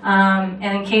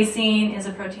 And casein is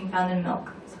a protein found in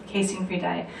milk, so casein-free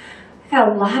diet. I've got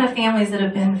a lot of families that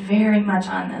have been very much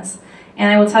on this.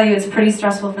 And I will tell you, it's pretty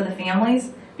stressful for the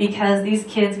families because these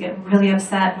kids get really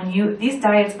upset when these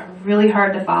diets are really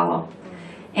hard to follow.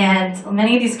 And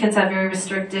many of these kids have very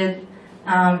restricted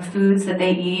foods that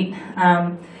they eat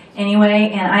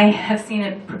anyway, and I have seen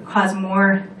it cause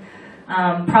more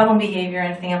problem behavior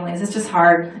in families. It's just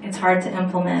hard. It's hard to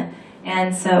implement.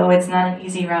 And so it's not an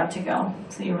easy route to go.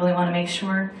 So you really want to make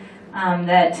sure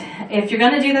that if you're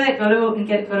going to do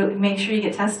that, make sure you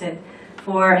get tested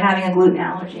for having a gluten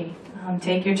allergy.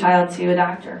 Take your child to a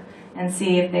doctor and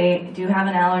see if they do have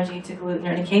an allergy to gluten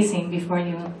or to casein before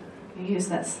you use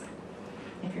this,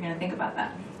 if you're going to think about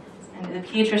that. And the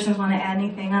pediatricians want to add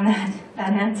anything on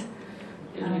that end?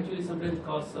 It actually sometimes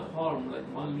cause harm, like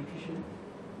malnutrition.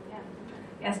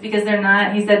 Yes, because they're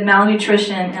not, he said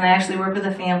malnutrition, and I actually worked with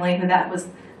a family who that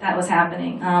was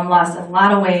happening. Lost a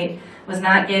lot of weight, was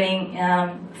not getting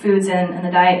foods in the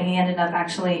diet, and he ended up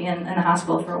actually in the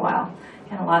hospital for a while.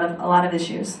 Had a lot of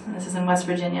issues. And this is in West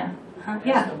Virginia.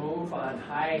 Yeah. Has the move on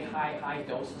high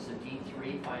doses of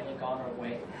D3 finally gone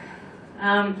away?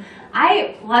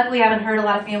 I luckily haven't heard a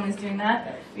lot of families doing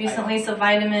that recently. So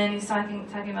he's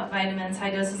talking about vitamins. High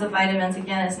doses of vitamins,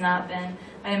 again, has not been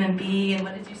vitamin B, and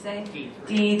what did you say?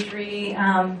 D3.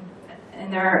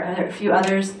 And there are a few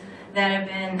others that have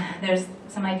been, there's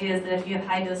some ideas that if you have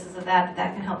high doses of that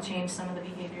can help change some of the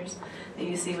behaviors that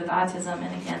you see with autism.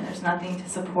 And again, there's nothing to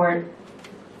support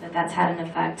that that's had an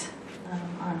effect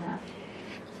on that.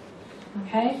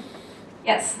 Okay?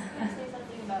 Yes. Can I say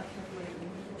something about trick-or-treating?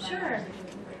 Because I'm Sure. actually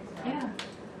trick-or-treater. Yeah.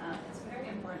 It's very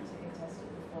important to get tested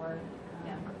before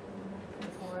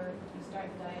you start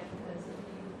the diet, because if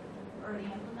you already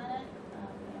implement it, the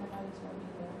antibodies won't be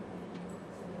there, and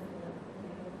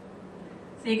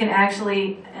So you can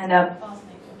actually end up, false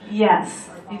negative. yes,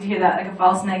 did you hear that? Like a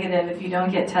false negative. If you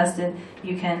don't get tested,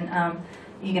 you can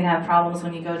have problems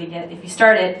when you go to get, if you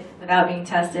start it without being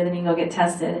tested and you go get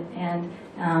tested, and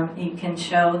you can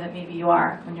show that maybe you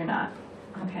are when you're not.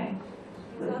 Okay.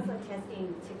 There's also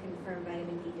testing to confirm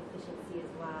vitamin D deficiency as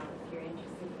well, if you're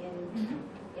interested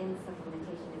in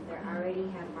supplementation. If they already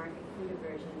have market food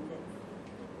aversions, it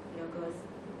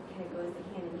goes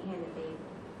hand in hand that they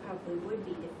probably would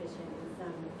be deficient in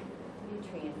some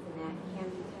nutrients, and that can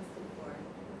be tested for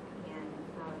and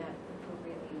followed up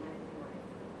appropriately medicine-wise.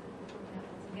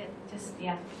 Just,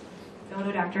 go to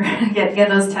a doctor, get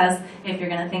those tests if you're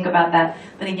going to think about that.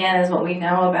 But again, is what we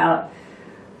know about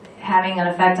having an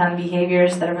effect on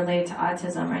behaviors that are related to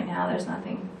autism right now, there's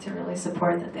nothing to really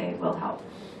support that they will help.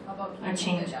 How about Or Candida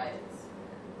change. diets?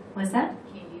 What's that?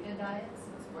 Candida diets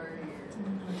is where you're. I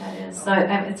don't know what that is. So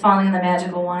it's falling in the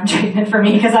magical wand treatment for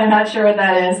me because I'm not sure what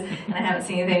that is, and I haven't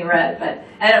seen anything read. But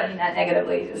I don't mean that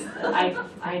negatively. Just I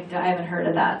haven't heard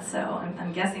of that. So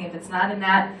I'm guessing if it's not in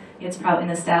that, it's probably an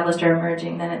established or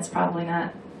emerging. Then it's probably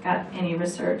not got any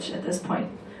research at this point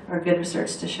or good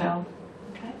research to show.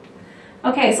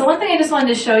 Okay, so one thing I just wanted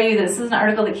to show you, this is an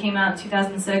article that came out in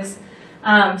 2006.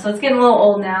 So it's getting a little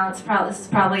old now. This is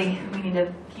probably, we need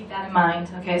to keep that in mind.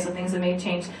 Okay, so things have maybe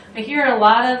changed. But here are a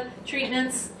lot of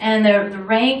treatments, and the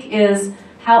rank is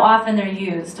how often they're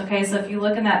used. Okay, so if you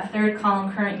look in that third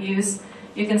column, current use,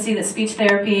 you can see that speech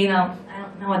therapy, I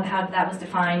don't know how that was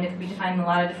defined. It could be defined in a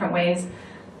lot of different ways.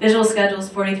 Visual schedules,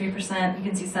 43%. You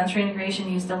can see sensory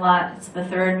integration used a lot. It's the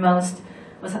third most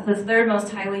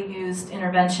highly used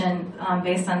intervention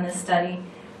based on this study.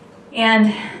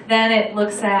 And then it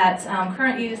looks at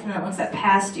current use, and then it looks at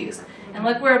past use. And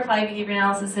look where applied behavior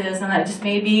analysis is, and that just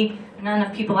may be not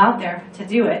enough people out there to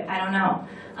do it. I don't know.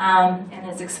 And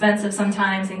it's expensive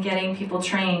sometimes in getting people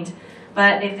trained.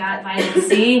 But they've got vitamin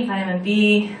C, vitamin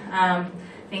B,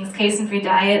 things, casein-free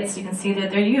diets. You can see that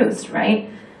they're used, right?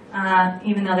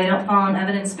 Even though they don't fall in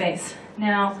evidence base.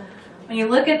 Now, when you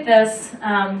look at this,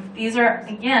 these are,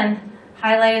 again,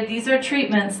 highlighted. These are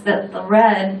treatments that the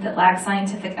red that lack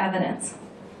scientific evidence.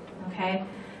 Okay,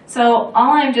 so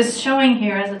all I'm just showing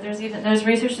here is that there's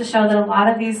research to show that a lot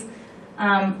of these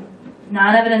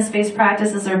non-evidence-based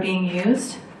practices are being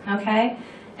used. Okay,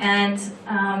 and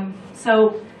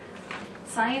so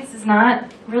science is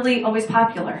not really always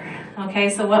popular. Okay,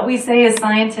 so what we say is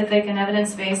scientific and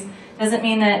evidence-based doesn't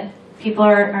mean that people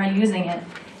are using it.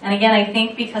 And again, I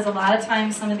think because a lot of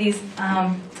times some of these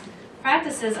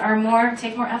practices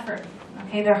take more effort.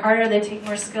 Okay, they're harder, they take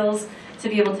more skills to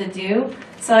be able to do.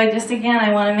 So I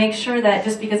want to make sure that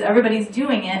just because everybody's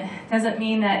doing it doesn't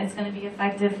mean that it's going to be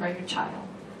effective for your child.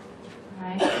 All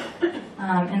right?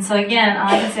 And so again, all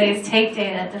I can say is take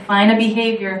data, define a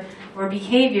behavior or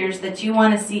behaviors that you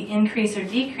want to see increase or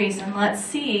decrease, and let's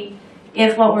see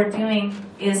if what we're doing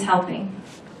is helping.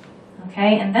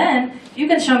 Okay, and then you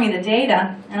can show me the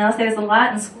data, and I'll say there's a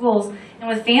lot in schools and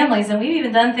with families, and we've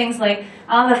even done things like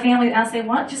I'll say,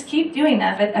 well, just keep doing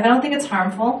that. If I don't think it's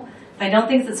harmful, if I don't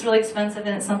think it's really expensive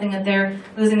and it's something that they're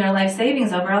losing their life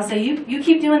savings over, I'll say, you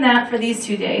keep doing that for these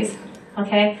 2 days,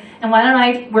 okay? And why don't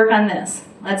I work on this?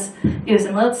 Let's use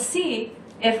and let's see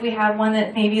if we have one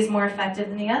that maybe is more effective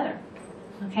than the other.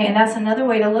 Okay, and that's another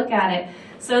way to look at it,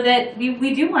 so that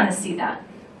we do want to see that,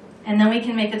 and then we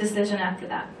can make a decision after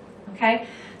that. Okay,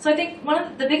 so I think one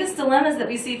of the biggest dilemmas that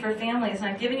we see for families, and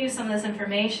I've given you some of this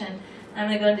information, and I'm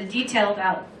going to go into detail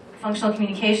about functional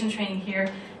communication training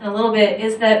here in a little bit,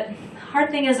 is that the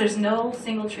hard thing is there's no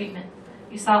single treatment.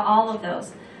 You saw all of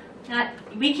those.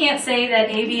 We can't say that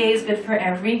ABA is good for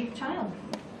every child.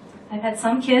 I've had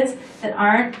some kids that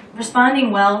aren't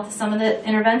responding well to some of the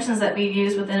interventions that we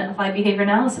use within applied behavior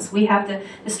analysis. We have the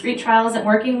discrete trial isn't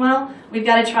working well. We've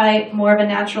got to try more of a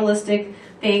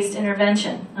naturalistic-based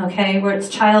intervention, okay, where it's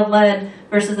child-led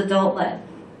versus adult-led,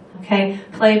 okay,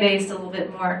 play-based a little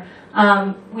bit more.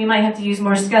 We might have to use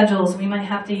more schedules. We might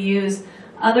have to use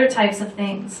other types of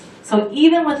things. So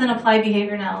even within applied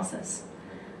behavior analysis,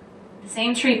 the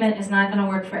same treatment is not going to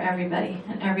work for everybody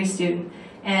and every student.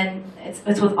 And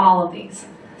it's with all of these.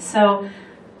 So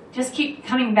just keep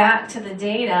coming back to the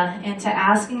data and to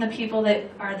asking the people that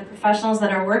are the professionals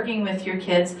that are working with your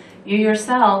kids, you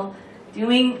yourself,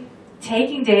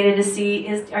 taking data to see,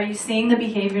 are you seeing the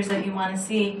behaviors that you want to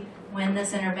see when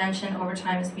this intervention over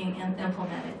time is being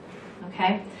implemented?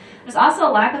 okay? There's also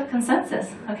a lack of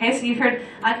consensus, okay? So you've heard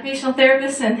occupational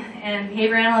therapists and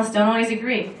behavior analysts don't always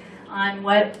agree on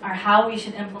what or how we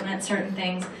should implement certain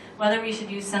things, whether we should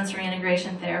use sensory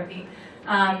integration therapy.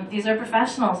 These are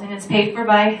professionals, and it's paid for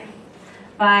by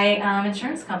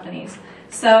insurance companies.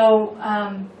 So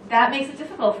that makes it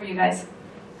difficult for you guys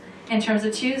in terms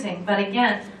of choosing. But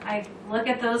again, I look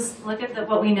at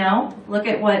what we know, look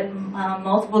at what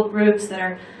multiple groups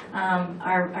that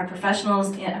are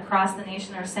professionals across the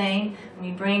nation are saying.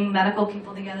 We bring medical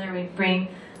people together, we bring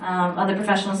other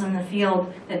professionals in the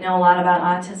field that know a lot about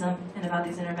autism and about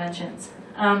these interventions.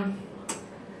 And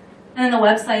then the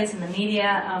websites and the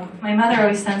media. My mother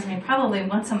always sends me, probably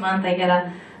once a month, I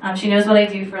get she knows what I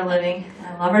do for a living.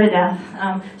 I love her to death.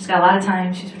 She's got a lot of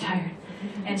time, she's retired.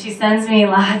 And she sends me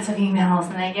lots of emails,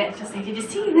 and I get just like, did you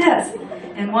see this?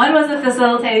 And one was a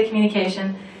facilitated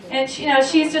communication. And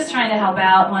she's just trying to help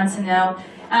out, wants to know.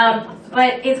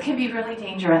 But it can be really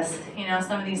dangerous,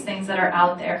 some of these things that are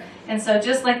out there. And so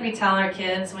just like we tell our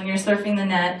kids, when you're surfing the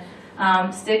net,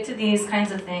 stick to these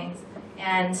kinds of things.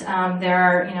 And there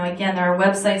are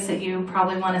websites that you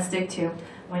probably want to stick to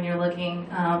when you're looking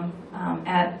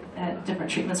at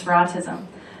different treatments for autism.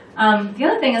 The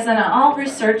other thing is that all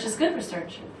research is good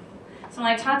research. So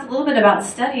when I talked a little bit about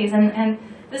studies, and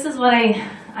this is what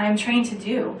I'm trained to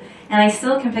do, and I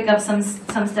still can pick up some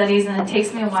studies, and it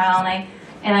takes me a while,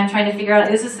 and I'm trying to figure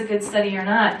out, is this a good study or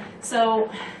not?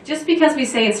 So just because we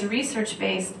say it's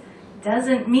research-based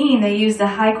doesn't mean they used a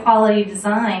high-quality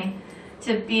design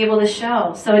to be able to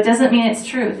show. So it doesn't mean it's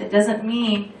truth. It doesn't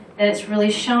mean that it's really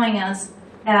showing us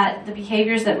that the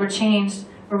behaviors that were changed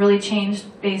were really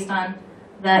changed based on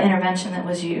the intervention that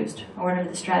was used, or whatever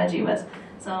the strategy was.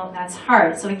 So that's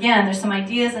hard. So again, there's some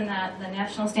ideas in the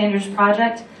National Standards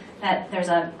Project that there's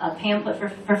a pamphlet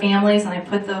for families, and I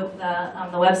put the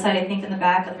website, I think, in the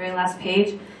back of the very last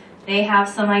page. They have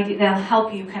some idea, they'll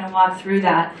help you kind of walk through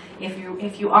that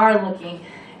if you are looking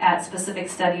at specific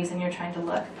studies and you're trying to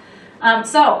look.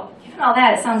 So, given all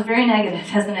that, it sounds very negative,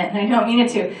 doesn't it? And I don't mean it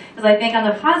to, because I think on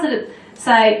the positive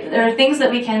side, there are things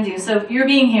that we can do. So your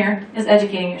being here is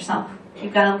educating yourself.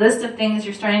 You've got a list of things,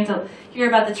 you're starting to hear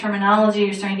about the terminology,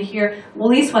 you're starting to hear,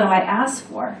 well, at least what do I ask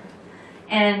for?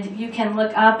 And you can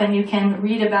look up and you can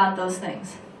read about those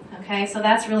things. Okay, so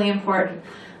that's really important.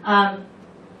 And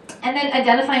then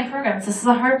identifying programs. This is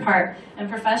the hard part. And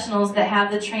professionals that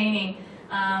have the training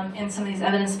in some of these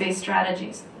evidence-based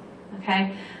strategies.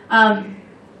 Okay,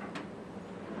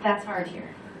 that's hard here.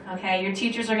 Okay, your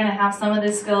teachers are going to have some of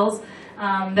the skills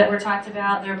that were talked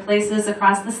about. There are places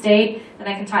across the state that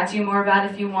I can talk to you more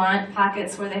about if you want,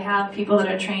 pockets where they have people that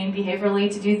are trained behaviorally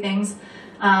to do things.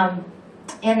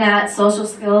 In that, social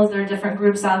skills, there are different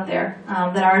groups out there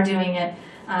that are doing it.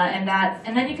 And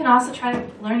then you can also try to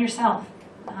learn yourself.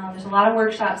 There's a lot of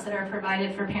workshops that are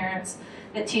provided for parents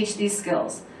that teach these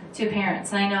skills to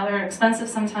parents. And I know they're expensive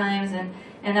sometimes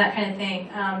and that kind of thing.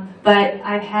 But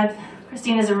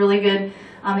Christine is a really good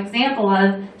example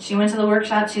of, she went to the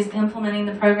workshop, she's implementing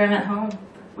the program at home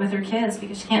with her kids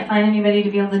because she can't find anybody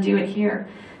to be able to do it here.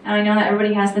 And I know not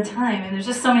everybody has the time, and there's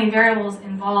just so many variables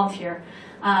involved here.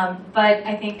 But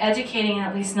I think educating and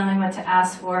at least knowing what to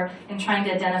ask for and trying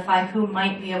to identify who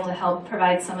might be able to help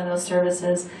provide some of those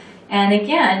services. And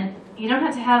again, you don't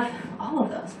have to have all of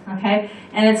those, okay?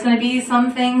 And it's going to be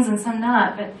some things and some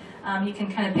not, but you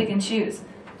can kind of pick and choose.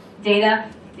 Data,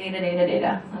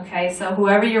 okay? So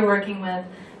whoever you're working with,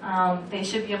 they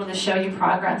should be able to show you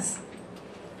progress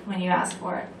when you ask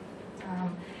for it.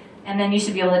 And then you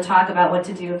should be able to talk about what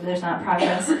to do if there's not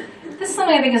progress. This is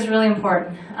something I think is really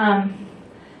important.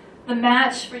 The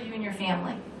match for you and your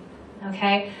family,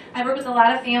 okay? I work with a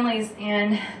lot of families,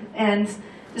 and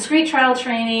discrete trial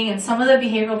training and some of the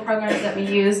behavioral programs that we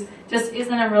use just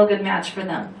isn't a real good match for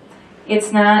them.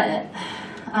 It's not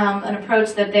an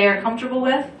approach that they are comfortable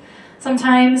with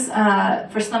sometimes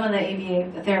for some of the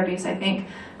ABA therapies, I think,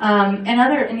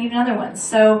 and even other ones.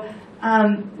 So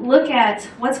look at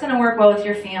what's going to work well with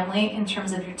your family in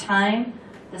terms of your time,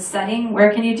 the setting.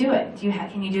 Where can you do it?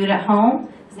 Can you do it at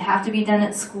home? Does it have to be done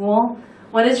at school?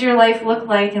 What does your life look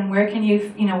like, and where can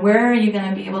where are you going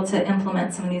to be able to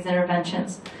implement some of these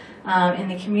interventions in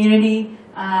the community?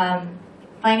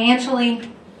 Financially,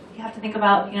 you have to think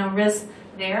about risk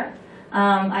there.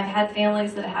 I've had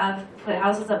families that have put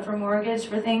houses up for mortgage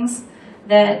for things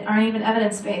that aren't even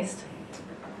evidence-based.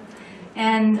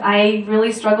 And I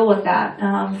really struggle with that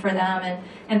for them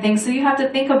and things. So you have to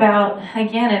think about,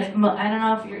 again, I don't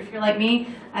know if you're like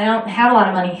me, I don't have a lot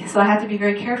of money, so I have to be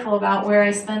very careful about where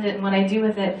I spend it and what I do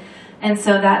with it. And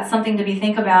so that's something to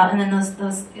think about. And then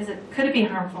could it be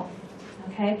harmful?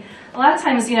 Okay? A lot of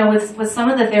times, you know, with some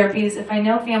of the therapies, if I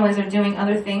know families are doing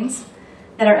other things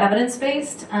that are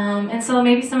evidence-based, and so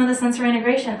maybe some of the sensory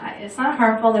integration, it's not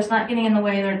harmful, it's not getting in the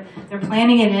way, they're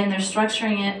planning it in, they're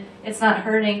structuring it, it's not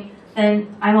hurting,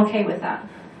 then I'm okay with that.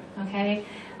 Okay?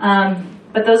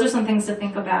 But those are some things to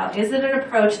think about. Is it an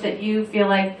approach that you feel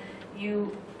like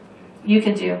you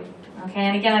can do? Okay,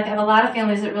 and again, I have a lot of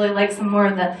families that really like some more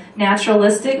of the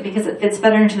naturalistic because it fits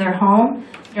better into their home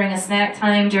during a snack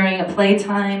time, during a play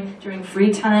time, during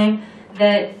free time,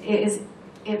 that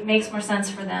it makes more sense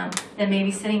for them than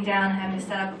maybe sitting down and having to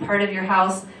set up a part of your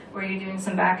house where you're doing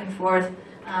some back and forth,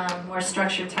 more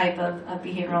structured type of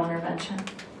behavioral intervention.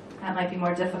 That might be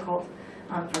more difficult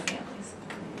for families.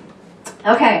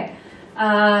 Okay,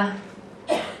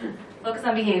 focus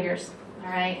on behaviors. All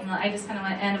right, and I just kind of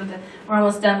want to end with we're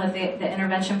almost done with the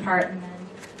intervention part, and then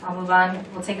I'll move on.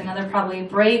 We'll take another probably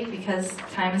break because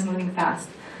time is moving fast.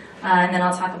 And then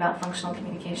I'll talk about functional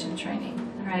communication training.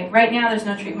 All right, right now there's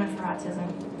no treatment for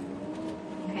autism.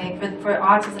 Okay, for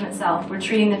autism itself, we're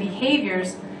treating the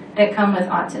behaviors that come with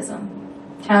autism.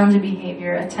 Challenging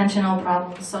behavior, attentional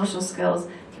problems, social skills,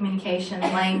 communication,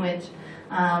 language,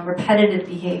 repetitive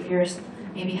behaviors,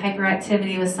 maybe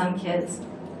hyperactivity with some kids.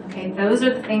 Okay, those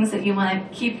are the things that you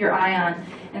want to keep your eye on.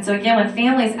 And so again, when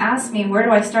families ask me, where do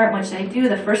I start, what should I do,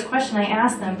 the first question I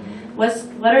ask them,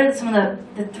 what are some of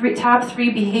the top three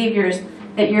behaviors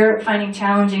that you're finding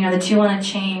challenging or that you want to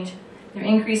change, either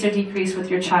increase or decrease with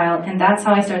your child? And that's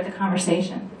how I start the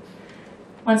conversation.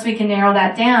 Once we can narrow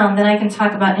that down, then I can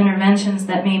talk about interventions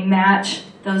that may match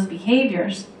those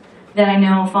behaviors that I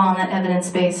know fall in that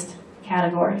evidence-based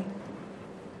category.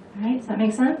 All right, does that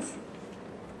make sense?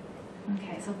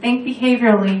 Okay, so think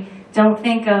behaviorally. Don't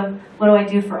think of, what do I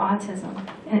do for autism?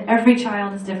 And every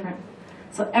child is different.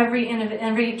 So every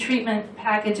treatment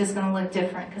package is going to look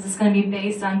different because it's going to be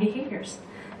based on behaviors.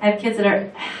 I have kids that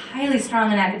are highly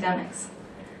strong in academics.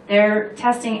 They're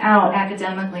testing out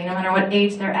academically, no matter what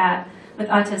age they're at with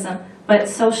autism, but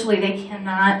socially they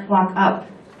cannot walk up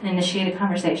and initiate a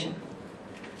conversation.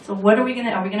 So what are we going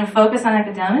to focus on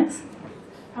academics?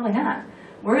 Probably not.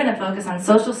 We're going to focus on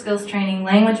social skills training,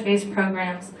 language-based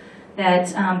programs,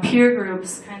 that peer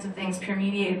groups, kinds of things,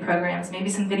 peer-mediated programs, maybe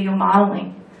some video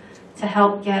modeling to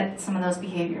help get some of those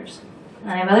behaviors.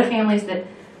 And I have other families that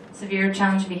severe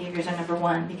challenge behaviors are number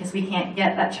one because we can't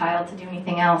get that child to do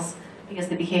anything else because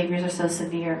the behaviors are so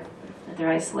severe that they're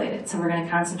isolated. So we're going to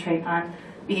concentrate on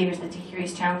behaviors that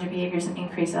decrease challenger behaviors and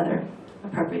increase other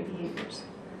appropriate behaviors.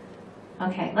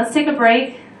 Okay, let's take a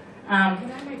break.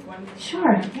 Can I make one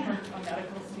Sure, comment yeah. from a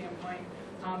medical standpoint?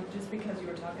 Just because you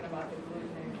were talking about the gluten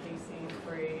and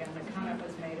casein-free and the comment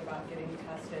was made about getting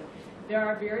tested, there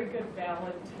are very good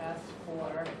valid tests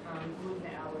for gluten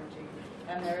allergy,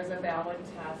 and there is a valid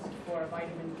test for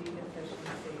vitamin D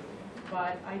deficiency.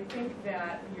 But I think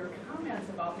that your comments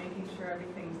about making sure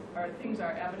things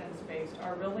are evidence-based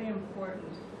are really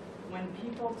important when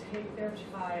people take their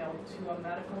child to a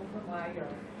medical provider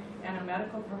and a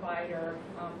medical provider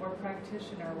or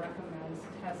practitioner recommends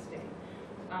testing.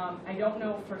 I don't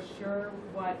know for sure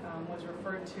what was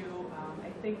referred to. I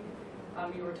think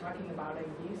you were talking about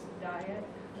a yeast diet.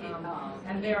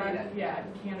 And there are,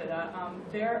 in Canada,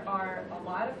 there are a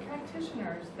lot of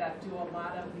practitioners that do a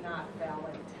lot of not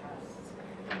valid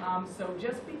tests. So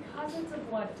just because it's a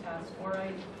blood test or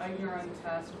a urine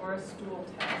test or a stool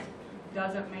test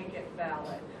doesn't make it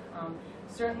valid.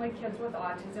 Certainly kids with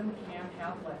autism can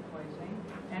have lead poisoning,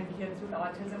 and kids with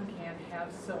autism can have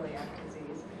celiac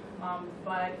disease.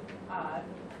 But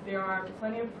there are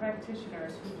plenty of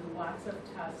practitioners who do lots of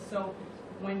tests. So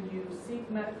when you seek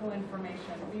medical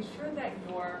information, be sure that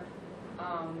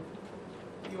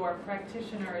your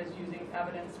practitioner is using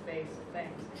evidence-based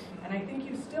things. And I think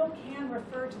you still can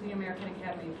refer to the American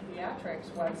Academy of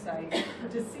Pediatrics website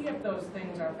to see if those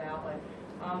things are valid.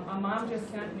 A mom just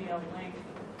sent me a link.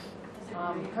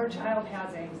 Her child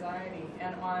has anxiety,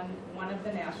 and on one of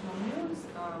the national news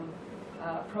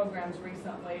programs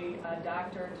recently, a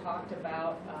doctor talked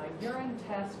about a urine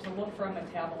test to look for a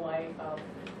metabolite of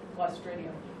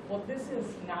Clostridium. Well, this is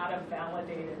not a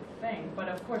validated thing, but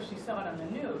of course she saw it on the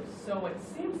news, so it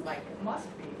seems like it must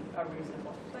be a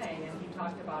reasonable thing, and he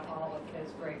talked about all of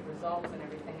his great results and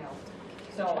everything else.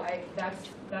 So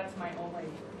that's my only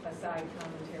aside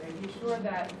commentary. Be sure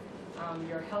that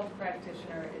your health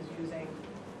practitioner is using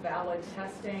valid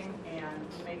testing and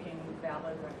making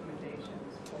valid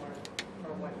recommendations for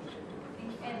what you should do.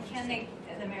 And can they,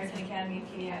 the American Academy of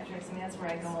Pediatrics, I mean, that's where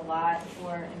I go a lot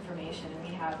for information. And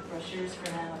we have brochures for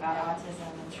them about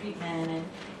autism and treatment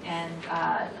and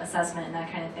assessment and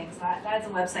that kind of thing. So that's a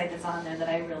website that's on there that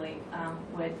I really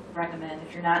would recommend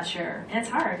if you're not sure. And it's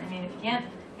hard. I mean, if you can't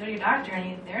go to your doctor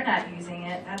and they're not using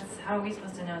it, that's how are we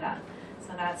supposed to know that?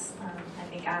 So that's, I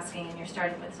think, asking, and you're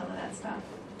starting with some of that stuff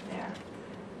there.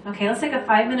 Okay, let's take a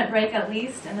 5-minute break at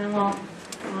least, and then we'll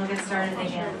get started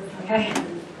again. Okay.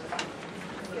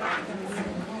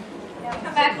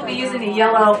 Come back, we'll be using the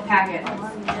yellow packet,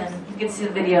 and you can see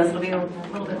the videos. It'll be a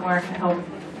little bit more, I hope,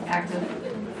 active.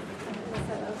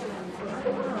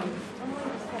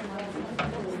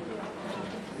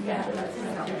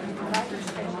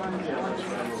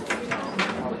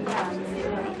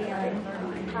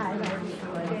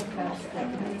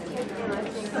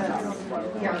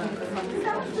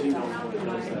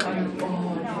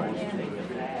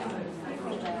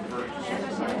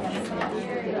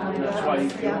 That's why he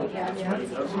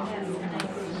does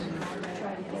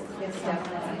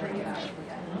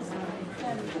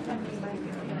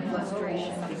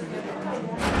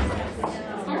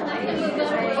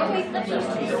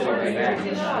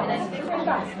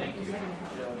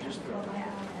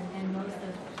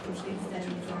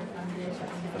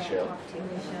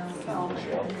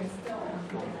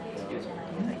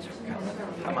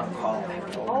I'm on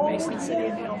call. Mason City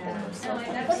and helping with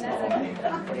something.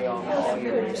 When you on call,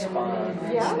 you respond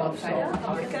and stuff. So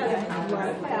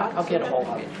I'll get a hold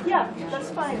of you. Yeah,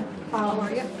 that's fine.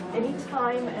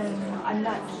 Anytime, and I'm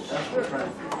not sure.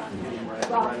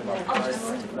 Well, I'll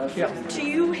just, do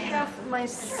you have my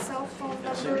cell phone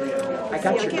number? I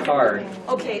got your card.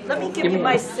 Okay, let me give you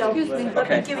my cell phone. Let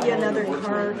me give you another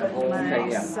card with my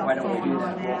Okay, yeah. cell Why don't we phone do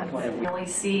on that? that. Really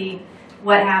see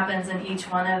what happens in each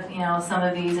one of, some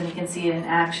of these, and you can see it in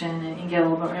action and get a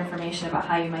little more information about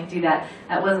how you might do that.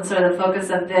 That wasn't sort of the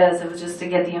focus of this. It was just to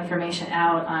get the information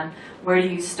out on where do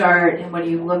you start and what do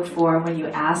you look for and what do you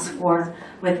ask for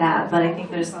with that. But I think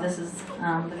this is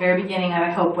the very beginning of, I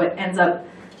hope, what ends up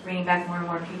bringing back more and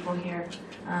more people here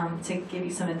to give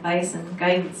you some advice and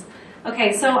guidance.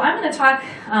 Okay, so I'm going to talk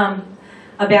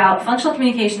about functional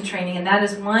communication training, and that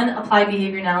is one applied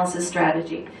behavior analysis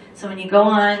strategy. So when you go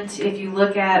on to, if you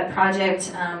look at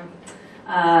project,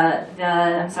 the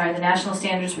National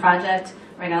Standards Project,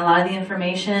 where I got a lot of the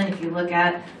information, if you look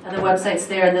at other websites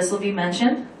there, this will be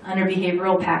mentioned under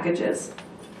behavioral packages.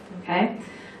 Okay,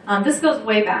 this goes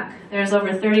way back. There's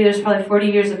there's probably 40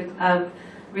 years of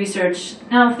research,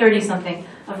 no, 30-something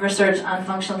of research on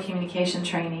functional communication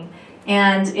training,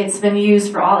 and it's been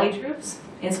used for all age groups.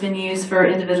 It's been used for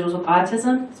individuals with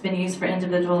autism. It's been used for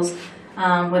individuals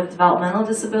with developmental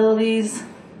disabilities,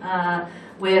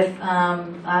 with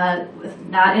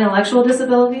not intellectual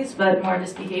disabilities, but more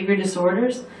just behavior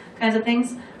disorders, kinds of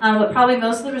things. But probably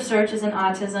most of the research is in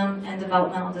autism and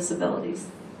developmental disabilities.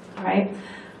 All right.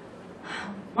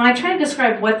 When I try to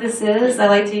describe what this is, I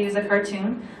like to use a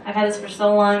cartoon. I've had this for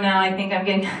so long now. I think I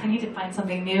need to find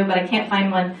something new, but I can't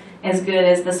find one as good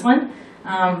as this one.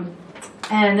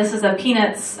 And this is a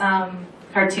Peanuts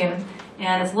cartoon.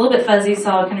 And it's a little bit fuzzy,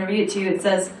 so I'm going to read it to you. It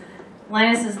says,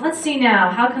 Linus says, let's see now,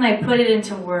 how can I put it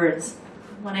into words?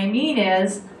 What I mean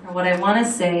is, or what I want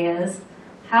to say is,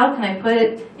 how can I put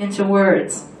it into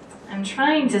words? I'm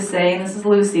trying to say, and this is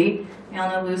Lucy, we all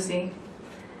know Lucy,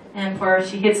 and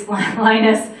she hits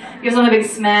Linus, gives him a big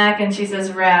smack, and she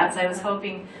says rats. I was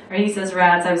hoping, or he says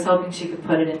rats, I was hoping she could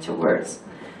put it into words.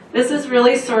 This is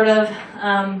really sort of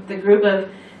the group of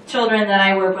children that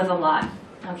I work with a lot.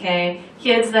 Okay,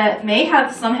 kids that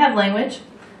some have language,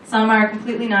 some are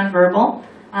completely nonverbal.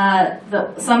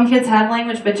 Some kids have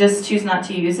language but just choose not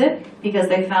to use it because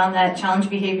they found that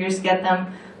challenge behaviors get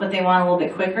them what they want a little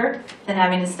bit quicker than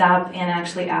having to stop and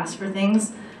actually ask for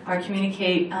things or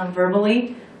communicate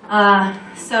verbally.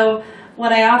 So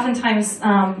what I oftentimes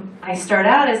I start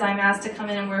out is I'm asked to come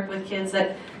in and work with kids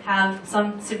that have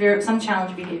some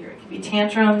challenge behavior. It can be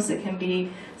tantrums, it can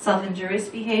be self-injurious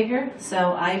behavior,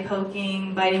 so eye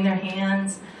poking, biting their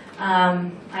hands.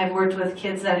 I've worked with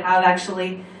kids that have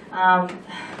actually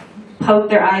poked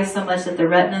their eyes so much that the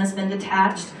retina has been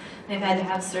detached. They've had to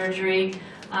have surgery.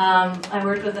 I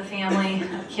worked with a family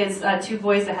of kids, 2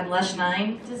 boys that had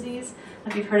Lesch-9 disease,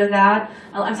 if you've heard of that.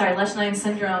 I'm sorry, Lesch-9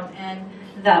 syndrome, and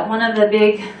that one of the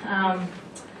big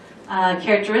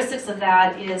characteristics of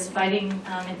that is biting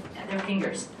their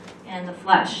fingers and the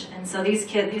flesh. And so these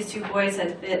 2 boys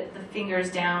had bit the fingers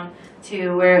down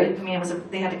to where,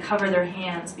 they had to cover their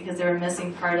hands because they were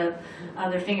missing part of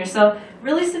their fingers. So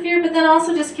really severe, but then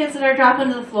also just kids that are dropping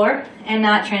to the floor and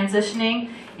not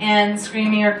transitioning and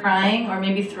screaming or crying, or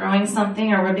maybe throwing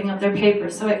something or ripping up their paper.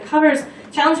 So it covers,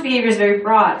 challenge behavior is very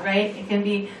broad, right? It can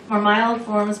be more mild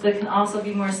forms, but it can also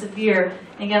be more severe.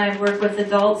 Again, I've worked with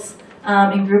adults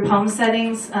in group home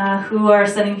settings who are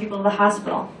sending people to the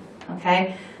hospital,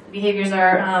 okay? The behaviors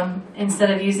are instead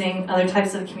of using other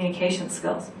types of communication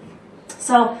skills.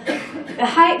 So the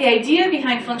idea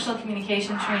behind functional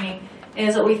communication training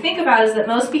is what we think about is that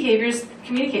most behaviors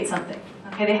communicate something.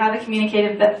 Okay, they have a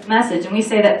communicative message, and we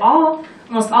say that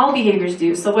almost all behaviors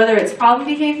do. So whether it's problem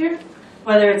behavior,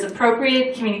 whether it's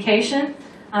appropriate communication,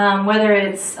 whether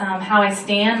it's how I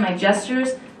stand, my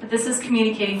gestures, but this is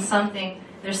communicating something.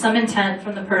 There's some intent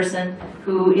from the person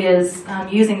who is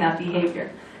using that behavior.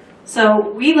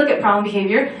 So we look at problem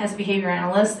behavior as behavior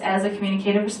analysts as a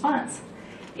communicative response.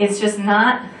 It's just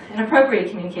not an appropriate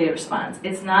communicative response.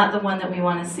 It's not the one that we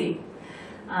want to see.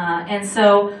 And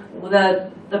so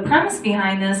the premise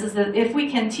behind this is that if we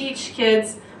can teach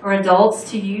kids or adults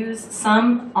to use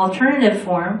some alternative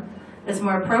form that's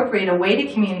more appropriate, a way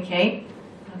to communicate,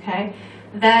 okay,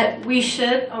 that we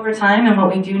should, over time, and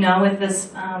what we do know with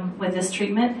this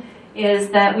treatment, is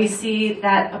that we see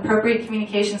that appropriate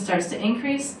communication starts to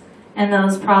increase and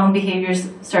those problem behaviors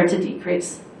start to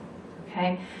decrease,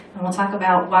 okay? And we'll talk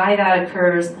about why that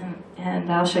occurs,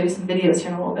 and I'll show you some videos here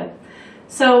in a little bit.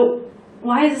 So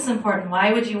why is this important?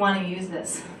 Why would you want to use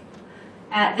this?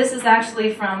 This is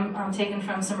actually taken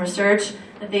from some research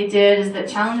that they did, is that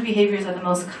challenge behaviors are the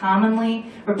most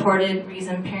commonly reported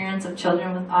reason parents of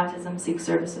children with autism seek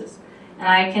services. And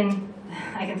I can,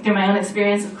 through my own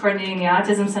experience of coordinating the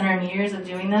Autism Center and years of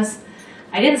doing this,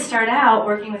 I didn't start out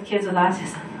working with kids with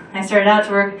autism. I started out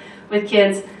to work with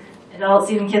kids, adults,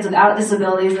 even kids without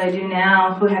disabilities that I do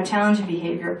now, who have challenging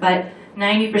behavior. But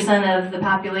 90% of the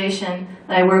population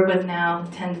that I work with now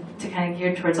tend to kind of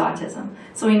gear towards autism.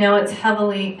 So we know it's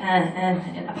heavily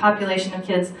a population of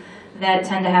kids that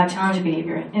tend to have challenging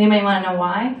behavior. Anybody want to know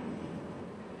why?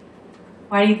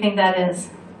 Why do you think that is?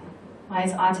 Why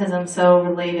is autism so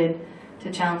related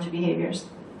to challenging behaviors?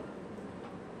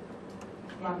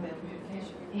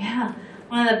 Yeah,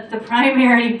 one of the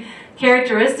primary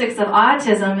characteristics of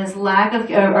autism is lack of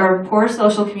or poor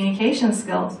social communication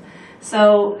skills.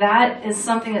 So that is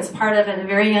something that's part of, at a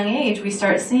very young age, we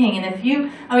start seeing. And if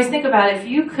you, I always think about it, if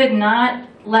you could not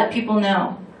let people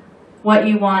know what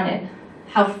you wanted,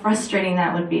 how frustrating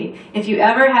that would be. If you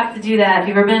ever have to do that, if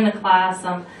you've ever been in a class,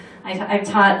 I've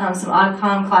taught some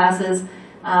AudCom classes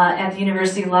at the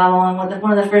university level, and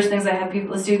one of the first things I have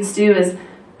the students do is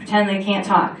pretend they can't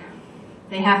talk.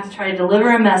 They have to try to deliver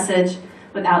a message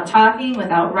without talking,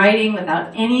 without writing,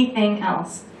 without anything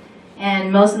else.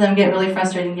 And most of them get really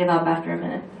frustrated and give up after a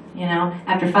minute, you know,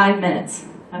 after 5 minutes,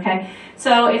 okay?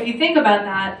 So if you think about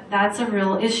that, that's a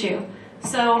real issue.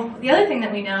 So the other thing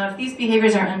that we know, if these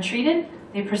behaviors are untreated,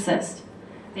 they persist.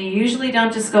 They usually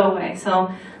don't just go away.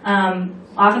 So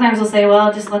oftentimes we'll say,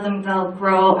 well, just let them, they'll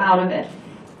grow out of it.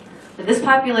 But this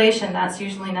population, that's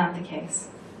usually not the case,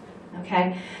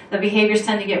 okay? The behaviors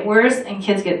tend to get worse and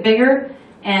kids get bigger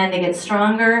and they get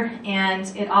stronger,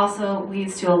 and it also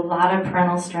leads to a lot of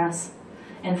parental stress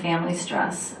and family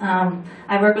stress.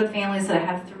 I work with families that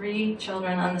have 3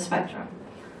 children on the spectrum,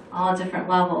 all at different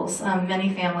levels,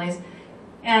 many families,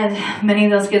 and many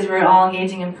of those kids were all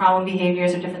engaging in problem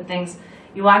behaviors or different things.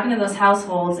 You walk into those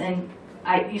households and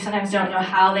you sometimes don't know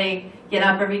how they get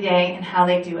up every day and how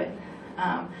they do it,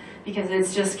 because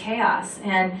it's just chaos,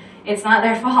 and it's not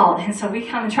their fault, and so we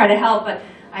come and try to help, but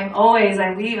I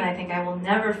leave and I think I will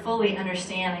never fully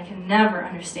understand, I can never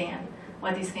understand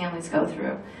what these families go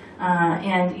through,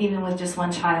 and even with just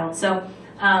one child. So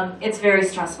it's very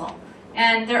stressful.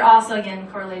 And they're also, again,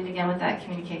 correlated again with that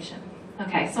communication.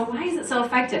 Okay, so why is it so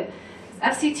effective?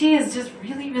 FCT is just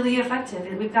really, really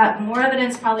effective. We've got more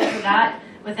evidence probably for that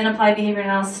within applied behavior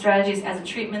analysis strategies as a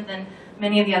treatment than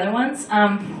many of the other ones.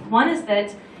 One is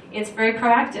that it's very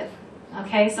proactive.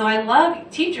 Okay, so I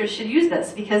love, teachers should use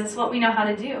this because it's what we know how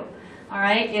to do. All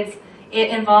right, it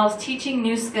involves teaching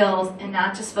new skills and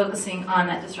not just focusing on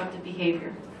that disruptive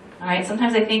behavior. All right,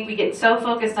 sometimes I think we get so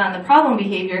focused on the problem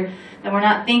behavior that we're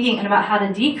not thinking about how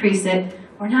to decrease it.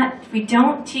 We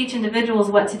don't teach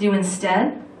individuals what to do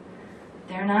instead.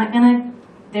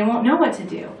 They won't know what to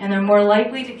do, and they're more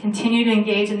likely to continue to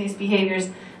engage in these behaviors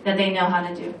that they know how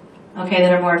to do. Okay,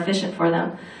 that are more efficient for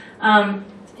them.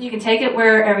 You can take it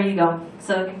wherever you go.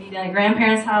 So it can be done at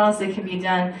grandparents' house, it can be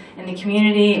done in the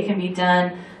community, it can be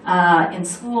done in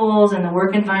schools, in the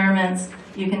work environments.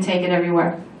 You can take it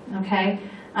everywhere, okay?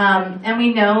 And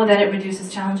we know that it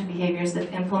reduces challenging behaviors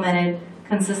if implemented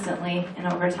consistently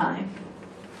and over time,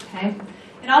 okay?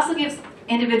 It also gives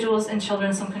individuals and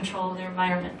children some control of their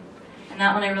environment. And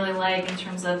that one I really like in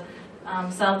terms of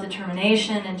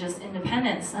self-determination and just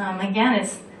independence. Again,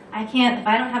 if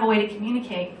I don't have a way to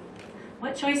communicate,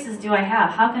 what choices do I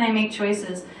have? How can I make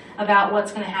choices about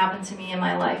what's going to happen to me in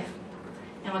my life?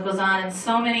 And what goes on, and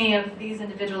so many of these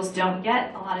individuals don't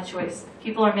get a lot of choice.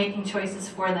 People are making choices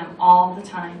for them all the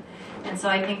time. And so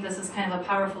I think this is kind of a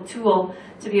powerful tool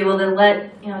to be able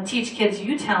to teach kids,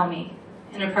 you tell me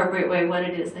in an appropriate way what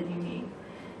it is that you need.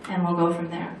 And we'll go from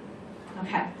there.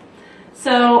 Okay.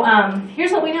 So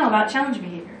here's what we know about challenge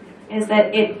behavior, is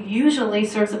that it usually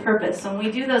serves a purpose. So when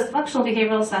we do those functional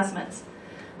behavioral assessments,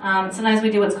 sometimes we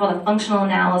do what's called a functional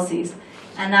analysis.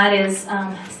 And that is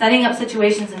setting up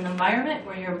situations in the environment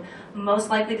where you're most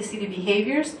likely to see the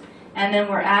behaviors, and then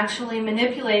we're actually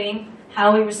manipulating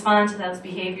how we respond to those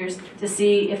behaviors to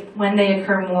see when they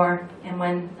occur more and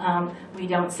when we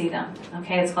don't see them.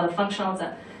 Okay, it's called a functional.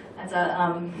 It's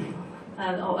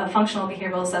a functional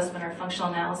behavioral assessment or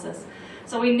functional analysis.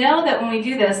 So we know that when we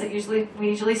do this, we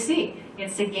usually see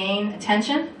it's to gain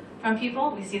attention from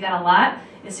people. We see that a lot.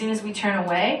 As soon as we turn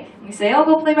away, and we say, "Oh,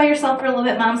 go play by yourself for a little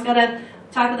bit. Mom's got to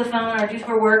talk to the phone or do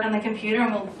her work on the computer,"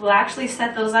 and we'll actually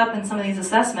set those up in some of these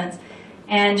assessments.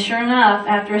 And sure enough,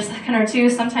 after a second or two,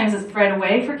 sometimes it's right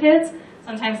away for kids.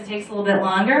 Sometimes it takes a little bit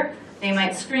longer. They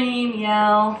might scream,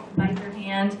 yell, bite their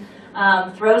hand,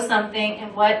 throw something,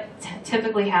 and what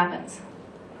typically happens?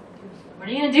 What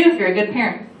are you going to do if you're a good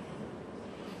parent?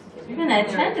 You're going to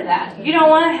attend to that. You don't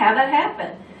want to have that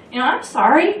happen. I'm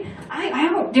sorry.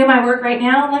 I won't do my work right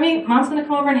now. Mom's going to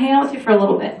come over and hang out with you for a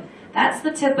little bit. That's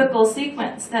the typical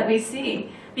sequence that we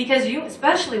see, because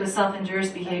especially with self-injurious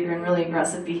behavior and really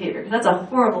aggressive behavior, because that's a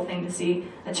horrible thing to see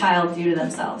a child do to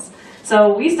themselves.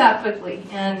 So we stop quickly,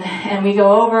 and we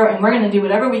go over, and we're going to do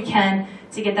whatever we can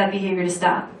to get that behavior to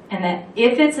stop. And that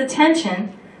if it's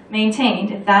attention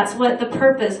maintained, if that's what the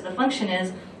purpose, the function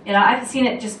is, I've seen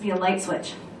it just be a light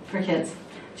switch for kids.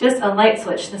 Just a light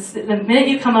switch. The minute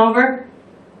you come over,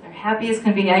 they're happy as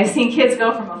can be. I've seen kids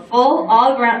go from a full,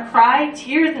 all-around cry,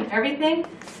 tears and everything,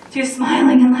 to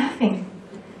smiling and laughing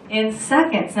in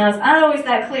seconds. Now, it's not always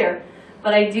that clear,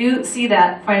 but I do see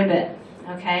that quite a bit,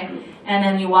 okay? And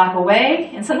then you walk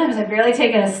away, and sometimes I've barely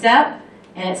taken a step,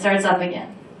 and it starts up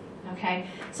again, okay?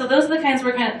 So those are the kinds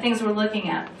of things we're looking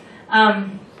at.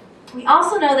 We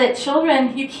also know that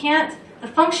children, the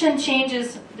function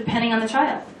changes depending on the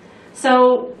child.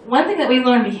 So one thing that we've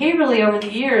learned behaviorally over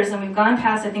the years, and we've gone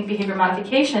past, I think, behavior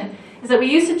modification, is that we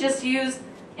used to just use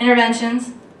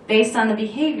interventions based on the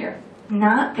behavior,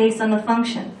 not based on the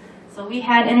function. So we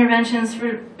had interventions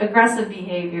for aggressive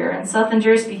behavior and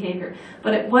self-injurious behavior,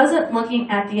 but it wasn't looking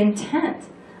at the intent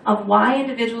of why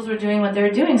individuals were doing what they were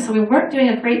doing. So we weren't doing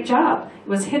a great job. It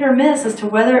was hit or miss as to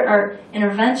whether our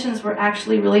interventions were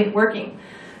actually really working.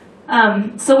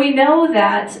 So we know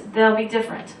that they'll be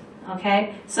different.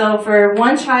 Okay, so for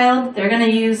one child, they're going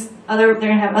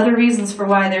to have other reasons for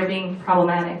why they're being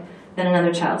problematic than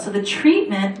another child. So the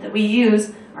treatment that we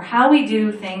use or how we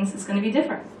do things is going to be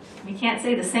different. We can't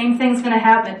say the same thing's going to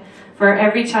happen for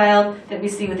every child that we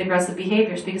see with aggressive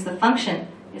behaviors, because the function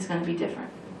is going to be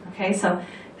different. Okay, so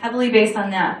heavily based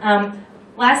on that.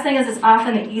 Last thing is, it's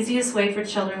often the easiest way for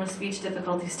children with speech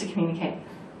difficulties to communicate.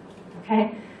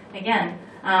 Okay, again,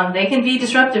 they can be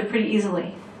disruptive pretty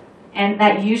easily. And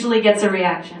that usually gets a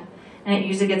reaction. And it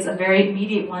usually gets a very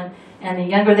immediate one. And the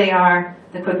younger they are,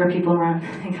 the quicker people run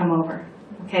and come over.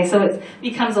 Okay, so it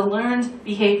becomes a learned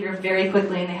behavior very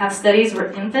quickly. And they have studies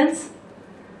where infants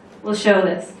will show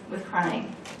this with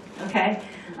crying. Okay,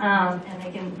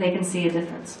 and they can see a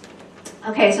difference.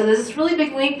 Okay, so there's this really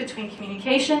big link between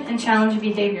communication and challenge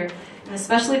behavior, and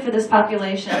especially for this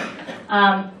population.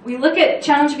 We look at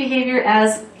challenge behavior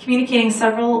as communicating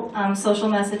several social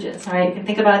messages, all right? You can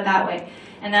think about it that way.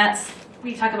 And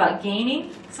we talk about gaining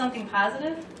something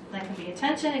positive. That can be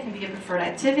attention, it can be a preferred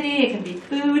activity, it can be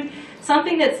food,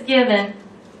 something that's given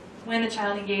when the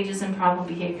child engages in problem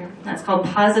behavior. That's called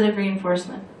positive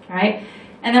reinforcement, all right?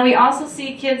 And then we also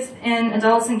see kids and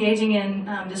adults engaging in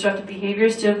disruptive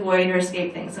behaviors to avoid or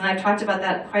escape things. And I've talked about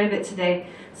that quite a bit today,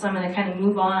 so I'm going to kind of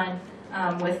move on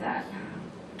with that.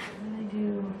 What did I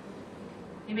do?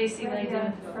 Anybody see what I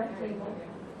did?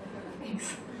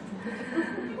 Thanks.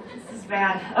 This is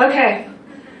bad. Okay.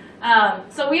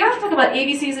 So we have to talk about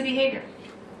ABCs of behavior.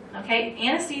 Okay?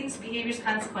 Antecedents, behaviors,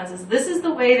 consequences. This is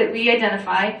the way that we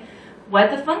identify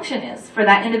what the function is for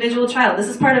that individual child. This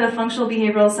is part of a functional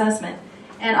behavioral assessment.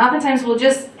 And oftentimes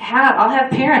I'll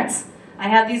have parents. I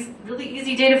have these really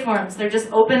easy data forms. They're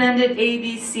just open-ended A,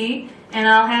 B, C, and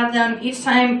I'll have them each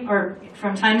time, or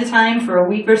from time to time for a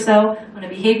week or so, when a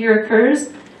behavior occurs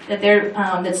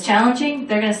that's challenging,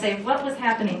 they're going to say, what was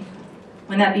happening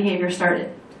when that behavior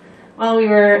started? well, we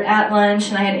were at lunch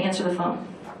and I had to answer the phone.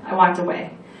 I walked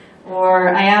away. Or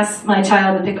I asked my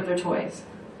child to pick up their toys.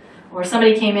 Or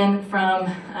somebody came in from,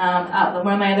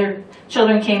 one of my other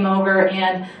children came over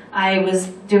and I was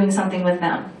doing something with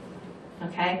them.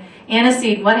 Okay?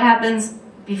 Antecedent, what happens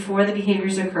before the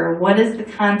behaviors occur? What is the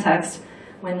context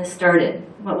when this started?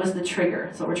 What was the trigger?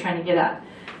 That's what we're trying to get at.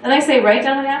 Then I say, write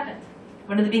down what happened.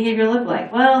 What did the behavior look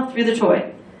like? Well, threw the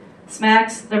toy.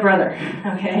 Smacked their brother.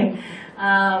 Okay?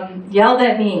 Yelled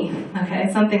at me.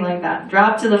 Okay? Something like that.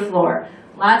 Dropped to the floor.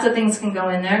 Lots of things can go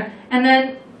in there. And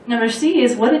then number C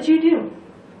is, what did you do?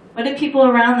 What did people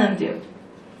around them do?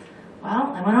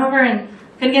 Well, I went over and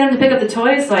couldn't get them to pick up the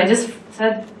toys, so I just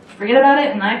said, forget about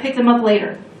it, and I picked them up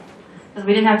later. Because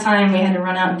we didn't have time, we had to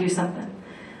run out and do something.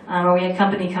 Or we had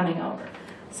company coming over.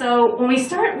 So when we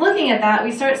start looking at that,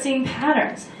 we start seeing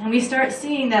patterns. And we start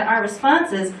seeing that our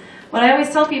responses, what I always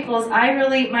tell people is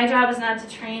my job is not to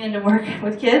train and to work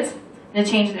with kids and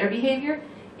to change their behavior.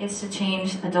 It's to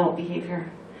change adult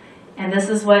behavior. And this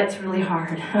is what's really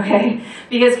hard, okay?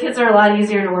 Because kids are a lot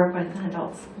easier to work with than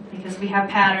adults. Because we have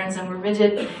patterns and we're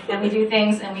rigid and we do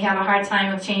things and we have a hard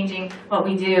time of changing what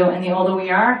we do. And the older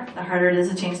we are, the harder it is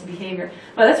to change the behavior.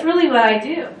 But that's really what I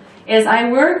do, is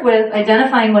I work with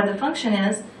identifying what the function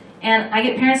is, and I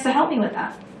get parents to help me with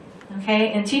that,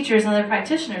 okay? And teachers and other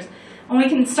practitioners. When we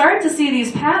can start to see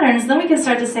these patterns, then we can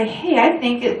start to say, hey, I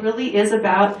think it really is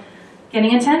about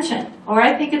getting attention. Or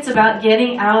I think it's about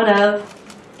getting out of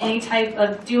any type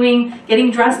of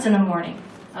getting dressed in the morning,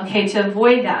 okay, to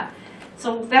avoid that.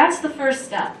 So that's the first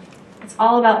step. It's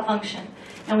all about function.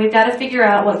 And we've got to figure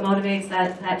out what motivates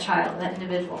that child, that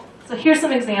individual. So here's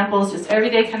some examples, just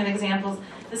everyday kind of examples.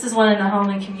 This is one in the home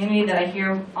and community that I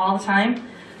hear all the time.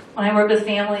 When I work with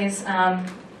families,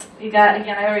 we've got,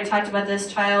 again, I already talked about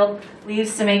this, child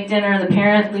leaves to make dinner, the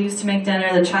parent leaves to make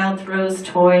dinner, the child throws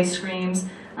toy, screams.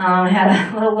 I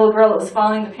had a little girl that was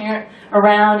following the parent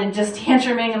around and just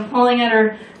tantruming and pulling at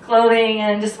her clothing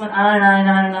and just went on and on and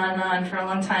on and on and on for a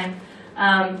long time.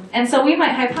 And so we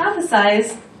might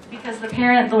hypothesize, because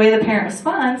the way the parent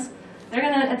responds, they're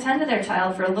going to attend to their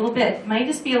child for a little bit. It might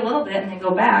just be a little bit and then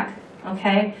go back,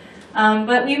 okay?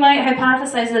 But we might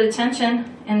hypothesize that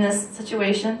attention in this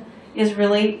situation is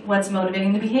really what's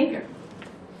motivating the behavior,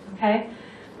 okay?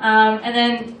 And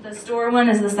then the store one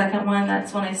is the second one.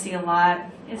 That's one I see a lot.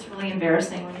 It's really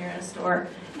embarrassing when you're in a store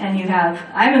and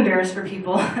I'm embarrassed for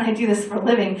people. I do this for a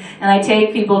living, and I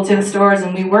take people to the stores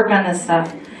and we work on this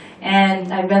stuff.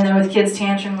 And I've been there with kids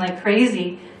tantrum like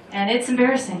crazy, and it's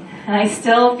embarrassing. And I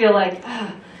still feel like,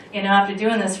 after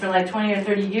doing this for like 20 or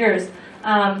 30 years.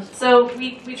 So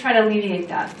we try to alleviate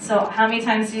that. So how many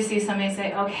times do you see somebody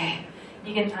say, okay,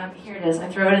 you can, here it is, I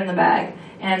throw it in the bag.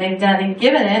 And they've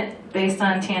given it based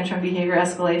on tantrum behavior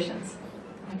escalations.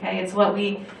 Okay, it's what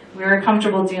we're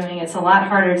comfortable doing. It's a lot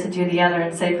harder to do the other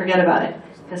and say, forget about it,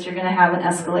 because you're going to have an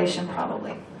escalation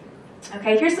probably.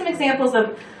 Okay, here's some examples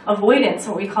of avoidance,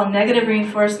 what we call negative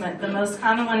reinforcement. The most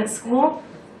common one at school,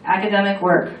 academic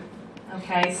work.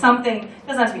 Okay, something, it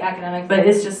doesn't have to be academic, but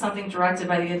it's just something directed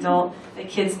by the adult that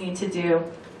kids need to do.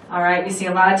 All right, we see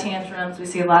a lot of tantrums, we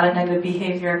see a lot of negative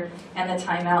behavior, and the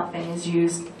timeout thing is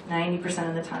used 90%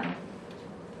 of the time.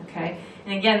 Okay,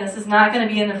 and again, this is not going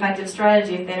to be an effective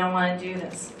strategy if they don't want to do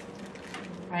this.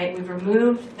 Right, we've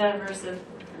removed the aversive,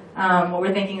 what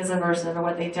we're thinking is aversive, or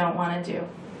what they don't want to do.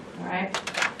 All right.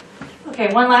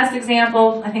 Okay, one last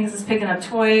example. I think this is picking up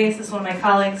toys. This is one of my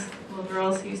colleagues, little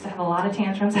girls, who used to have a lot of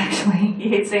tantrums, actually. He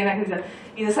hates saying that because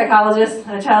he's a psychologist,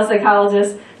 a child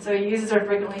psychologist, so he uses her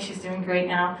frequently. She's doing great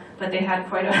now, but they had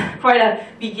quite a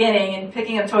beginning, and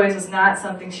picking up toys was not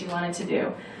something she wanted to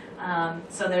do.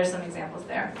 So there's some examples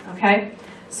there, okay?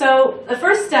 So the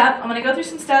first step, I'm going to go through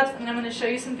some steps, and I'm going to show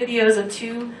you some videos of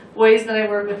two boys that I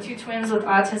work with, two twins with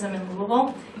autism in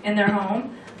Louisville, in their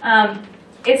home.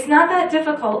 It's not that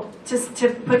difficult to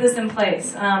put this in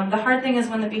place. The hard thing is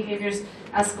when the behaviors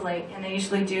escalate, and they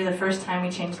usually do the first time we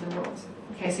change the rules.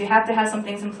 Okay, so you have to have some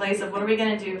things in place of what are we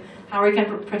going to do, how are we going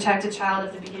to protect a child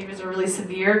if the behaviors are really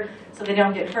severe so they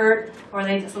don't get hurt, or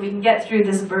so we can get through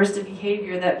this burst of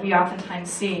behavior that we oftentimes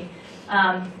see.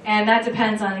 And that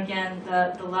depends on, again,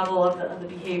 the level of the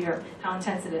behavior, how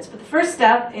intense it is. But the first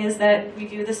step is that we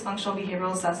do this functional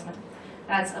behavioral assessment.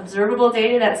 That's observable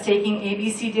data, that's taking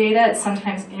ABC data, it's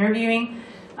sometimes interviewing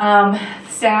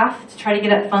staff to try to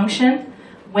get at function,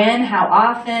 when, how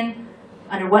often,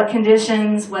 under what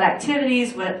conditions, what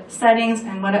activities, what settings,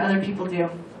 and what do other people do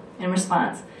in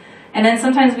response. And then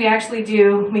sometimes we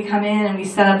come in and we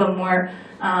set up a more,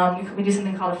 we do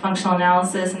something called a functional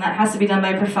analysis, and that has to be done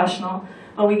by a professional.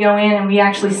 But we go in and we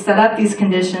actually set up these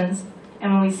conditions,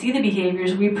 And when we see the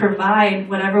behaviors, we provide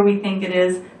whatever we think it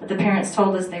is that the parents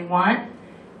told us they want.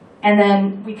 And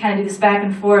then we kind of do this back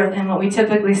and forth, and what we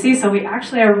typically see, so we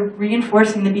actually are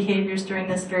reinforcing the behaviors during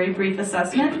this very brief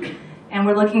assessment, and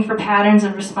we're looking for patterns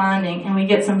of responding, and we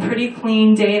get some pretty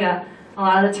clean data a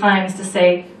lot of the times to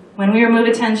say, when we remove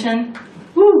attention,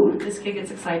 whoo, this kid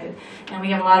gets excited, and we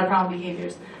have a lot of problem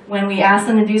behaviors. When we ask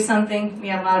them to do something, we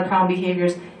have a lot of problem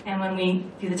behaviors, and when we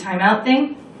do the timeout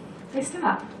thing, they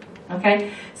stop,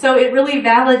 okay? So it really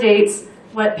validates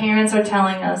what parents are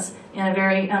telling us in a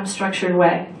very structured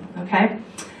way. Okay,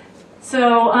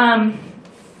 so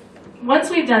once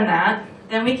we've done that,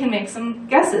 then we can make some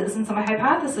guesses and some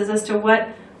hypotheses as to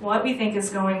what we think is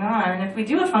going on. And if we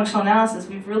do a functional analysis,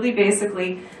 we've really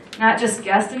basically not just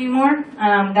guessed anymore.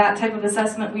 That type of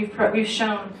assessment we've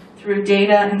shown through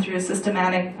data and through a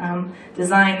systematic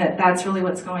design that that's really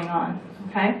what's going on.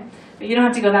 Okay, but you don't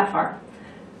have to go that far.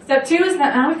 Step 2 is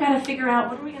that now we've got to figure out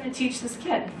what are we going to teach this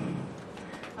kid.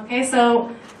 Okay,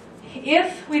 so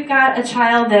if we've got a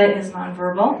child that is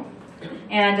nonverbal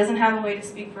and doesn't have a way to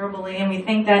speak verbally, and we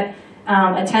think that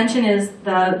attention is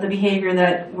the behavior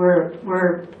that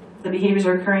the behaviors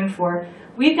are occurring for,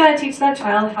 we've got to teach that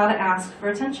child how to ask for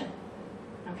attention.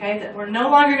 Okay, that we're no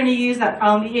longer going to use that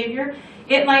problem behavior.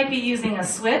 It might be using a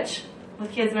switch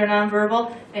with kids that are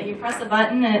nonverbal, that you press a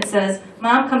button and it says,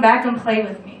 "Mom, come back and play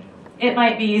with me." It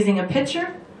might be using a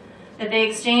picture that they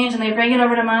exchange and they bring it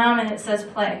over to mom and it says,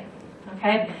 "Play."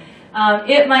 Okay.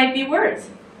 It might be words,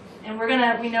 and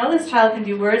we know this child can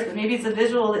do words, but maybe it's a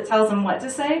visual that tells them what to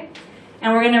say,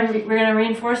 and we're gonna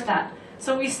reinforce that.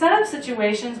 So we set up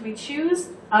situations, we choose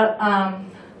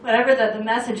whatever the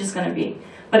message is going to be,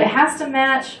 but it has to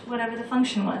match whatever the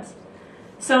function was.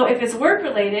 So if it's work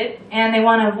related and they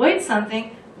want to avoid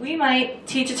something, we might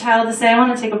teach a child to say, "I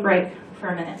want to take a break for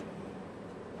a minute."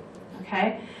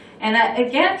 Okay, and that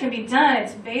again can be done.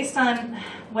 It's based on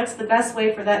what's the best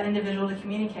way for that individual to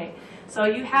communicate. So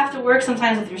you have to work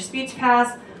sometimes with your speech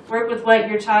paths, work with what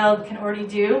your child can already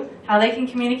do, how they can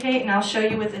communicate, and I'll show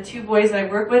you with the 2 boys that I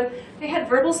work with. They had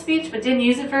verbal speech but didn't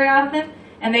use it very often,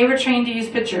 and they were trained to use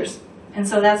pictures. And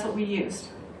so that's what we used,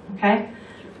 okay?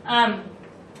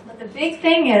 But the big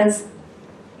thing is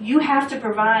you have to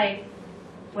provide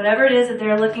whatever it is that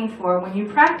they're looking for when you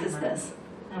practice this,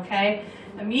 okay?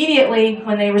 Immediately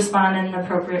when they respond in an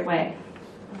appropriate way.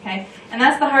 Okay? And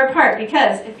that's the hard part,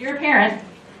 because if you're a parent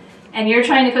and you're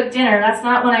trying to cook dinner, that's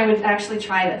not when I would actually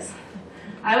try this.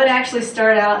 I would actually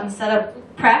start out and set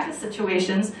up practice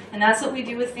situations, and that's what we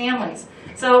do with families.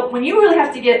 So when you really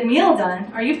have to get a meal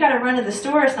done, or you've got to run to the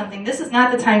store or something, this is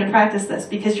not the time to practice this,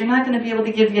 because you're not going to be able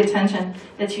to give the attention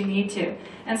that you need to.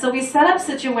 And so we set up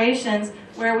situations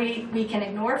where we can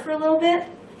ignore for a little bit,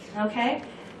 okay?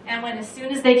 And as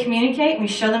soon as they communicate, we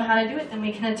show them how to do it, then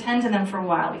we can attend to them for a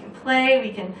while. We can play,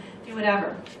 we can do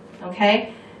whatever,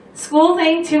 okay? School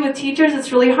thing, too, with teachers,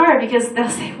 it's really hard because they'll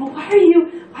say, "Well,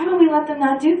 why don't we let them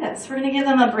not do this? We're going to give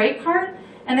them a break card,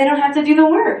 and they don't have to do the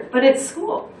work, but it's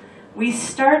school." We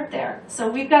start there. So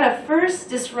we've got to first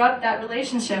disrupt that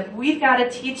relationship. We've got to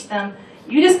teach them,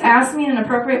 you just ask me in an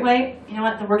appropriate way, you know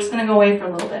what, the work's going to go away for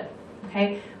a little bit,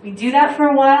 okay? We do that for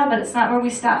a while, but it's not where we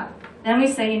stop. Then we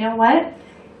say, you know what?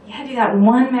 You gotta do that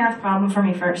one math problem for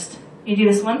me first. You do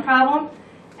this one problem,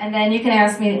 and then you can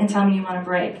ask me and tell me you want a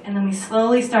break. And then we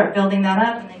slowly start building that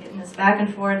up, and they get in this back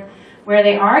and forth where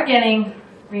they are getting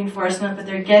reinforcement, but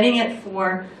they're getting it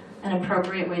for an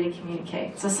appropriate way to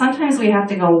communicate. So sometimes we have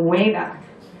to go way back,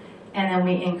 and then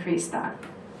we increase that.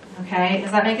 Okay,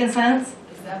 is that making sense?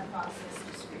 Is that process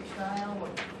discrete trial,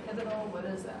 what pivotal, what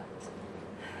is that?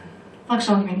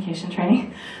 Functional communication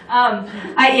training.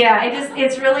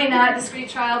 It's really not discrete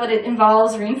trial, but it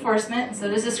involves reinforcement. So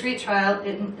this discrete trial,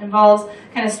 it involves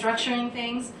kind of structuring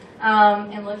things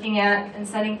and looking at and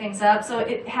setting things up. So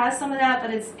it has some of that,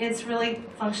 but it's really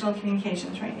functional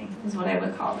communication training is what I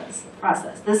would call this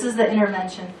process. This is the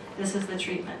intervention. This is the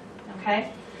treatment.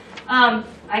 Okay. I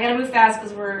got to move fast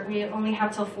because we only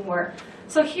have till 4.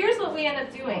 So here's what we end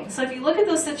up doing. So if you look at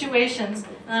those situations,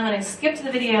 and I'm going to skip to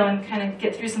the video and kind of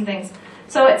get through some things.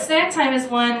 So at snack time is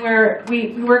one where we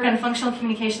work on functional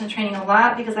communication and training a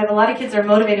lot, because I have a lot of kids that are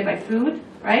motivated by food,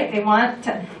 right? They want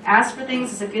to ask for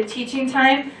things. It's a good teaching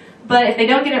time. But if they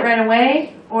don't get it right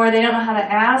away, or they don't know how to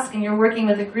ask, and you're working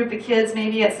with a group of kids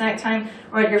maybe at snack time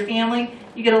or at your family,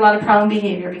 you get a lot of problem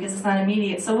behavior because it's not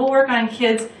immediate. So we'll work on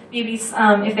kids maybe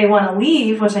if they want to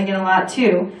leave, which I get a lot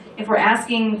too. If we're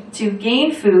asking to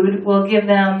gain food, we'll give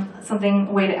them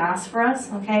a way to ask for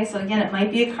us, okay? So again, it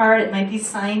might be a card, it might be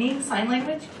sign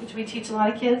language, which we teach a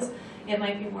lot of kids. It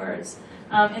might be words.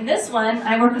 In this one,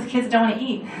 I work with kids that don't want to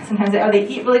eat. Sometimes they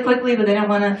eat really quickly, but they don't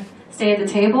want to stay at the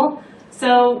table.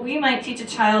 So we might teach a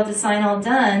child to sign all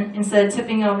done instead of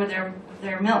tipping over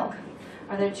their milk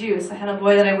or their juice. I had a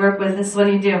boy that I work with, this is what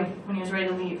he'd do when he was ready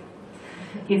to leave.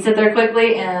 He'd sit there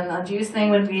quickly and the juice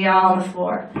thing would be all on the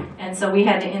floor. And so we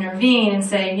had to intervene and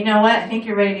say, you know what, I think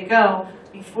you're ready to go.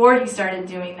 Before he started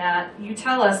doing that, you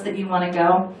tell us that you want to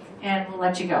go and we'll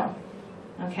let you go.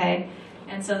 Okay?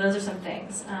 And so those are some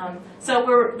things.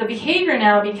 So the behavior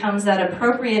now becomes that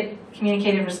appropriate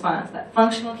communicative response, that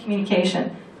functional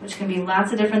communication, which can be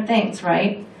lots of different things,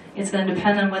 right? It's going to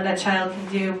depend on what that child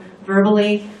can do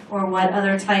verbally or what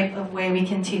other type of way we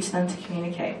can teach them to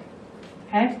communicate.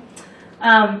 Okay?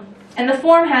 And the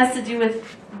form has to do with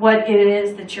what it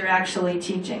is that you're actually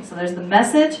teaching. So there's the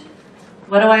message.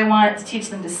 What do I want to teach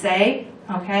them to say?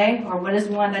 Okay? Or what does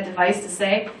we want that device to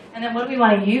say? And then what do we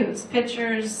want to use?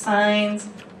 Pictures, signs,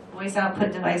 voice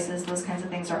output devices, those kinds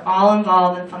of things are all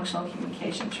involved in functional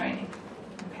communication training.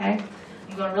 Okay?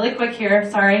 I'm going really quick here,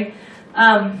 sorry.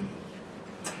 All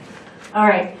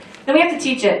right. Then we have to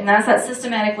teach it, and that's that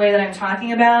systematic way that I'm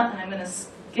talking about, and I'm going to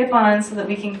skip on so that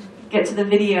we can get to the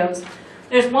videos.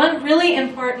 There's one really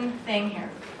important thing here,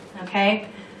 okay?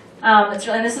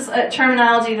 And this is a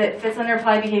terminology that fits under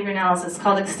applied behavior analysis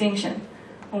called extinction.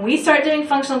 When we start doing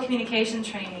functional communication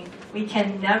training, we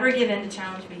can never give in to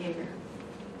challenge behavior,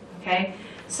 okay?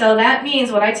 So that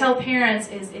means what I tell parents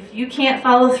is if you can't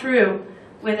follow through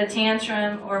with a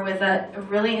tantrum or with a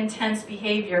really intense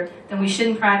behavior, then we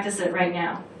shouldn't practice it right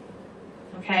now,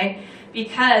 okay?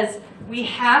 Because we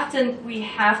have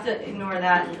to ignore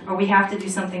that or we have to do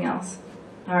something else,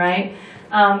 all right?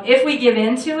 If we give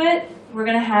into it, we're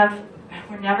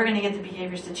never going to get the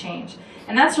behaviors to change.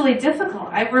 And that's really difficult.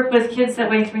 I work with kids that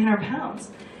weigh 300 pounds.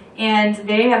 And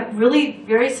they have really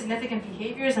very significant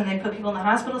behaviors and they put people in the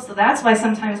hospital. So that's why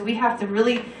sometimes we have to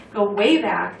really go way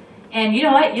back. And you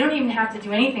know what? You don't even have to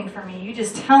do anything for me. You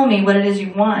just tell me what it is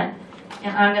you want.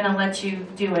 And I'm going to let you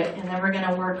do it. And then we're going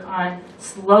to work on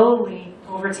slowly,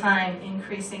 over time,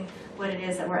 increasing what it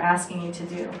is that we're asking you to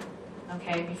do.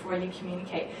 Okay, before you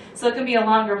communicate. So it can be a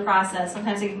longer process.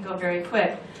 Sometimes it can go very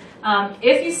quick.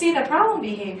 If you see the problem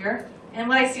behavior, and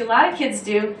what I see a lot of kids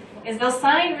do is they'll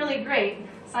sign really great,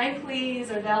 sign please,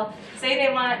 or they'll say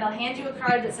they want it, they'll hand you a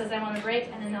card that says they want a break,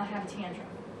 and then they'll have a tantrum.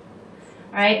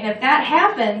 All right, and if that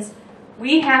happens,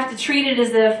 we have to treat it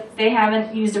as if they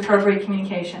haven't used appropriate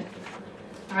communication.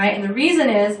 All right, and the reason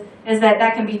is that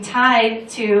that can be tied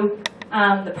to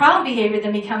the problem behavior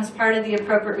then becomes part of the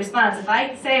appropriate response. If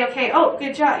I say, okay, oh,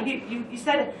 good job, you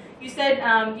handed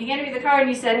me the card and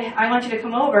you said, I want you to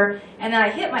come over, and then I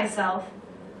hit myself,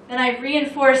 then I've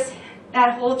reinforced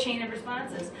that whole chain of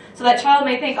responses. So that child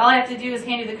may think, all I have to do is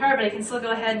hand you the card, but I can still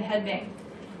go ahead and headbang.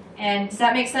 And does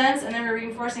that make sense? And then we're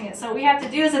reinforcing it. So what we have to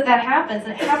do is if that happens,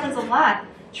 and it happens a lot,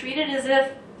 treat it as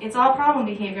if it's all problem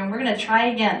behavior, and we're going to try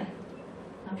again.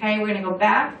 Okay, we're going to go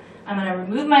back, I'm going to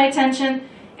remove my attention,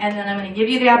 and then I'm going to give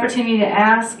you the opportunity to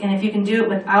ask, and if you can do it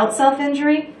without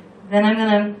self-injury, then I'm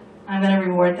going to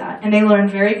reward that. And they learn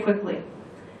very quickly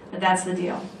that that's the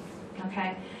deal.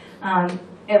 Okay?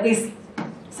 At least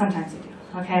sometimes they do.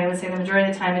 Okay, I would say the majority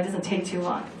of the time it doesn't take too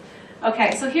long.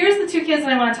 Okay, so here's the two kids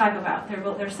that I want to talk about.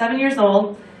 They're 7 years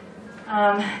old.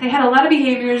 They had a lot of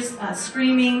behaviors,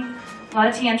 screaming, a lot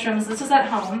of tantrums. This was at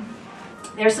home.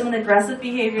 There's some of the aggressive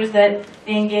behaviors that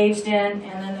they engaged in,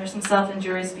 and then there's some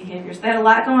self-injurious behaviors. They had a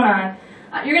lot going on.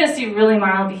 You're going to see really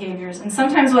mild behaviors. And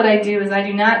sometimes what I do is I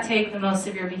do not take the most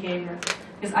severe behavior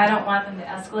because I don't want them to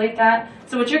escalate that.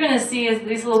 So what you're going to see is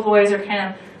these little boys are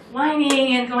kind of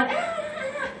whining and going,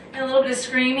 ah, and a little bit of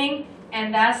screaming,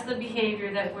 and that's the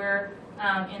behavior that we're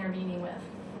intervening with.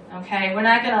 Okay, we're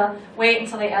not going to wait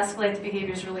until they escalate the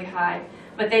behaviors really high,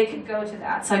 but they could go to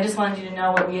that. So I just wanted you to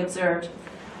know what we observed.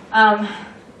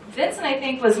 Vincent, I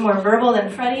think, was more verbal than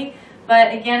Freddie,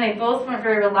 but again, they both weren't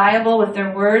very reliable with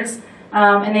their words,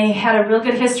 and they had a real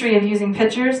good history of using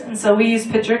pictures, and so we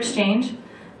used picture exchange.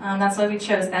 That's why we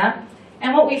chose that.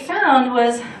 And what we found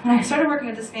was, when I started working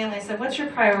with this family, I said, what's your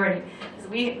priority? Because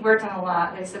we worked on a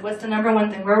lot. I said, what's the number one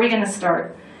thing? Where are we going to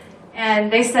start?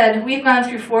 And they said, we've gone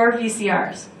through 4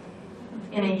 VCRs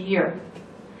in a year.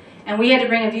 And we had to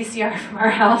bring a VCR from our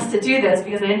house to do this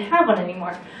because they didn't have one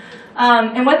anymore.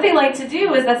 And what they like to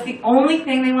do is that's the only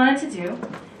thing they wanted to do.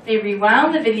 They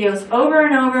rewound the videos over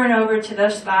and over and over to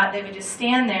their spot. They would just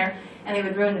stand there and they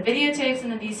would ruin the videotapes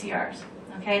and the VCRs.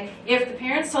 Okay? If the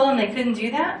parents told them they couldn't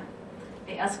do that,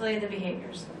 they escalated the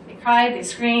behaviors. They cried, they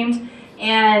screamed,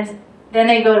 and then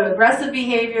they go to aggressive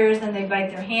behaviors, then they bite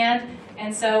their hand.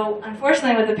 And so,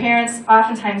 unfortunately, what the parents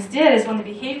oftentimes did is when the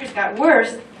behaviors got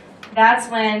worse, that's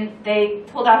when they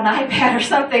pulled out an iPad or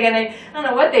something, and I don't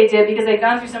know what they did because they'd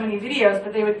gone through so many videos,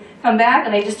 but they would come back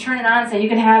and they just turn it on and say, you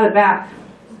can have it back,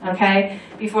 okay,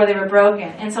 before they were broken.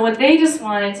 And so what they just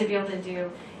wanted to be able to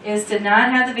do is to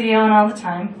not have the video on all the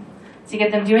time, to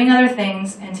get them doing other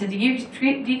things, and to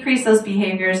decrease those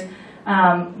behaviors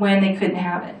when they couldn't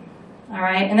have it. All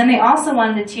right, and then they also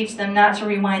wanted to teach them not to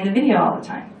rewind the video all the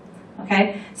time.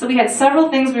 Okay, so we had several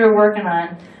things we were working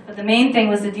on, but the main thing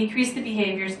was to decrease the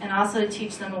behaviors and also to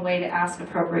teach them a way to ask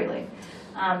appropriately.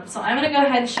 So I'm going to go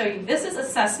ahead and show you. This is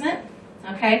assessment.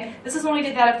 Okay, this is when we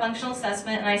did that functional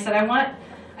assessment, and I said I want.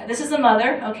 This is the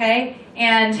mother. Okay,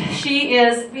 and she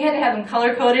is. We had to have them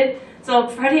color coded. So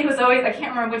Freddie was always. I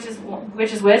can't remember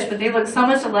which is which, but they look so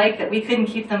much alike that we couldn't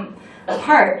keep them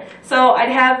apart. So I'd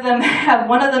have them have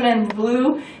one of them in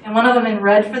blue and one of them in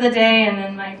red for the day, and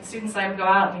then my students and I would go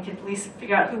out and we could at least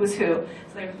figure out who was who.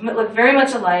 So they look very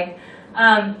much alike.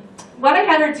 What I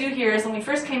had her do here is when we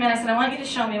first came in, I said, I want you to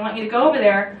show me, I want you to go over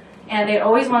there, and they'd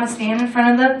always want to stand in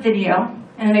front of the video,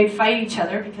 and then they'd fight each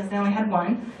other because they only had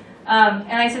one.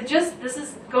 And I said,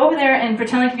 go over there and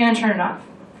pretend like you're going to turn it off.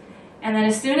 And then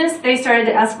as soon as they started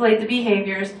to escalate the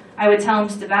behaviors, I would tell them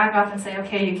just to back off and say,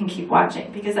 okay, you can keep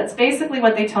watching. Because that's basically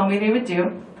what they told me they would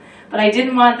do. But I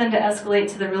didn't want them to escalate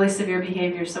to the really severe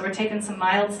behaviors. So we're taking some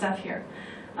mild stuff here.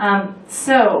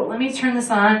 So let me turn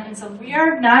this on. And so we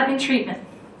are not in treatment.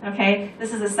 Okay?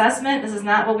 This is assessment. This is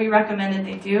not what we recommended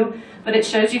they do. But it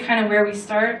shows you kind of where we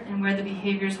start and where the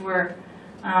behaviors were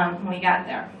when we got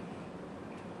there.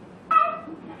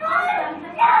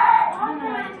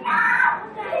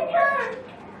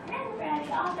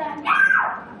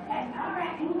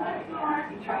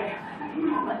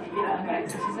 Okay,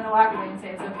 so she's going to walk away and say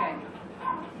it's okay.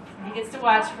 He gets to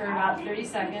watch for about 30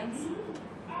 seconds.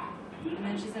 And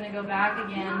then she's going to go back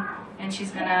again, and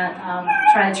she's going to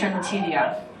try to turn the TV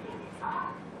off.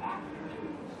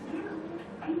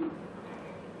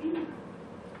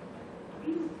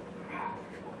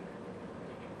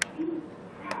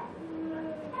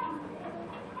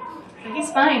 So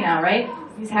he's fine now, right?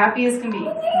 He's happy as can be.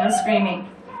 No screaming.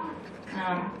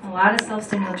 A lot of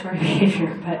self-stimulatory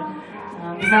behavior, but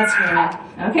he's not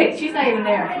screaming. Okay, she's not even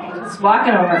there. She's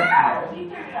walking over.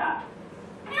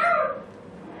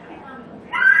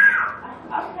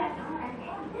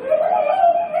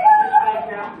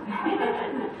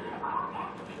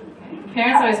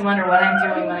 Parents always wonder what I'm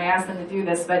doing when I ask them to do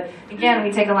this, but again,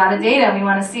 we take a lot of data and we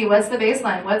want to see what's the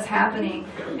baseline, what's happening,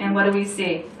 and what do we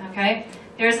see, okay?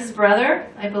 Here's his brother,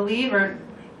 I believe, or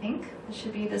I think it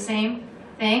should be the same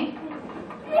thing.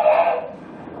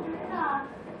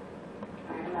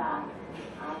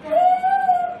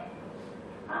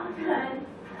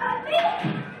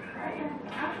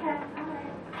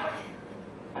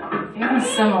 It was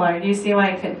similar. Do you see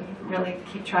why I couldn't really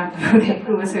keep track of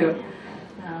who was who?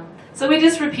 So we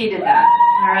just repeated that,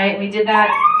 all right? We did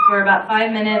that for about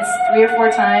 5 minutes, 3 or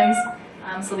 4 times,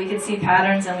 so we could see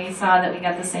patterns, and we saw that we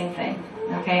got the same thing,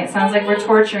 okay? It sounds like we're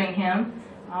torturing him.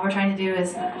 All we're trying to do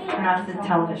is turn off the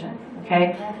television,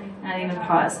 okay? Not even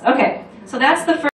pause. Okay, so that's the first.